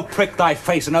 Go prick thy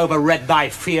face and overred thy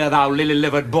fear, thou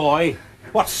lily-livered boy.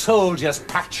 What soldiers,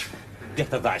 patch?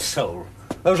 Depth of thy soul.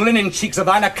 Those linen cheeks of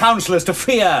thine are counsellors to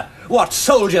fear. What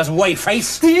soldiers,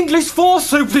 whey-face? The English force,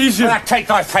 so please you. Take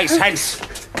thy face hence.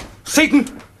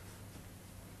 Seaton!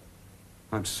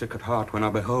 I'm sick at heart when I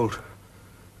behold.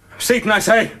 Seaton, I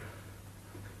say!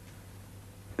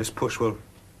 This push will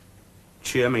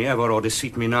cheer me ever or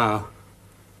deceit me now.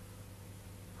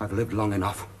 I've lived long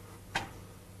enough.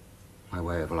 My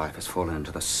way of life has fallen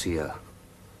into the sear,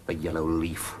 the yellow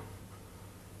leaf,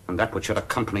 and that which should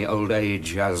accompany old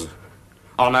age as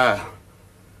honor,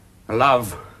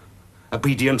 love,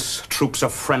 obedience, troops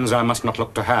of friends I must not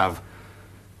look to have,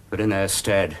 but in their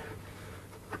stead,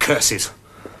 curses.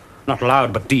 Not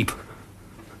loud, but deep.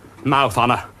 Mouth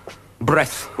honor.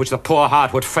 Breath, which the poor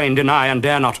heart would fain deny and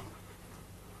dare not.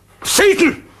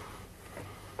 Satan!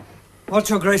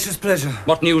 What's your gracious pleasure?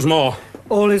 What news more?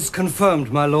 All is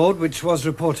confirmed, my lord, which was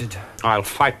reported. I'll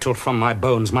fight till from my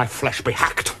bones my flesh be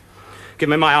hacked. Give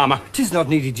me my armor. 'Tis not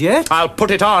needed yet. I'll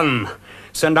put it on.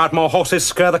 Send out more horses,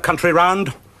 scare the country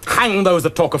round. Hang those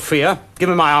that talk of fear. Give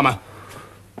me my armor.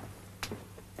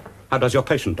 How does your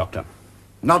patient, doctor?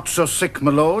 Not so sick, my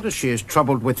lord, as she is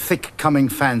troubled with thick-coming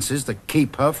fancies that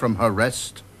keep her from her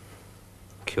rest.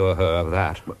 Cure her of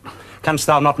that. Canst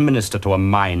thou not minister to a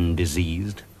mind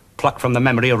diseased? Pluck from the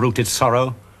memory a rooted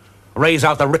sorrow? Raise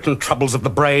out the written troubles of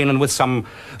the brain, and with some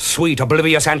sweet,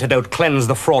 oblivious antidote cleanse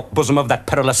the fraught bosom of that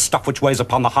perilous stuff which weighs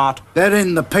upon the heart?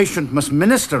 Therein the patient must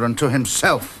minister unto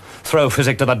himself. Throw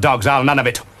physic to the dogs, I'll none of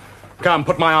it. Come,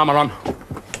 put my armor on.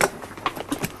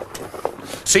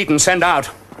 Seaton, send out.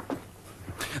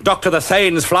 Doctor, the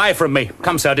thanes fly from me.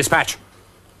 Come, sir, dispatch.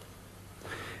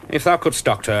 If thou couldst,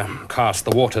 Doctor, cast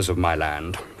the waters of my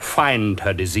land, find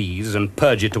her disease, and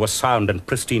purge it to a sound and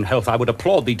pristine health, I would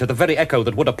applaud thee to the very echo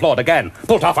that would applaud again.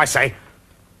 Pull't off, I say!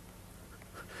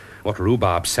 What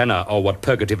rhubarb, senna, or what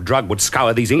purgative drug would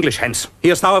scour these English hence?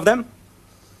 Hear'st thou of them?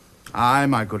 Aye,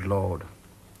 my good lord.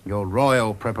 Your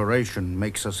royal preparation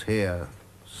makes us hear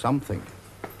something.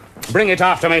 Bring it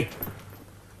after me.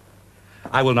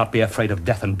 I will not be afraid of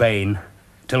death and bane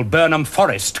till Burnham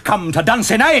Forest come to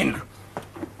Dunsinane.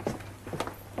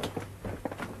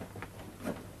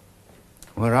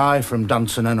 Were I from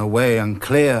Dunsinane away and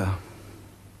clear,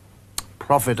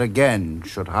 profit again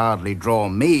should hardly draw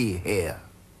me here.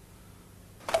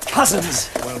 Cousins!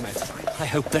 Well met. I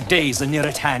hope the days are near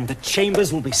at hand. The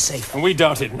chambers will be safe. And we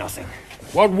doubted nothing.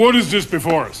 What wood is this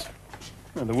before us?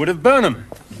 Well, the wood of Burnham.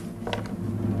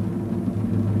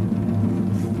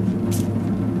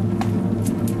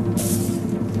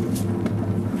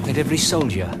 Let every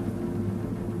soldier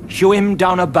hew him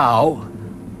down a bough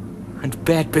and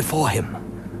bear it before him.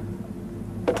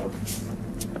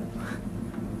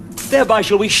 Thereby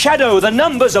shall we shadow the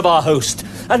numbers of our host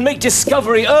and make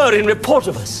discovery err in report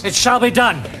of us. It shall be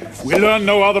done. We learn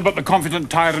no other but the confident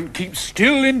tyrant keeps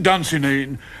still in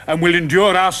Dunsinane and will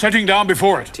endure our setting down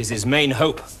before it. 'Tis his main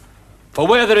hope. For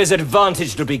where there is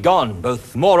advantage to be gone,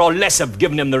 both more or less have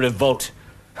given him the revolt.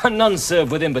 And none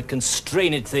serve with him but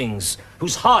constrained things,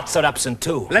 whose hearts are absent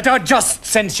too. Let our just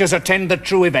censures attend the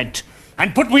true event,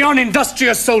 and put we on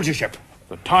industrious soldiership.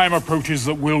 The time approaches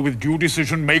that will with due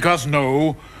decision make us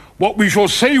know what we shall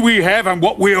say we have and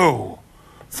what we owe.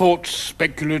 Thoughts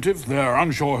speculative their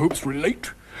unsure hopes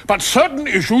relate, but certain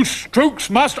issues strokes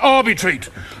must arbitrate,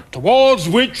 towards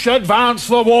which advance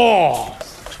the war.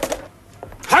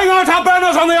 Hang out our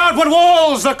banners on the outward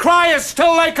walls! The cry is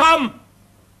still they come!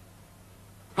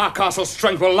 Our castle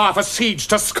strength will laugh a siege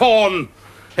to scorn.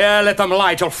 Here let them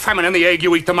lie till famine and the ague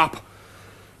eat them up.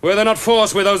 Were they not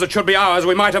forced with those that should be ours,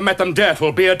 we might have met them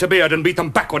deathful, beard to beard, and beat them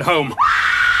backward home.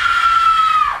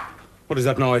 What is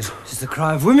that noise? 'Tis the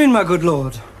cry of women, my good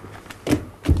lord.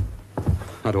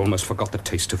 I'd almost forgot the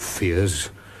taste of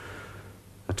fears.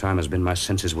 The time has been my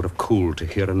senses would have cooled to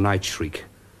hear a night shriek.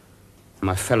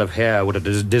 My fell of hair would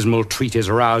a dismal treatise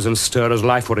rouse and stir as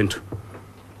life wouldn't.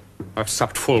 I've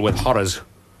supped full with horrors.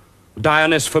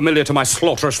 Direness familiar to my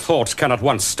slaughterous thoughts cannot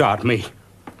once start me.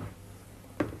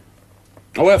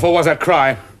 Wherefore was that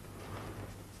cry?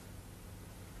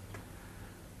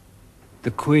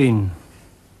 The Queen,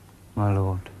 my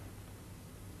lord,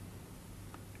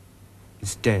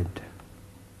 is dead.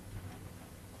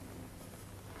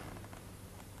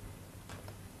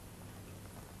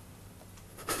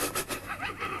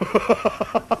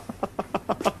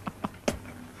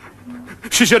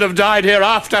 She should have died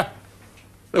hereafter.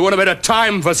 There would have been a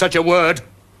time for such a word.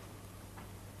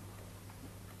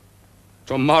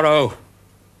 Tomorrow,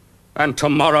 and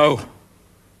tomorrow,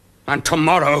 and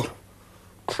tomorrow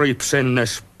creeps in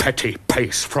this petty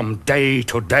pace from day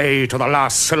to the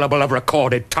last syllable of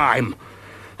recorded time.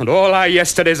 And all our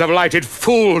yesterdays have lighted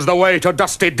fools the way to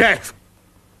dusty death.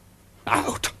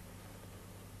 Out,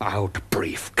 out,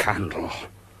 brief candle.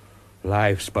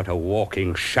 Life's but a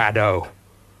walking shadow,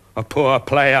 a poor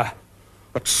player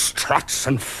that struts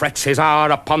and frets his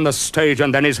hour upon the stage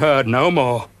and then is heard no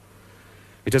more.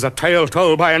 It is a tale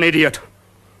told by an idiot,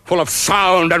 full of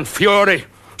sound and fury,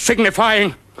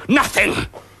 signifying nothing.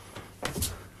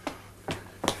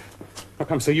 How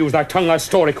comes to use thy tongue, thy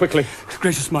story quickly?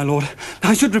 Gracious my lord,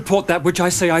 I should report that which I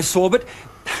say I saw, but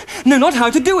know not how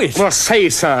to do it. Well, say,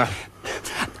 sir.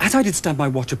 As I did stand my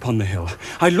watch upon the hill,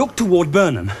 I looked toward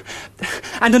Burnham,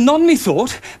 and anon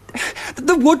methought that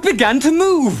the wood began to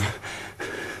move.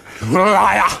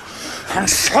 Liar and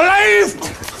slave!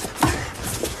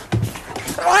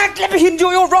 Let me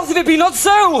endure your wrath if it be not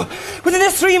so. Within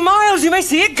this 3 miles you may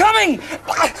see it coming.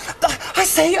 I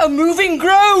say a moving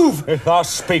grove. If thou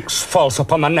speakst false,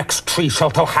 upon the next tree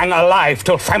shalt thou hang alive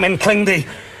till famine cling thee.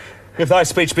 If thy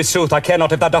speech be sooth, I care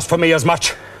not if thou dost for me as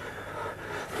much.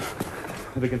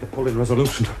 I begin to pull in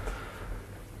resolution.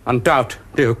 And doubt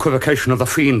the equivocation of the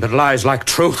fiend that lies like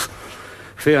truth.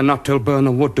 Fear not till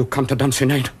Burnham wood do come to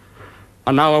Dunsinane.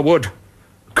 And now a wood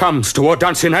comes toward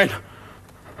Dunsinane.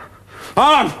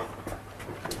 On!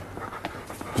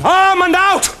 Arm and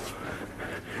out!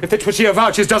 If it which he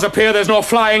avouches does appear, there's no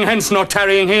flying hence nor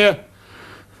tarrying here.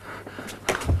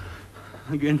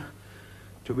 Again,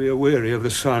 to be aweary of the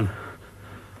sun,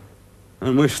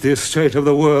 and wish the estate of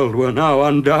the world were now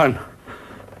undone.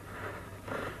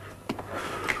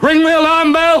 Ring the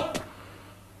alarm bell!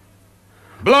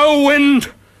 Blow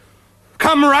wind!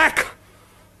 Come rack!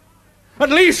 At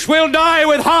least we'll die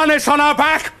with harness on our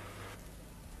back!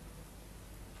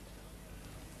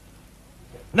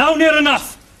 Now near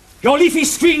enough! Your leafy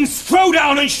screens throw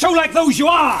down and show like those you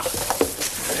are!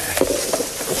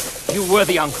 You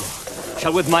worthy uncle,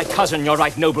 shall with my cousin, your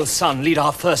right noble son, lead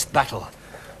our first battle.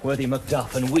 Worthy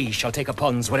Macduff and we shall take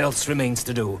upon what else remains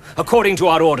to do, according to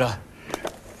our order.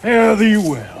 Fare thee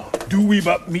well. Do we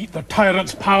but meet the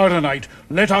tyrant's power tonight,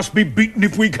 let us be beaten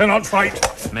if we cannot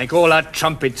fight. Make all our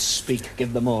trumpets speak,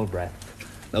 give them all breath.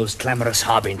 Those clamorous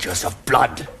harbingers of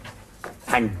blood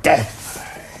and death.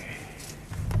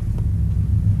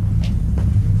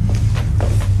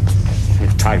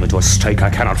 If tied me to a stake, I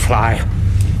cannot fly.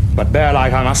 But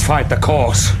bear-like I must fight the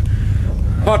course.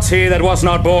 What's he that was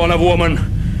not born of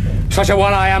woman? Such a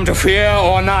one I am to fear,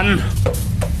 or none.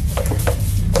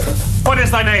 What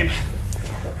is thy name?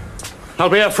 I'll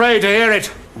be afraid to hear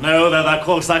it. Know that thou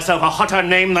callest thyself a hotter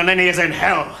name than any is in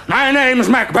hell. My name's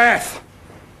Macbeth.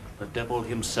 The devil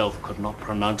himself could not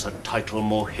pronounce a title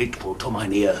more hateful to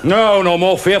mine ear. No, no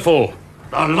more fearful.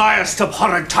 Thou liest,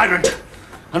 abhorred tyrant,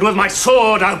 and with my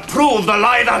sword I'll prove the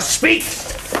lie thou speak.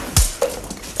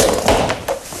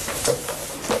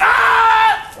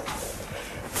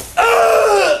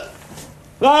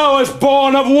 Thou was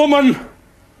born of woman.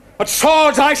 At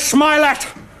swords I smile at.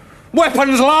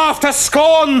 Weapons laugh to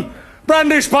scorn.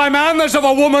 Brandished by man as of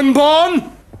a woman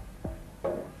born.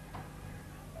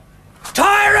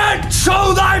 Tyrant,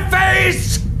 show thy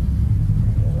face!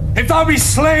 If thou be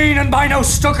slain, and by no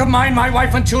stroke of mine my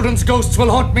wife and children's ghosts will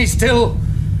haunt me still,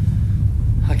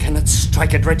 I cannot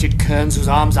strike at wretched kerns whose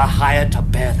arms are hired to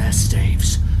bear their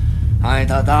staves.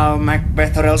 Either thou,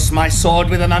 Macbeth, or else my sword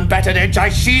with an unbattered edge I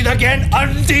sheathe again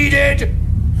undeeded.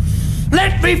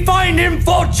 Let me find him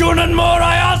fortune, and more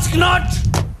I ask not.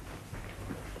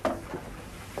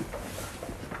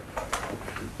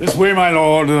 This way, my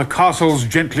lord, the castle's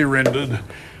gently rendered.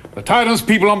 The tyrant's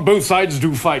people on both sides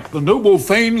do fight. The noble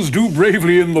thanes do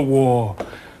bravely in the war.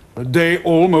 The day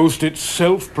almost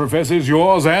itself professes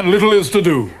yours, and little is to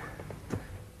do.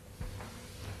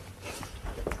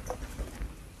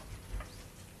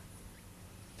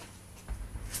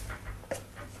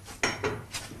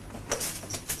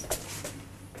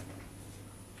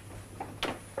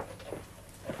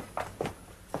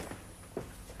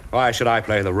 Why should I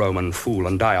play the Roman fool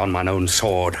and die on mine own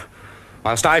sword?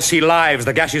 Whilst I see lives,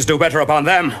 the gashes do better upon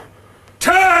them.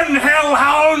 Turn,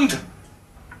 hellhound!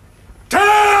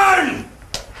 Turn!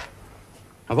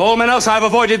 Of all men else I have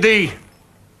avoided thee.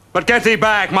 But get thee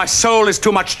back, my soul is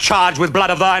too much charged with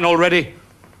blood of thine already.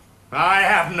 I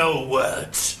have no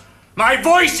words. My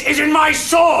voice is in my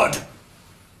sword.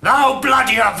 Thou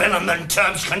bloodier villain than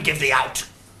terms can give thee out.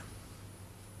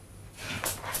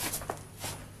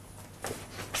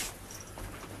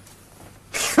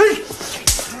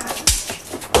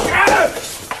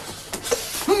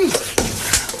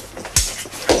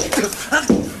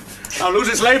 Thou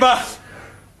losest labour.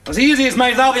 As easy as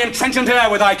may thou the entrenchant air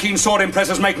with thy keen sword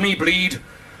impresses make me bleed.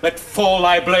 Let fall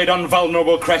thy blade on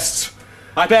vulnerable crests.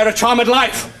 I bear a charmed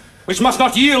life, which must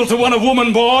not yield to one of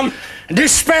woman born.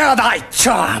 Despair thy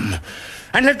charm,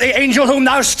 and let the angel whom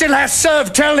thou still hast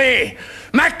served tell thee,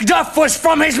 Macduff was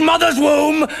from his mother's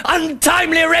womb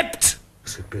untimely ripped.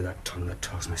 If it be that tongue that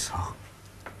tells me so,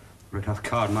 for it hath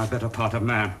cowed my better part of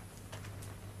man.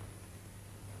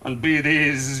 And be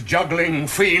these juggling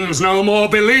fiends no more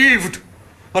believed,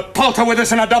 but palter with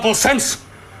us in a double sense,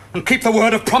 and keep the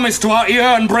word of promise to our ear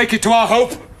and break it to our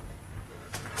hope.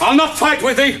 I'll not fight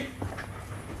with thee.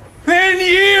 Then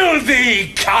yield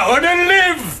thee, coward, and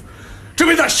live. To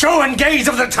be the show and gaze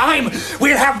of the time,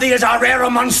 we'll have thee as our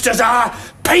rarer monsters are,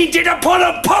 painted upon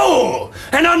a pole,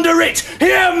 and under it,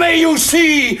 here may you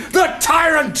see the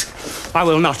tyrant. I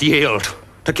will not yield.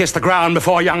 To kiss the ground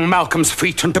before young Malcolm's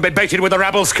feet, and to be baited with the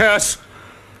rabble's curse.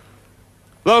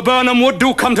 Though Burnham would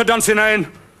do come to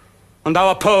Dunsinane, and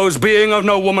thou oppose, being of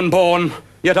no woman born,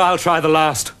 yet I'll try the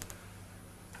last.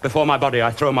 Before my body I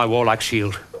throw my warlike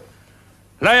shield.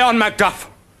 Lay on, Macduff,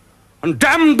 and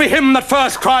damned be him that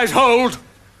first cries hold.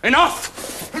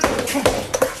 Enough!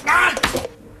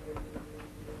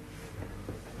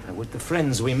 And would the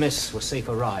friends we miss were safe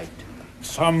arrived.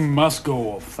 Some must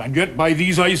go off, and yet by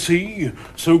these I see,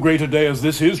 so great a day as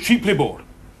this is, cheaply bought.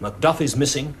 Macduff is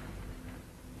missing,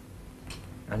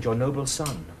 and your noble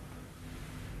son.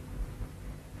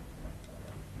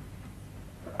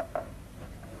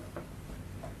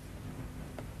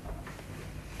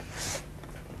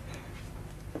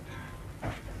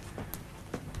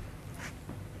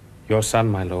 Your son,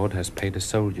 my lord, has paid a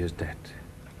soldier's debt.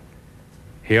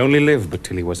 He only lived but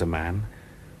till he was a man,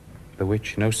 the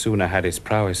which no sooner had his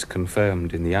prowess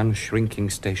confirmed in the unshrinking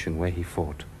station where he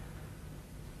fought,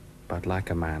 but like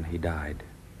a man he died.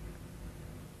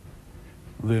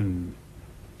 Then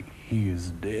He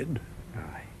is dead.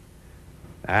 Aye.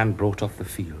 And brought off the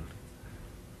field.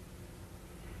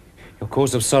 Your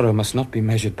cause of sorrow must not be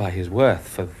measured by his worth,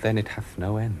 for then it hath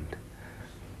no end.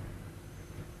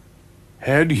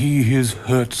 Had he his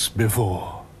hurts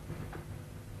before?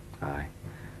 Aye.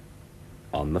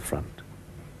 On the front.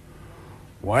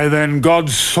 Why then,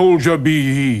 God's soldier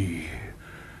be he.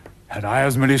 Had I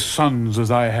as many sons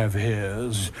as I have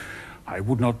heirs, I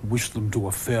would not wish them to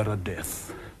a fairer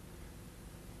death.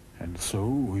 And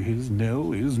so his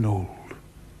knell is knolled.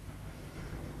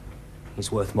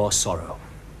 He's worth more sorrow,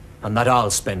 and that I'll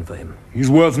spend for him.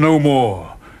 He's worth no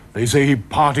more. They say he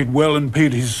parted well and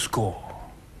paid his score.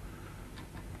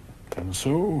 And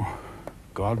so,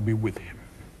 God be with him.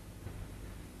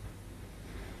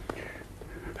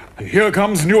 Here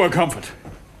comes newer comfort.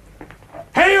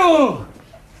 Hail,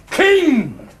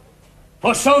 King!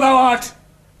 For so thou art.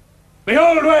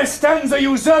 Behold where stands the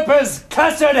usurper's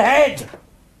cursed head!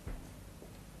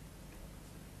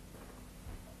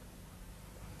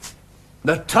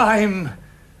 The time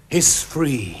is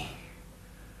free.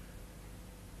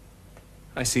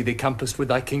 I see thee compassed with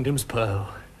thy kingdom's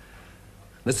pearl,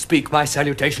 that speak my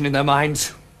salutation in their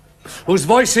minds, whose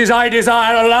voices I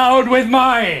desire aloud with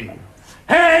mine.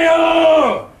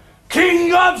 Hail,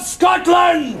 King of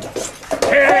Scotland!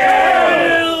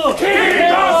 Hail,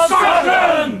 King of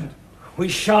Scotland! We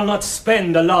shall not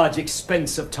spend a large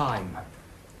expense of time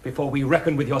before we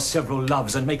reckon with your several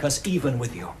loves and make us even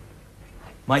with you.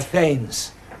 My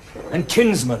thanes and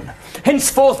kinsmen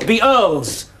henceforth be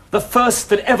earls, the first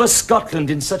that ever Scotland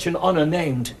in such an honour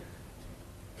named.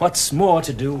 What's more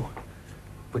to do,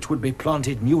 which would be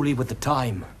planted newly with the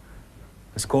time,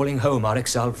 as calling home our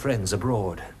exiled friends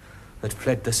abroad, that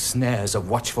fled the snares of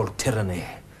watchful tyranny,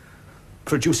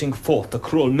 producing forth the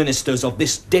cruel ministers of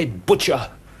this dead butcher,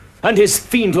 and his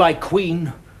fiend-like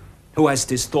queen, who, as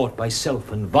 'tis thought, by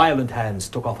self and violent hands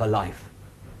took off her life.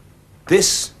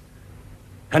 This,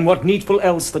 and what needful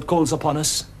else that calls upon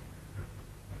us,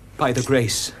 by the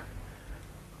grace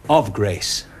of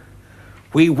grace,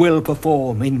 we will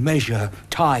perform in measure,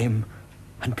 time,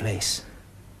 and place.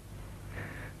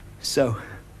 So,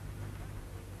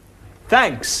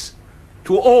 thanks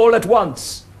to all at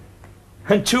once,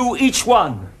 and to each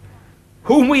one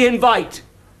whom we invite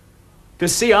to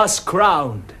see us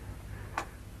crowned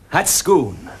at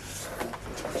Scone.